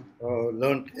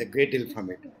learned a great deal from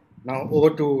it. Now over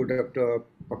to Dr.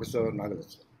 Professor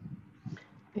Nagalakshmi.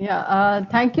 Yeah,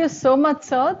 thank you so much,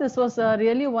 sir. This was a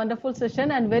really wonderful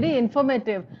session and very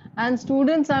informative. And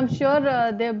students, I'm sure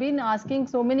they've been asking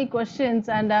so many questions,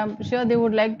 and I'm sure they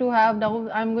would like to have. Now,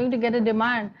 I'm going to get a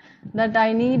demand that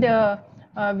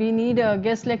we need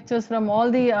guest lectures from all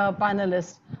the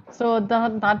panelists. So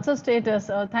that's a status.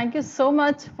 Thank you so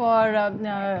much for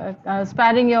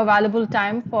sparing your valuable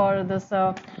time for this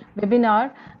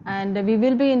webinar, and we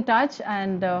will be in touch.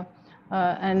 And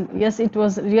yes, it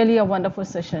was really a wonderful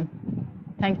session.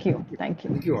 Thank you. Thank you.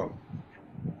 Thank you all.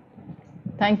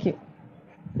 Thank you.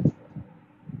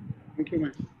 Thank you,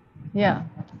 ma'am. Yeah.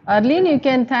 Arlene, you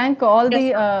can thank all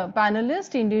the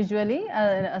panelists individually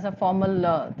as a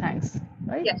formal thanks,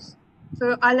 right? Yes.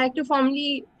 So I'd like to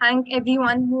formally thank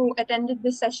everyone who attended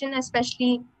this session,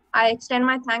 especially I extend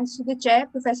my thanks to the chair,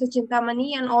 Professor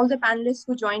Chintamani, and all the panelists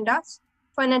who joined us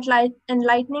for an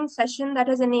enlightening session that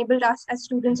has enabled us as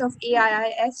students of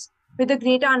AIIS with a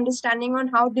greater understanding on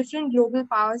how different global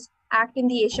powers act in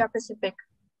the Asia Pacific.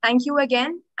 Thank you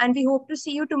again, and we hope to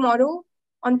see you tomorrow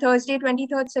on Thursday,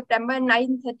 23rd September at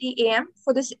 9:30 a.m.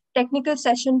 for this technical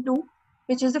session 2,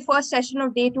 which is the first session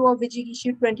of day 2 of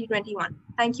VIJIGISHU 2021.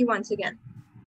 Thank you once again.